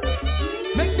ghetto,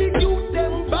 make the youth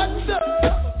them back up.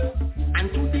 And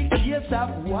to the case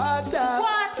of water,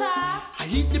 I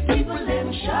hit the people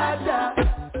them shatter.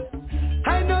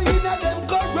 I know you know them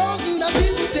corrosion, I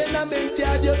feel the tenement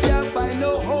yard, you can't find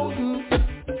no housing.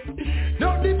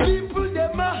 Now the people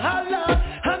them a holler,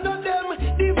 I know them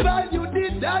devalue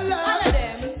the dollar.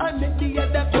 And make the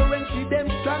other currency them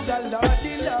stronger, Lord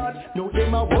the Lord. Now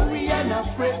them a worry and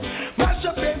afraid, mash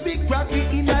up every crack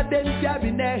in a them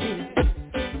cabinet.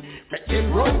 Make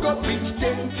them run up each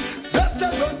day, just to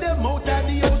run them out of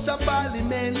the house of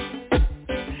parliament.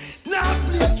 Now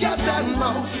play cat and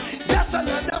mouse, that's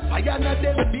another fire,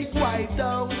 another big white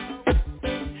house.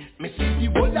 Me see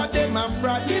the whole of them a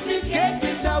fraud, if the case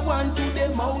is a one to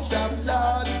them house of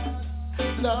Lord.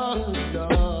 Lord,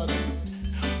 Lord.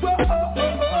 Whoa, oh, oh,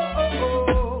 oh, oh,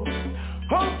 oh.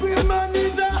 Hungry man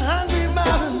is a hungry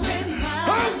man.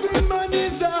 Hungry man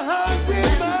is a hungry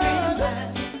man.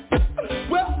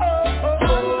 Whoa, oh, oh,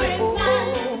 oh, oh,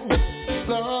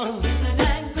 Lord,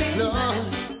 Lord.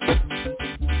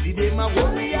 See them a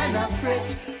worry and afraid,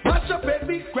 mash up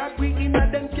every crack we in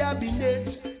a them cabinet.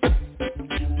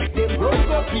 Make them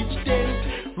roll up each day,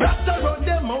 rasta run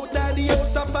them out of the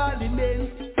house of parliament.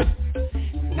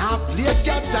 Now play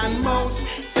cat and mouse,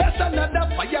 that's another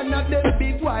fire, another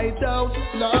big white house,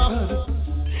 Lord.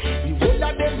 The whole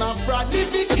of them are fraud,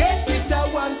 if the case is a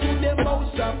one to the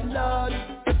house of Lord.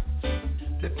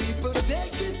 The people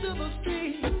take it to the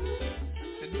street,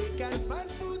 so they can find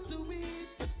food to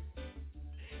eat.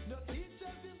 No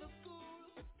teachers in the school,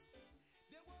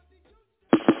 they want the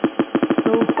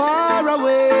so far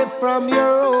away from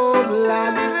your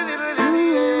homeland.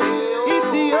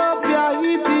 Ethiopia,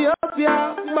 Ethiopia,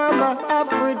 Mama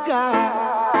Africa,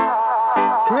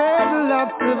 cradle up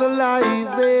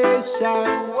civilization.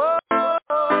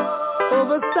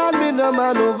 Over stamina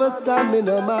man, over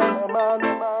stamina man.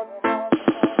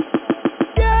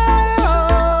 Yeah,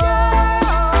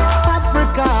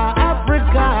 Africa,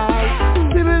 Africa,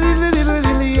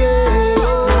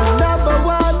 number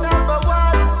one.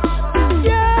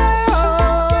 Yeah,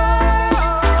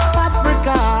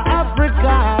 Africa,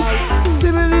 Africa.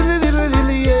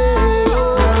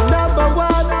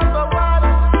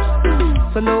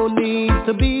 So no need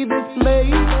to be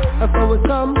dismayed. That's how we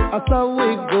come, that's how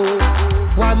we go.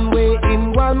 One way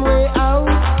in, one way out.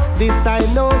 This I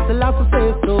know, till I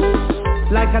say so.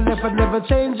 Like I never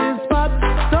change his spot.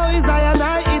 So is I and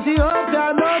I,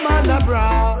 Ethiopia, no man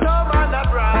abroad.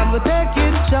 And we're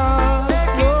taking charge.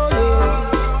 Oh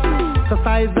yeah. So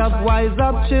size up, wise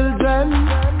up, children.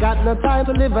 Got no time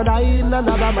to live and die in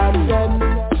another man's den.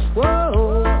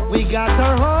 Whoa, we got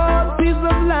our whole piece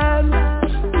of land,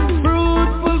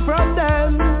 fruitful from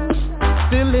them,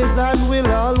 still is and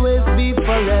will always be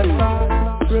forever.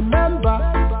 Remember,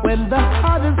 when the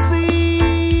hardest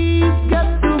seas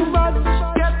get too much,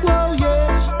 whoa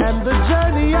yeah, and the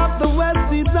journey up the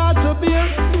west is hard to bear.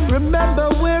 Remember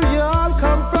where you all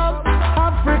come from,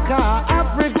 Africa,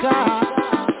 Africa.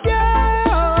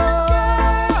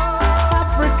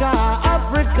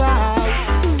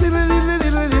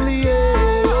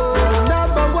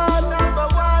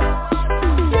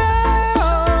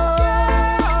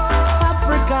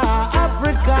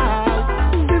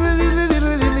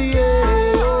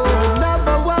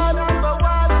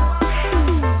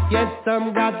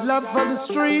 Some got love for the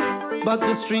street, but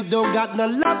the street don't got no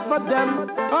love for them.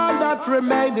 All that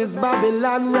remain is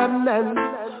Babylon remnant.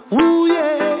 Ooh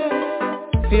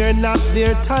yeah. Fear not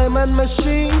their time and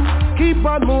machine. Keep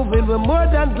on moving, we're more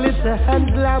than glitter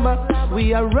and glamour.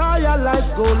 We are royal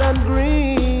like gold and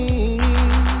green.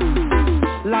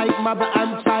 Like mother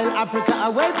and child, Africa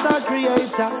awaits our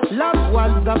creator. Loved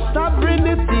ones of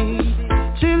sovereignty,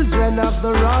 children of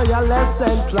the royal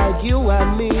essence like you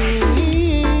and me.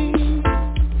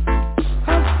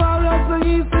 The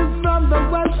east is from the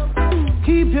west.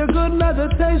 Keep your good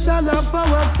meditation of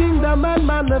our kingdom and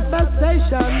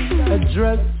manifestation.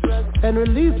 Address and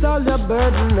release all your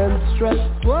burden and stress.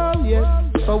 Whoa yeah.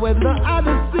 For when the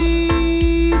other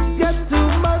seas get too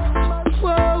much,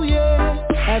 whoa yeah,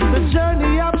 and the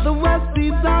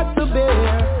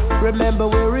Remember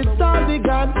where it all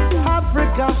began.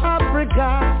 Africa,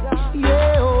 Africa,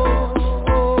 yeah, oh,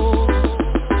 oh.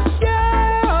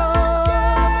 Yeah, oh.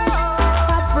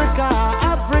 Africa,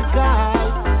 Africa,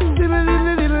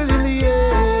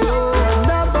 yeah, oh.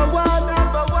 Number one,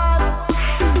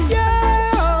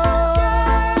 yeah, oh.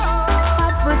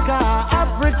 Africa,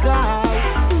 Africa,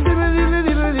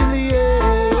 yeah,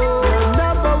 oh.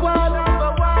 Number one,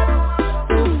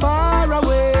 so far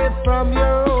away from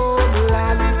your own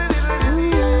land.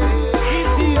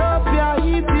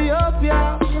 Ethiopia,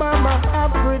 Mama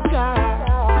Africa,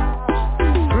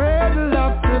 cradle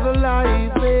up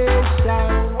civilization.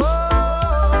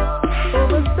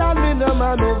 Over stamina,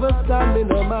 man, over